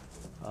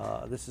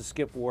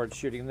Skip Ward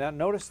shooting. Now,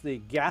 notice the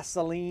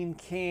gasoline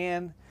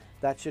can.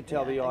 That should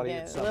tell the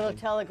audience again, a little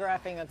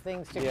telegraphing of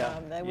things to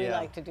come. We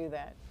like to do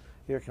that.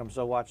 Here comes.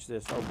 So watch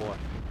this. Oh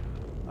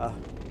boy.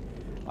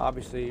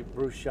 Obviously,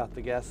 Bruce shot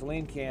the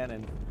gasoline can,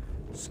 and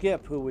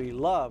Skip, who we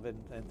love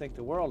and think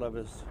the world of,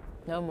 is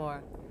no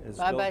more.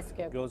 Bye-bye,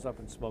 Skip. Goes up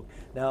in smoke.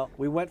 Now,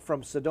 we went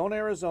from Sedona,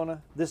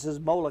 Arizona. This is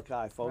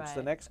Molokai, folks. Right.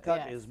 The next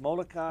cut is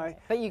Molokai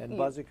and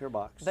Buzzard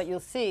Box. But you'll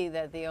see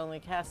that the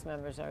only cast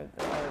members are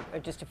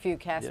just a few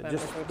cast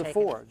members.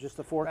 Just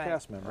the four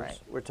cast members. Right.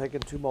 We're taken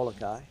to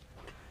Molokai.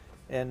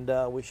 And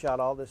we shot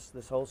all this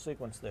whole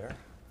sequence there.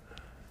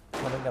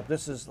 Coming up,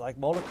 this is like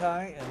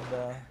Molokai,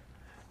 and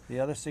the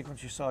other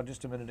sequence you saw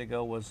just a minute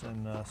ago was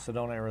in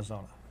Sedona,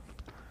 Arizona.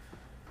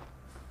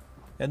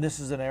 And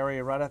this is an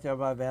area right out there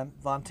by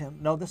Von Tim.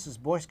 No, this is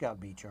Boy Scout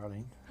Beach,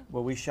 Arlene,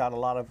 where we shot a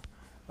lot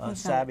of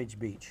Savage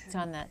Beach. It's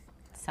on that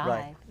side.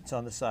 Right, it's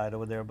on the side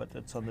over there, but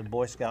it's on the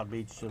Boy Scout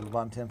Beach, the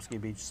Von Timsky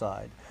Beach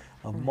side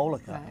of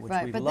Molokai, which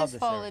we but love. This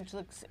foliage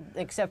looks,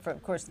 except for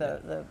of course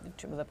the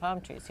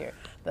palm trees here,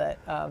 but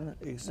the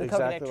exactly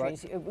coconut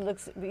trees. It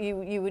looks you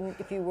wouldn't,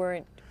 if you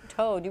weren't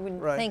told, you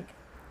wouldn't think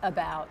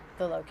about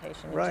the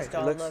location. It just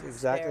all looks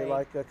exactly very,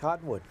 like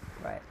cottonwood.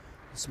 Right.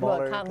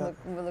 Smaller.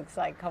 Well, looks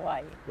like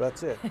Hawaii.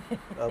 That's it,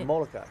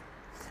 Molokai.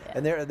 Yeah.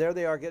 And there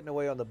they are getting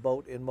away on the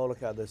boat in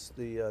Molokai.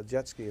 The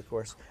jet ski, of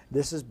course.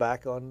 This is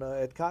back on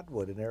at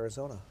Cottonwood in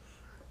Arizona,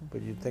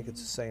 but you'd think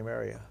it's the same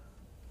area.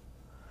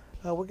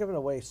 We're giving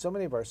away so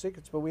many of our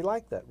secrets, but we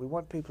like that. We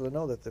want people to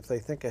know that if they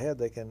think ahead,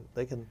 they can.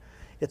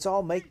 It's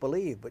all make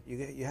believe, but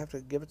you have to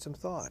give it some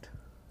thought.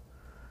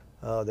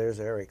 Oh, there's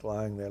Eric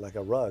lying there like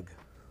a rug.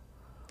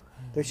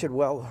 They should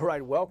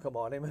write welcome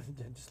on him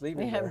and just leave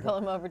him there. Pull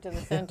him over to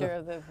the center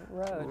of the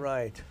road.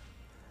 Right.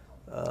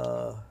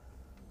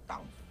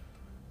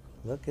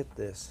 Look at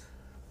this.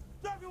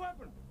 Drop your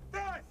weapon!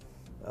 Die!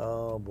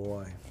 Oh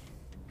boy.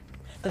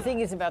 The thing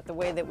is about the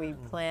way that we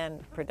plan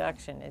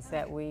production is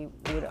that we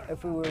would,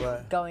 if we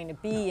were going to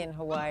be in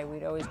Hawaii,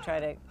 we'd always try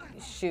to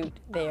shoot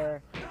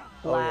there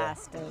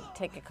last and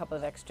take a couple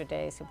of extra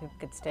days so people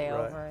could stay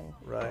over and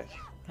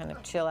kind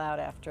of chill out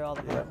after all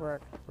the hard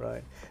work.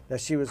 Right. Now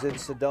she was in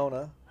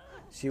Sedona.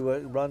 She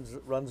runs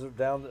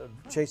down,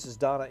 chases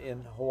Donna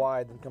in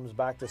Hawaii, then comes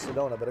back to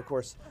Sedona. But of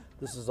course,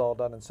 this is all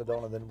done in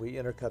Sedona. Then we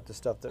intercut the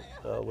stuff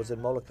that was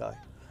in Molokai.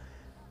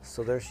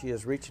 So there she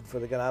is reaching for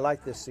the gun. I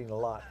like this scene a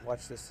lot.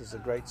 Watch this. This is a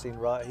great scene.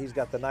 He's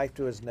got the knife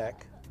to his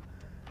neck.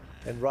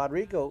 And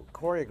Rodrigo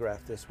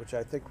choreographed this, which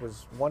I think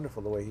was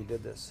wonderful the way he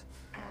did this.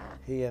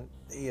 He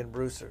and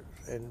Bruce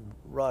and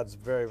Rod's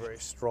very, very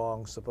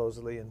strong,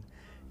 supposedly, and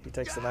he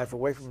takes the knife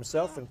away from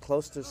himself and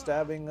close to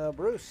stabbing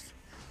Bruce.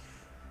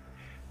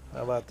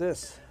 How about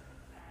this?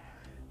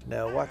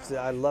 Now watch the.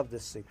 I love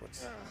this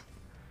sequence.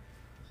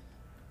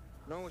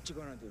 Know what you're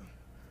gonna do.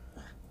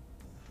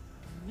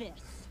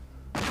 This.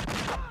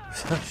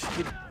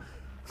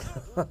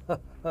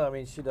 I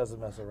mean, she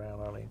doesn't mess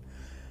around. I mean,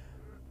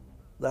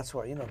 that's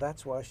why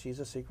that's why she's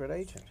a secret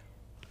agent.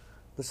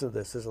 Listen to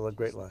this. This is a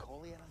great line.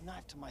 Coley had a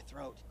knife to my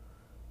throat.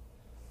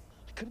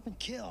 I could have been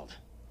killed.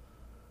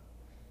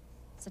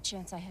 It's a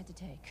chance I had to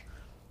take.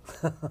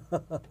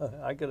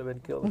 I could have been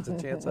killed. It's a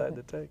chance I had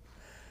to take.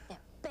 That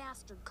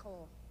bastard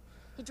Cole.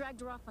 He dragged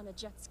her off on a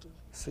jet ski.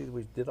 See,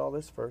 we did all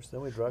this first,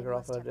 then we drug her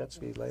off on a jet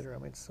ski later. I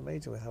mean, it's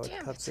amazing how it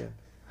cuts in.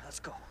 Let's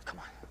go. Come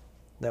on.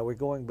 Now we're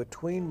going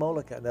between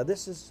Molokai. Now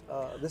this is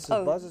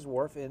Buzz's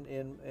Wharf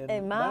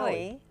in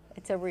Maui.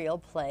 It's a real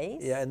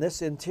place. Yeah, and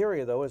this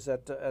interior though is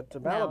at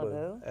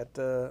Malibu,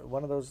 at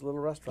one of those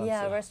little restaurants.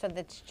 Yeah, a restaurant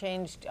that's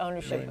changed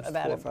ownership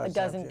about a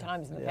dozen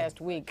times in the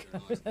past week.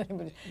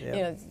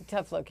 It's a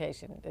tough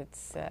location.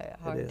 It's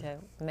hard to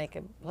make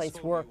a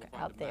place work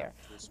out there.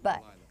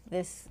 But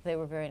they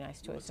were very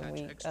nice to us,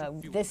 and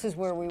this is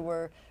where we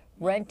were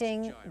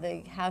renting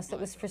the house that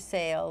was for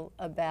sale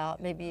about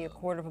maybe a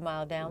quarter of a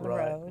mile down the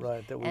road.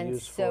 Right, that we and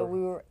used so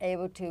we were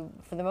able to,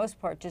 for the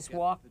most part, just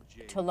walk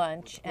to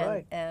lunch,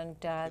 and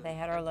they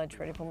had our lunch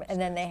ready for me.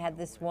 And then they had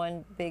this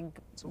one big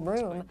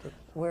room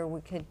where we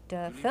could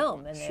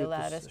film, and they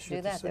allowed us to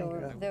do that. They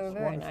were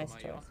very nice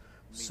to us.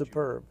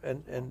 Superb,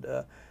 and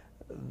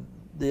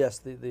yes,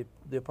 the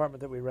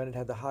apartment that we rented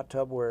had the hot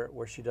tub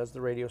where she does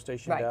the radio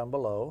station down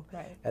below,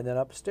 and then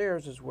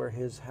upstairs is where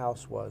his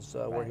house was,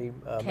 where he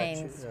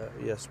Kane's.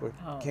 where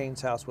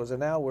Kane's house was, and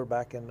now we're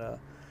back in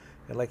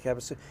Lake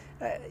Havasu.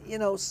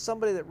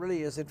 Somebody that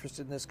really is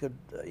interested in this could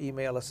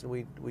email us, and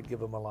we'd give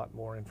them a lot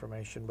more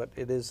information. But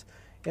it is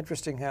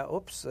interesting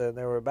how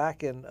they were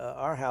back in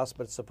our house,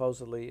 but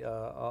supposedly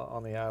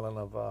on the island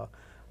of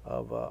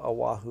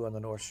Oahu on the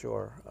North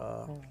Shore.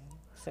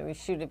 So we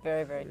shoot it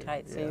very, very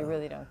tight, so you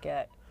really don't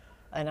get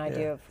an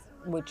idea of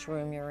which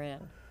room you're in.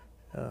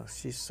 Oh,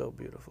 she's so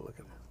beautiful. Look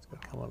at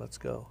it. Come on, let's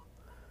go.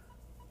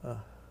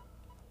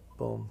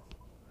 Boom.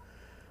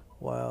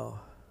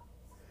 Wow.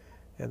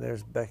 And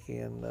there's Becky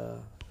and...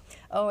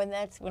 and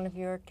that's one of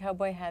your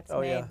cowboy hats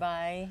made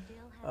by...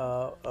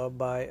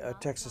 by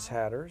Texas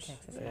Hatters.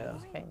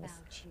 Hatters, famous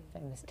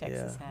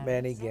Texas Hatters.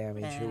 Manny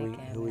Gamage,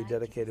 who we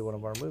dedicated one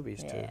of our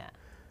movies to.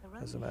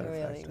 As a matter of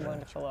fact, really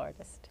wonderful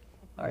artist,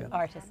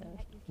 artisan.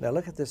 Now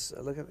look at this.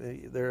 Look at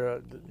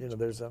there.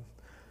 There's a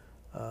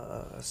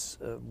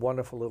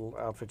wonderful little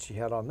outfit she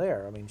had on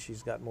there. I mean,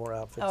 she's got more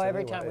outfits. Oh,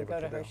 every time we go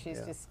to her,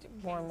 she's just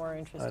more and more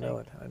interesting. I know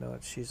it. I know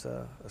it. She's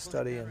a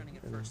study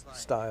in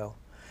style.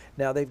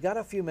 Now they've got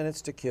a few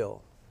minutes to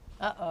kill.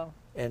 Uh-oh.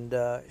 And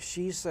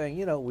she's saying,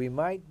 you know, we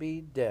might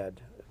be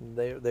dead.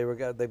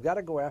 They've got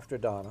to go after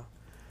Donna,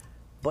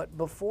 but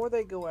before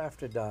they go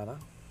after Donna,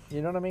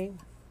 you know what I mean?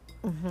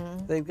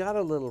 Mm-hmm. They've got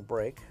a little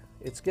break.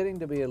 It's getting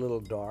to be a little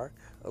dark,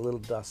 a little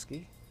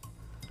dusky.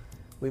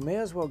 We may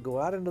as well go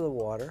out into the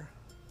water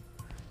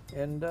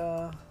and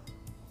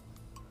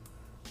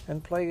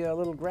play a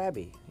little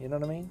grabby. You know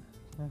what I mean?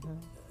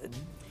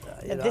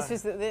 Mm-hmm.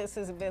 This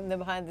has been the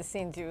behind the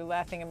scenes. You were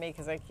laughing at me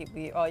because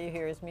all you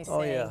hear is me saying,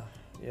 "Oh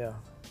yeah.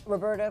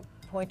 Roberta,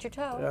 point your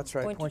toe." That's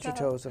right. Point your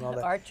toes and all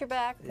that. Arch your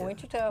back.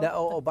 Point your toe.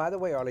 Now, by the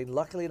way, Arlene.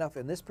 Luckily enough,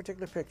 in this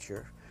particular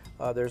picture,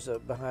 there's a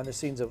behind the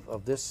scenes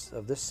of this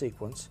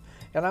sequence,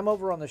 and I'm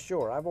over on the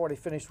shore. I've already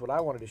finished what I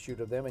wanted to shoot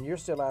of them, and you're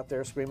still out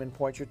there screaming,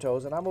 "Point your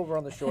toes!" And I'm over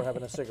on the shore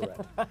having a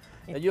cigarette.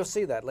 And you'll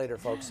see that later,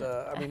 folks.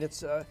 I mean,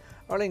 it's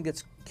Arlene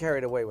gets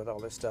carried away with all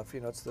this stuff.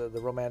 You know, it's the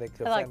romantic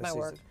I like fantasies. my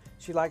work.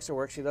 She likes her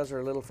work. She does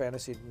her little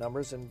fantasy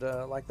numbers and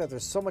like that.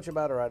 There's so much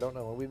about her I don't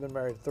know. We've been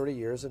married 30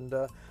 years, and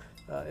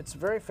it's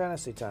very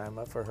fantasy time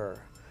for her.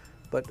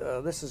 But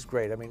this is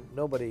great. I mean,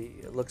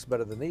 nobody looks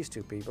better than these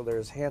two people. They're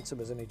as handsome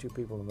as any two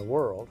people in the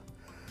world.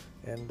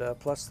 And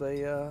plus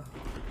they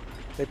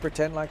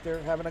pretend like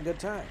they're having a good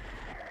time.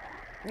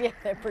 Yeah,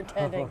 they're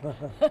pretending.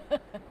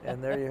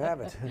 And there you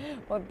have it.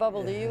 What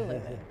bubble do you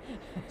live in?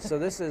 So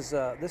this is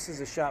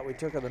a shot we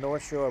took on the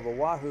north shore of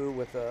Oahu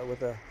with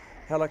a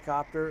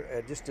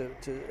helicopter, just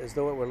as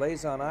though it were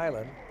Laysan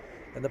Island,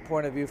 and the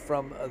point of view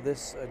from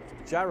this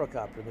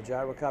gyrocopter. The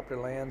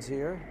gyrocopter lands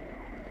here,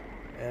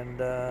 and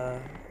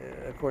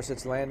of course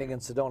it's landing in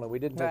Sedona. We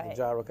didn't take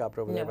the gyrocopter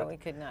over there, but we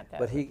could not.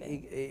 But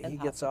he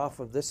gets off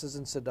of this is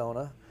in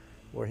Sedona,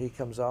 where he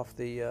comes off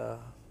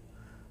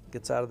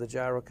gets out of the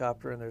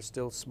gyrocopter, and there's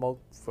still smoke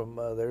from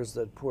there's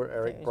the poor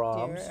Eric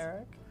Brahms. Dear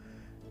Eric.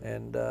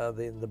 And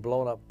the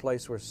blown up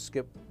place where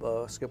Skip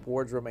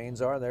Ward's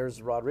remains are. And there's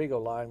Rodrigo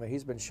lying.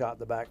 He's been shot in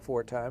the back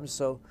 4 times.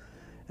 So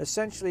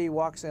essentially he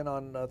walks in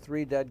on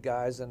 3 dead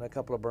guys and a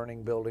couple of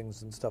burning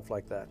buildings and stuff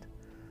like that.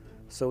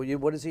 So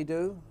what does he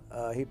do?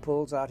 He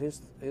pulls out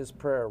his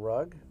prayer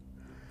rug,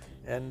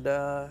 and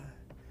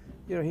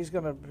you know, he's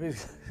gonna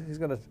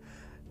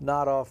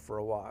nod off for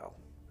a while,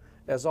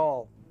 as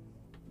all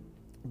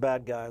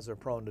bad guys are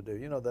prone to do.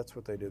 You know, that's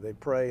what they do. They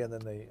pray and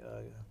then they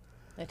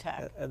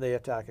attack. And they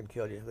attack and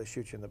kill you. They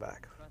shoot you in the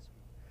back.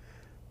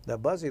 Now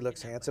Buzzy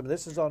looks handsome.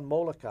 This is on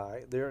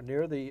Molokai. They're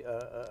near the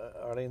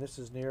Arlene. This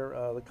is near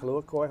the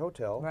Kaluakoi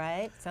Hotel,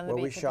 right? Where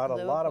we shot a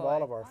lot of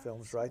all of our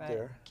films right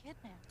there.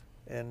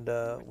 And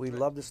we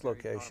love this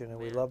location, and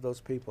we love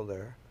those people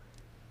there.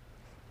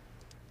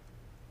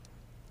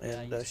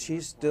 And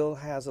she still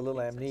has a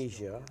little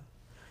amnesia.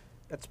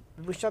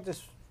 We shot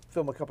this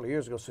film a couple of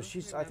years ago, so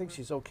I think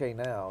she's okay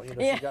now. You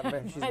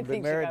know, she's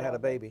been married and had a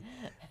baby.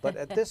 But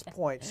at this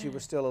point, she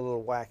was still a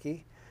little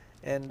wacky.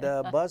 And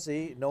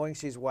Buzzy, knowing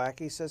she's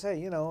wacky, says, "Hey,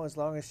 you know, as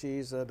long as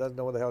she's doesn't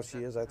know where the hell she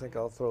is, I think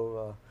I'll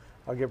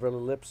give her a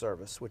little lip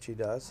service," which he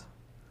does.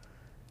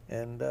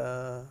 And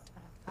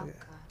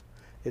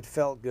it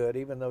felt good,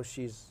 even though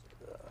she's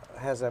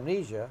has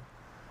amnesia.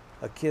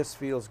 A kiss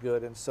feels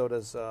good, and so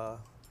does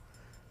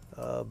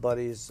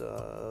Buzzy's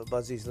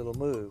little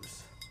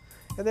moves.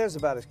 And there's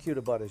about as cute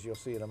a butt as you'll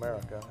see in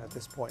America at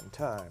this point in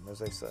time, as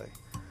they say.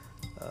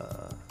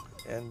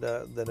 And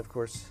then, of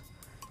course,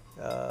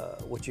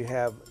 what you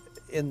have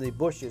in the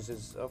bushes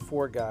is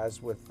 4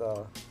 guys with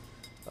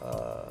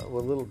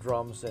little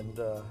drums and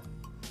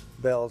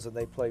bells, and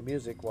they play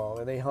music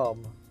and they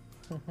hum,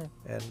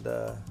 and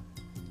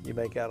you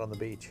make out on the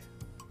beach.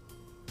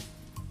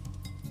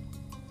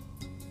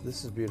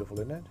 This is beautiful,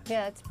 isn't it?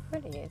 Yeah, it's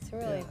pretty. It's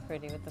really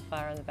pretty with the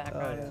fire in the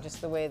background and just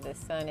the way the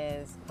sun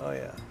is. Oh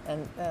yeah.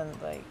 And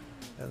like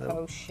the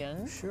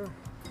ocean. Sure.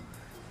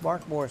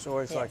 Mark Morris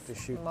always liked to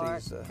shoot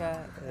these.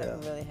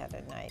 Really had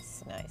a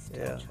nice touch.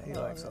 Yeah, he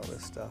likes all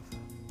this stuff.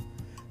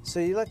 So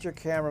you let your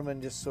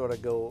cameraman just sort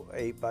of go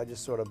ape. I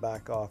just sort of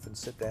back off and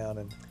sit down,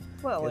 and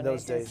in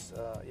those days,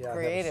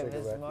 creative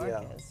as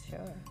Mark is, sure.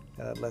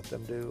 And I'd let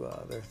them do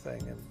their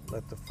thing and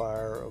let the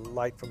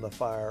light from the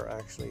fire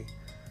actually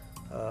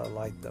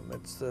light them.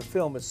 The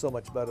film is so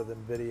much better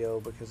than video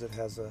because it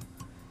has a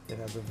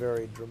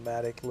very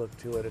dramatic look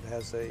to it. It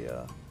has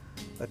a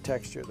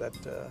texture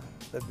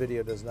that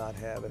video does not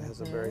have. It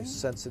has a very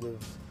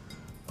sensitive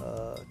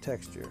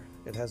texture.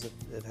 It has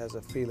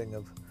a feeling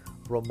of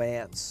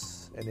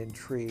romance and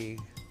intrigue.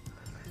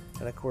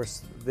 And of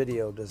course,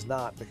 video does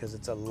not, because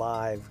it's a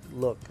live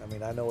look. I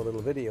mean, I know a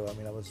little video. I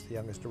mean, I was the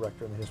youngest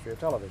director in the history of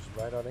television,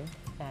 right, Arlene?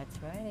 That's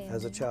right, Andy.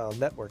 As a child,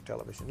 network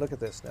television. Look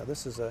at this now.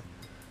 This is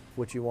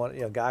Which you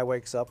want, guy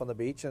wakes up on the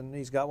beach and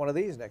he's got one of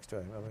these next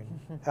to him. I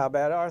mean, how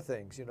bad are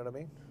things? You know what I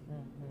mean?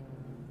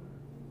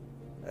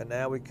 And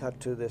now we cut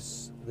to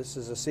this. This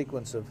is a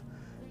sequence of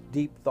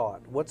deep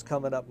thought. What's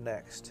coming up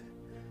next?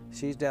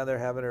 She's down there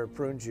having her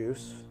prune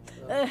juice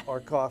or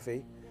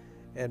coffee.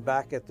 And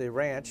back at the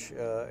ranch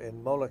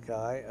in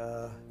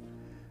Molokai,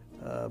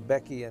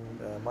 Becky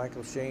and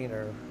Michael Shane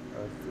are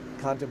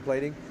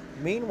contemplating.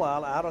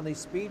 Meanwhile, out on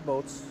these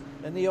speedboats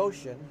in the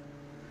ocean,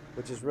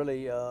 which is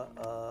really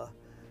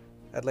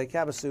at Lake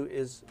Havasu,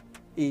 is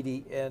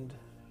Edie and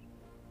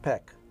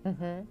Peck.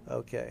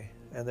 Okay,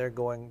 and they're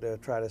going to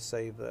try to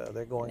save.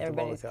 They're going to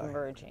Molokai. Everybody's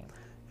converging.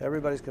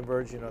 Everybody's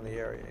converging on the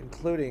area,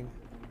 including.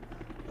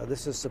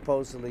 This is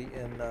supposedly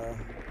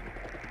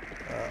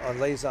on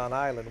Laysan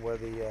Island, where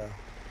the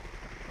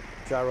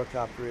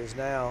gyrocopter is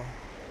now,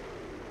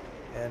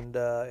 and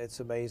it's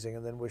amazing.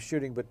 And then we're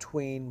shooting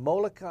between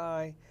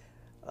Molokai,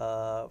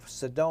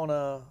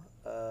 Sedona,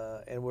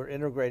 and we're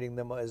integrating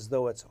them as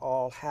though it's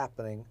all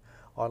happening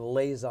on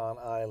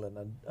Laysan Island,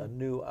 a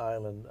new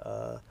island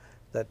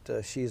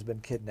that she's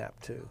been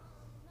kidnapped to.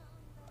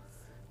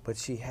 But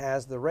she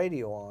has the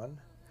radio on,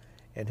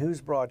 and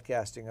who's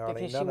broadcasting,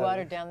 Arlene? Because she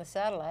watered down the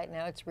satellite,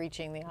 now it's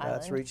reaching the island.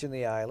 That's reaching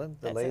the island,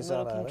 the Laysan Island. That's a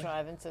little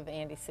contrivance of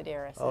Andy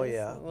Sidaris'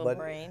 little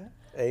brain.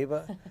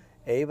 Ava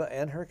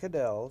and her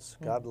cadels,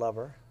 God love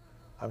her.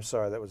 I'm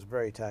sorry, that was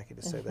very tacky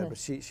to say that, but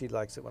she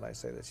likes it when I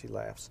say that. She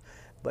laughs.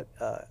 But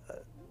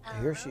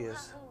here she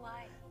is.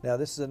 Now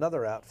this is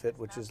another outfit,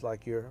 which is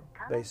like your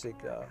basic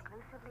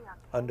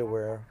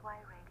underwear.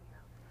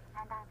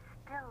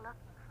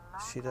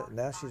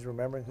 Now she's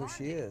remembering who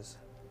she is.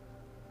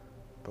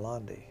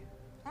 Blondie.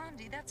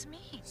 Blondie, that's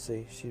me.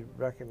 See, she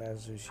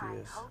recognizes who she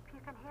is. Hope you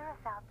can hear us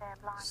out there,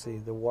 Blondie. See,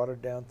 the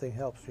watered down thing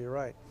helps. You're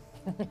right.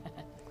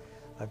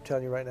 I'm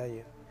telling you right now,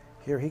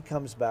 here he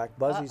comes back.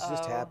 Buzzy's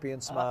just happy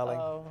and smiling.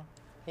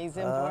 He's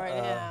in for it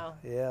now.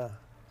 Yeah.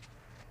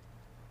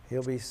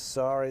 He'll be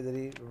sorry that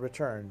he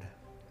returned.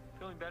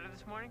 Feeling better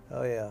this morning?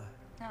 Oh, yeah.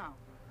 No,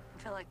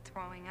 I feel like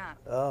throwing up.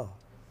 Oh.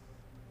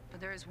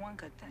 But there is one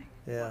good thing.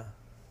 Yeah.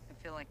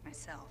 I feel like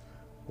myself.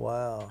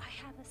 Wow.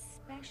 I have a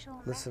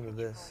special Listen to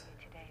this.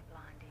 for you today,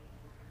 Blondie.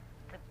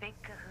 The big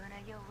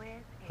kahuna you're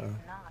with is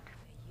not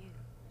for you.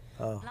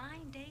 Oh.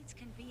 Blind dates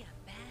can be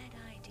a bad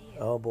idea.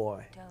 Oh,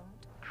 boy. Don't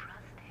trust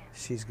him.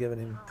 She's giving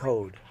him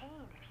code. Cain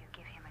if you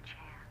give him a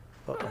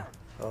chance.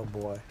 Uh-oh. Oh,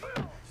 boy.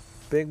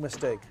 Big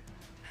mistake.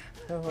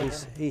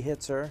 He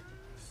hits her.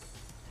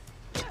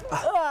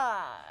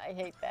 I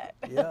hate that.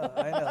 Yeah,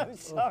 I know. I'm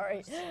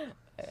sorry.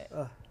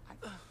 I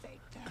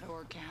faked that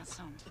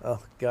orgasm. Oh,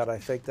 God, I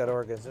faked that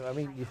orgasm. I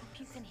mean,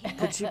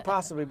 could she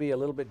possibly be a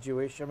little bit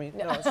Jewish? I mean,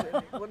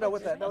 no,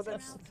 with that. No,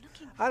 that's,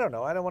 I don't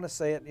know. I don't want to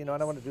say it. I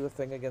don't want to do a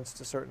thing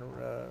against a certain,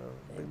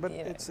 but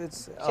it's.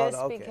 Just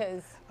okay.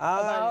 because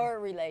of our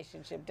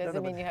relationship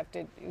doesn't mean you have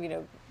to,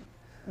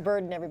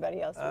 burden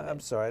everybody else with I'm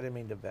sorry, I didn't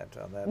mean to vent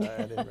on that.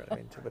 I didn't really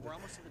mean to, but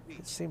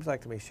it seems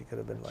like to me she could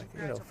have been like,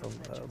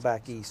 from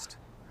back east.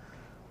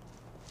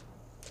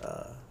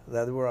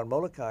 We're on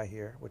Molokai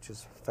here, which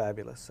is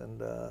fabulous,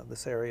 and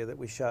this area that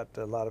we shot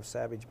a lot of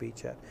Savage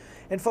Beach at.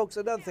 And folks,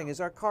 another thing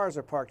is our cars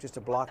are parked just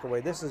a block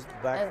away. This is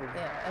back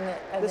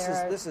from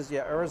this is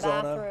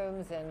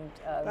Arizona.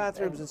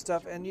 Bathrooms and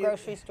stuff, and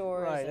grocery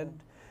stores. Right, and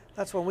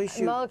that's when we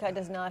shoot. Molokai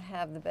does not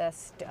have the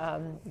best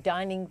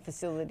dining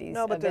facilities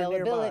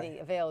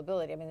availability.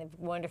 I mean, they have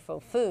wonderful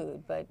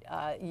food, but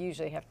you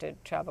usually have to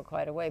travel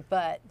quite a way.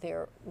 But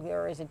there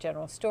is a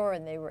general store,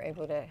 and they were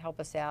able to help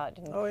us out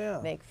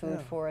and make food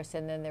for us.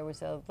 And then there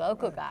was a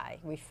local guy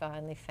we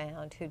finally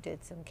found who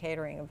did some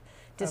catering of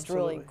just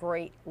really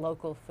great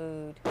local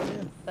food.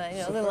 But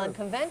a little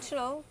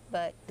unconventional,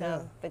 but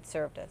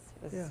served us.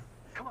 It was,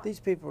 These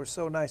people were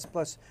so nice.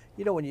 Plus,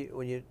 when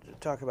you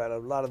talk about a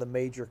lot of the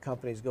major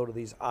companies go to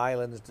these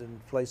islands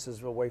and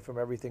places away from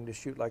everything to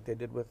shoot, like they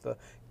did with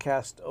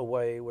Cast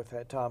Away with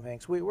Tom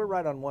Hanks. We're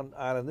right on one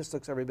island. This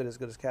looks every bit as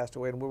good as Cast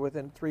Away, and we're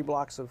within 3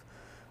 blocks of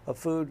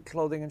food,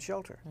 clothing, and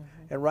shelter,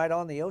 and right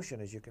on the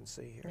ocean, as you can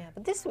see here. Yeah,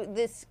 but this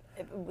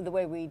the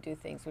way we do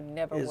things would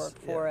never work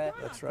for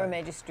a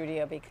major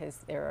studio, because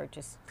there are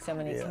just so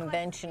many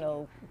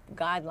conventional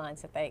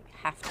guidelines that they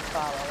have to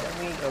follow, and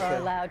we are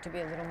allowed to be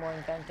a little more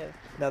inventive.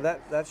 Now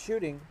that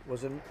shooting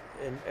was in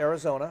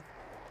Arizona,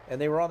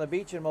 and they were on the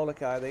beach in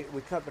Molokai.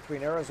 We cut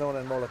between Arizona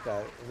and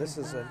Molokai. This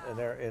is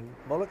in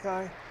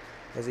Molokai,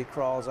 as he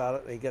crawls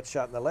out, he gets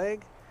shot in the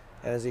leg,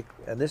 and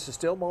this is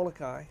still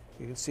Molokai.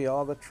 You can see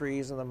all the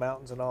trees and the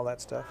mountains and all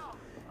that stuff.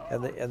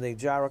 And the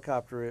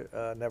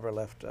gyrocopter never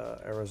left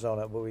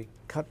Arizona, but we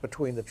cut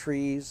between the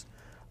trees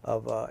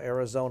of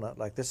Arizona,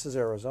 like this is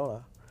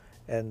Arizona,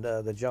 and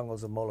the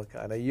jungles of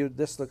Molokai. Now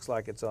this looks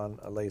like it's on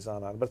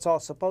Laysan Island, but it's all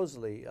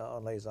supposedly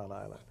on Laysan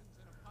Island.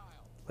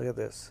 Look at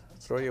this.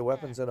 Throw your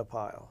weapons in a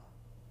pile.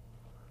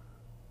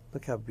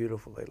 Look how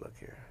beautiful they look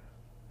here.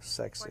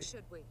 Sexy. Why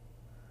should we?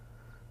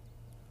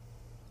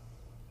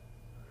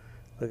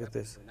 Look at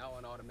this. Now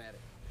on automatic.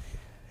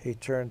 He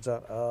turns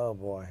on, oh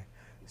boy.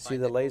 See,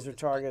 the laser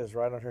target is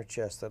right on her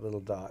chest, that little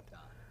dot.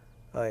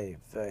 Ay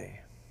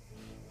vey.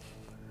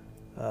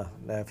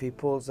 Now, if he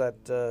pulls that,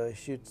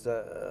 shoots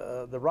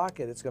the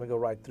rocket, it's going to go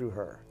right through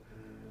her.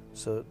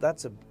 So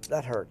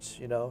that hurts,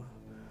 you know.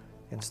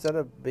 Instead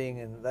of being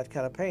in that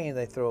kind of pain,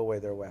 they throw away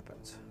their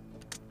weapons.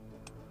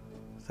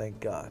 Thank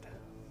God.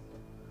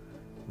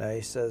 Now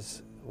he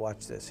says,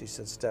 watch this. He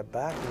said, step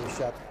back, and we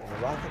shot, and the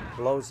rocket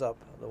blows up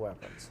the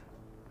weapons.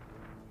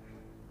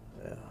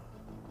 Yeah.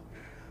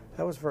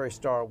 That was very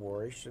Star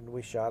Wars-ish, and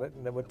we shot it,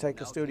 and it would take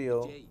the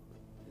studio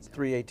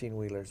 3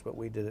 18-wheelers, but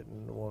we did it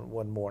in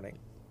one morning.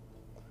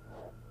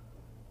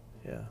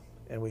 Yeah,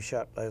 and we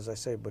shot, as I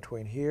say,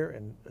 between here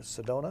and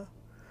Sedona,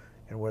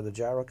 and where the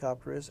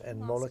gyrocopter is, and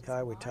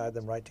Molokai. We tied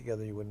them right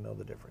together. You wouldn't know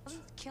the difference.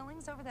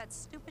 Killings over that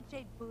stupid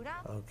Jade Buddha?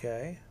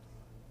 Okay.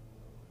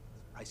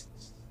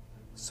 Priceless.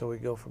 So we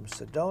go from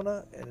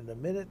Sedona, and in a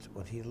minute,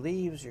 when he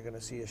leaves, you're going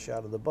to see a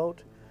shot of the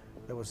boat.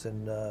 That was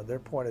in their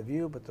point of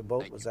view, but the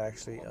boat was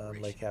actually on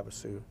Lake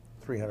Havasu,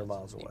 300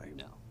 miles away.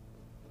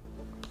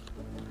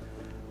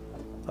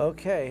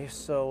 Okay,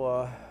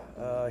 so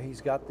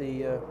he's got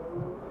the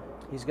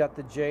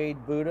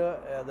Jade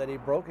Buddha that he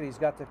broke, and he's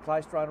got the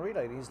Klystron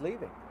relay, and he's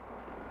leaving.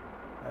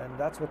 And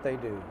that's what they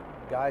do.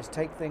 Guys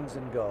take things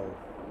and go.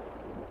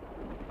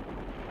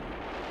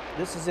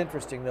 This is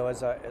interesting, though,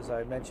 as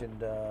I mentioned.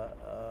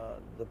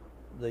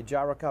 The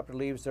gyrocopter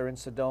leaves. They're in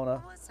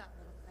Sedona,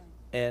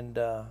 and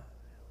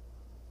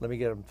let me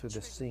get them through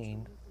the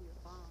scene.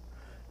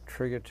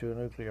 Trigger to a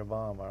nuclear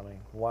bomb,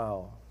 Arlene.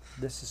 Wow,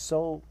 this is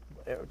so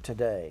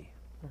today.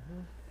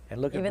 And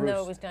look at Bruce. Even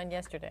though it was done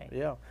yesterday.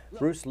 Yeah,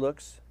 Bruce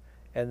looks,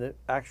 and the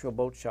actual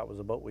boat shot was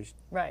a boat we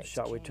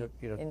shot. We took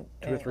 200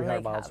 or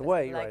 300 miles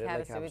away, right? At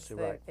Lake Havasu,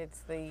 right?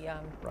 It's the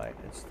right.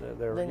 It's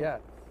the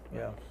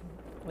yeah.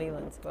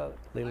 Leland's boat.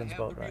 Leland's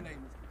boat, right?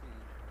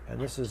 And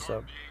this is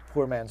a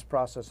poor man's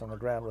process on the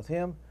ground with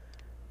him.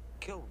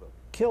 Killed them.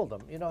 Killed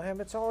him. You know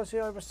him. It's always he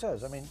always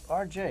says. I mean,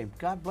 R.J.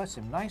 God bless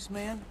him. Nice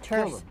man.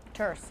 Killed him.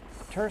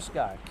 Terse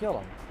guy. Kill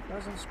him.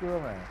 Doesn't screw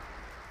around.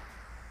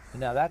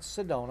 And now that's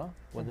Sedona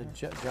when the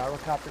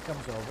gyrocopter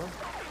comes over,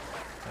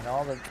 and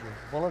all the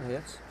bullet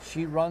hits.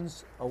 She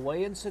runs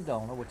away in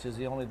Sedona, which is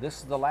this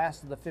is the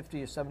last of the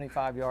 50 or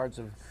 75 yards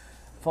of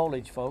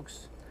foliage,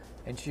 folks,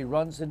 and she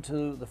runs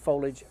into the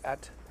foliage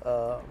at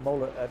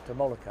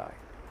Molokai.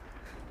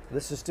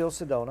 This is still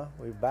Sedona.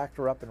 We backed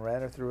her up and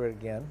ran her through it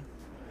again.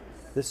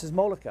 This is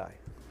Molokai.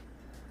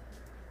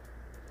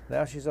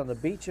 Now she's on the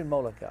beach in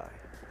Molokai.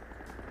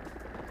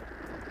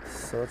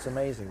 So it's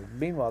amazing.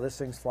 Meanwhile, this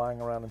thing's flying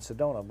around in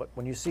Sedona, but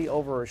when you see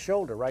over her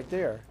shoulder right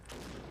there,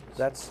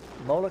 that's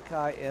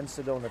Molokai and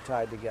Sedona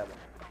tied together.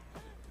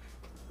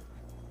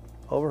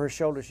 Over her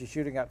shoulder, she's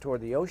shooting out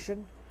toward the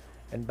ocean,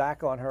 and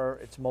back on her,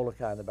 it's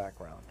Molokai in the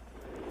background.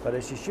 But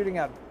as she's shooting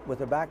out with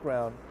the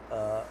background,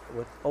 over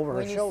her shoulder.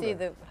 When you see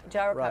the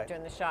gyrocopter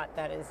in the shot,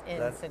 that is in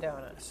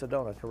Sedona.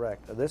 Sedona,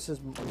 correct. This is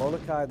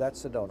Molokai,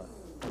 that's Sedona.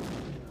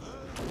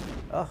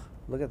 Oh,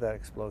 look at that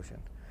explosion.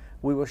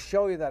 We will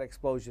show you that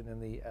explosion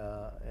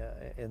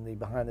in the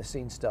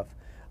behind-the-scenes stuff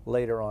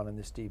later on in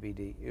this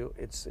DVD.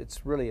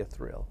 It's really a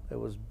thrill. It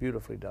was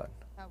beautifully done.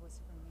 That was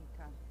from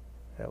Mika.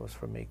 That was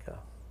from Mika.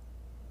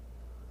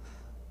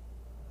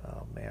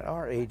 Oh man,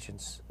 our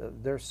agents,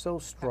 they're so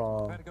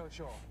strong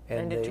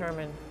and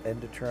determined.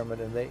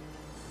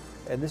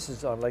 And this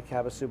is on Lake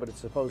Havasu, but it's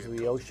supposedly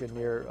the ocean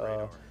near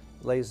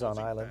Laysan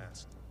Island.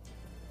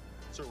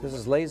 This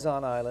is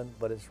Laysan Island,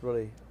 but it's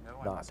really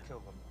not.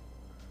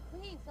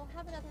 Please, they'll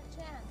have another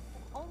chance,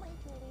 but only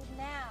if you leave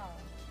now.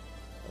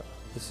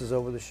 This is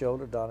over the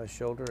shoulder, Donna's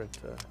shoulder.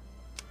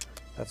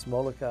 That's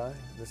Molokai.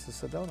 This is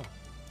Sedona.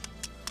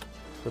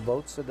 The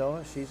boat's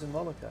Sedona. She's in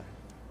Molokai.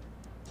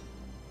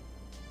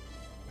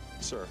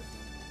 Sir.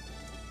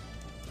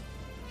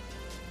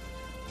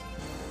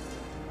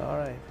 All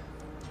right.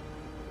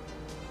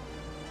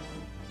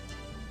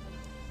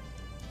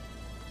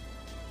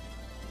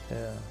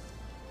 Yeah.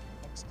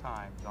 Next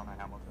time, Donna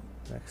Hamilton.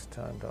 Next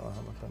time, Donna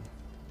Hamilton.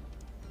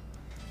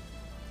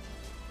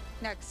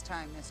 Next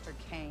time, Mr.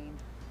 Kane.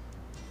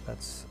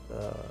 That's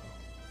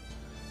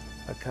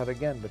a cut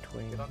again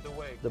between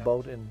the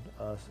boat in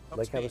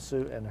Lake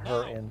Havasu and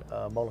her in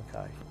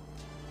Molokai.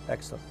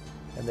 Excellent.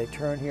 And they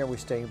turn here. We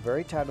stay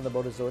very tight on the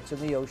boat as though it's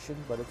in the ocean,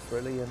 but it's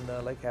really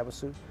in Lake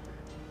Havasu.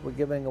 We're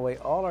giving away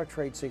all our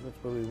trade secrets,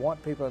 but we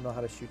want people to know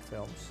how to shoot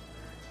films.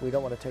 We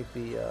don't want to take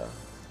the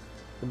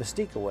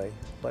mystique away,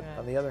 but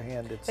on the other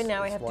hand, it's. But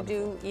now it's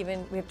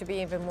we have to be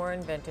even more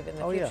inventive in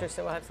the future,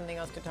 so we'll have something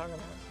else to talk about.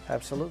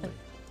 Absolutely.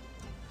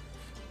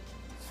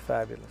 It's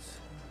fabulous.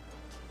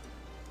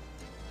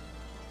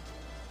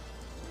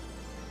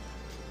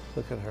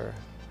 Look at her.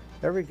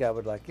 Every guy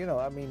would like,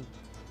 I mean,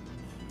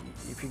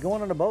 if you're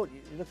going on a boat,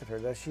 you look at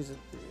her. She's in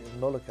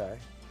Molokai.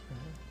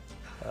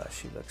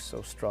 She looks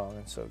so strong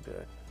and so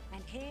good.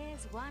 And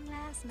here's one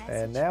last message.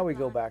 And now we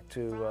go back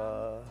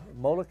to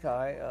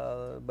Molokai,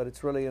 but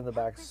it's really in the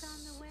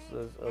backs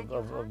of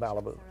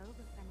Malibu.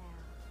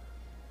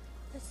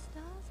 The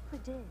stars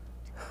predict.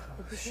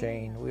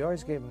 Shane, we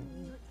always gave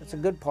him. It's a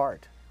good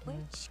part.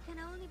 Which can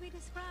only be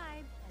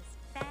described as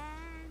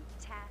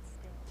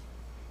fantastic.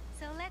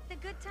 So let the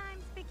good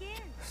times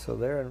begin. So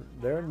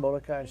they're in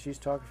Molokai, and she's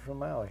talking from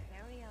Maui,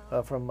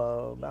 from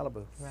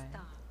Malibu. Right.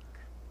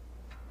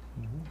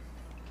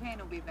 Kane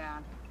will be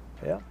back.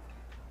 Yeah.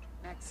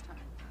 Next time,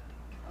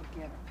 I'll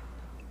get him.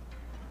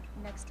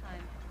 Next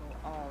time, we'll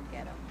all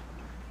get them.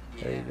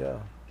 There you go.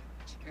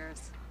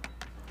 Cheers.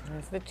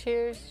 There's the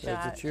cheers shot.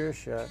 There's the cheers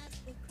shot.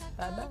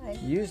 Bye-bye.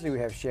 Usually we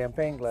have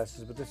champagne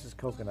glasses, but this is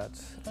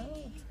coconuts. Oh,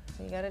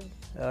 so you gotta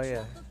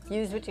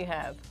use what you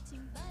have.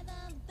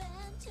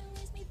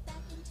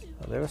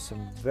 Well, there were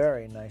some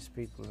very nice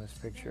people in this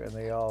picture, and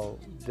they all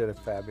did a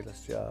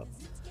fabulous job.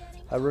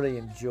 I really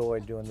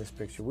enjoyed doing this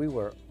picture. We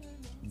were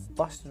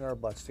busting our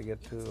butts to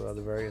get to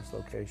the various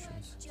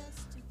locations.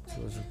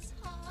 It was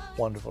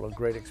wonderful, a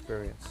great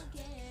experience.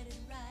 Yeah.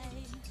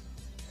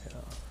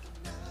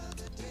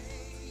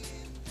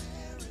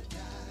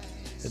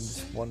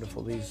 It's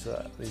wonderful. These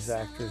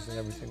actors and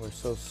everything were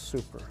so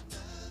super.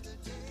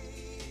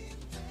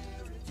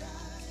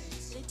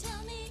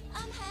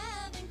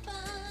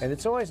 And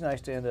it's always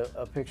nice to end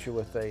a picture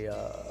with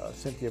a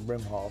Cynthia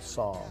Brimhall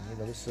song. You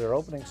know, this is her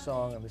opening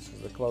song, and this is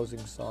the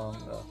closing song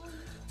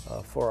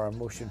for our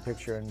motion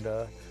picture. And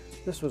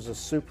this was a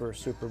super,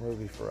 super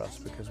movie for us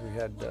because we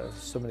had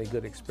so many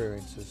good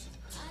experiences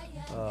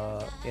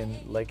in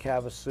Lake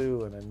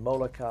Havasu and in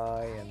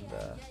Molokai and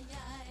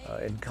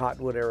in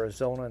Cottonwood,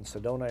 Arizona, and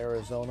Sedona,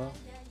 Arizona.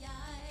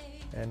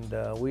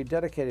 And we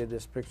dedicated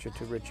this picture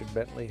to Richard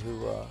Bentley,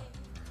 who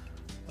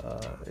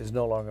is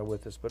no longer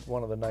with us, but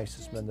one of the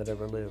nicest men that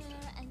ever lived.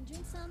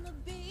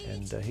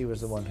 And he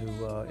was the one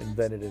who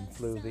invented and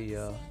flew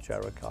the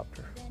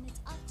gyrocopter.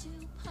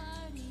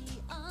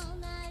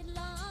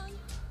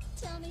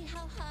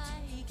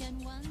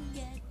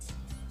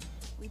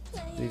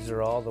 These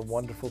are all the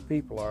wonderful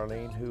people,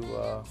 Arlene, who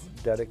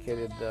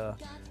dedicated a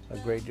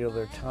great deal of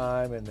their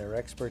time and their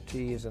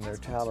expertise and their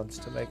talents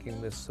to making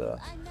this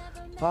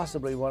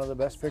possibly one of the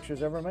best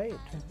pictures ever made.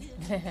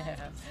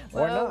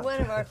 Well, or not.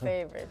 one of our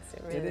favorites.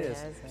 It really it is.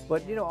 has been,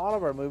 But you know, all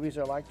of our movies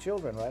are like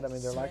children, right? I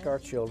mean, they're like our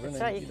children.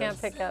 That's right. And, You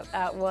can't pick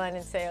out one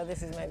and say, oh,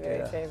 this is my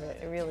very favorite.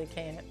 It really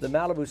can't. The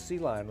Malibu Sea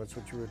Lion, which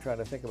what you were trying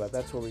to think about,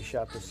 that's where we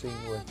shot the scene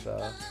with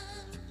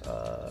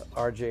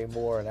R.J.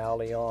 Moore and Al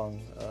Leong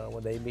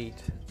when they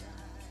meet.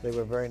 They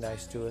were very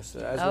nice to us,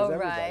 as was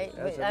everybody. Right.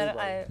 As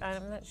everybody.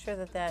 I'm not sure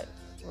that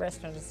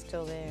restaurant is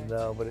still there.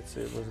 No, but it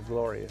was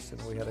glorious,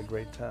 and we had a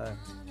great time.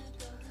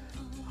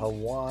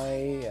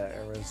 Hawaii,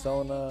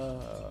 Arizona,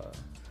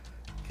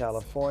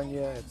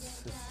 California.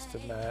 It's just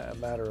a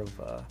matter of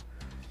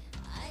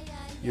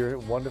your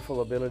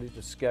wonderful ability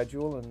to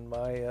schedule and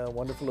my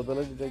wonderful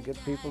ability to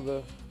get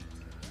people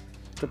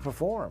to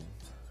perform.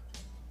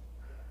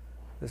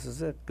 This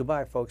is it.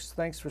 Goodbye, folks.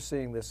 Thanks for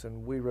seeing this,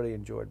 and we really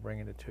enjoyed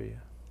bringing it to you.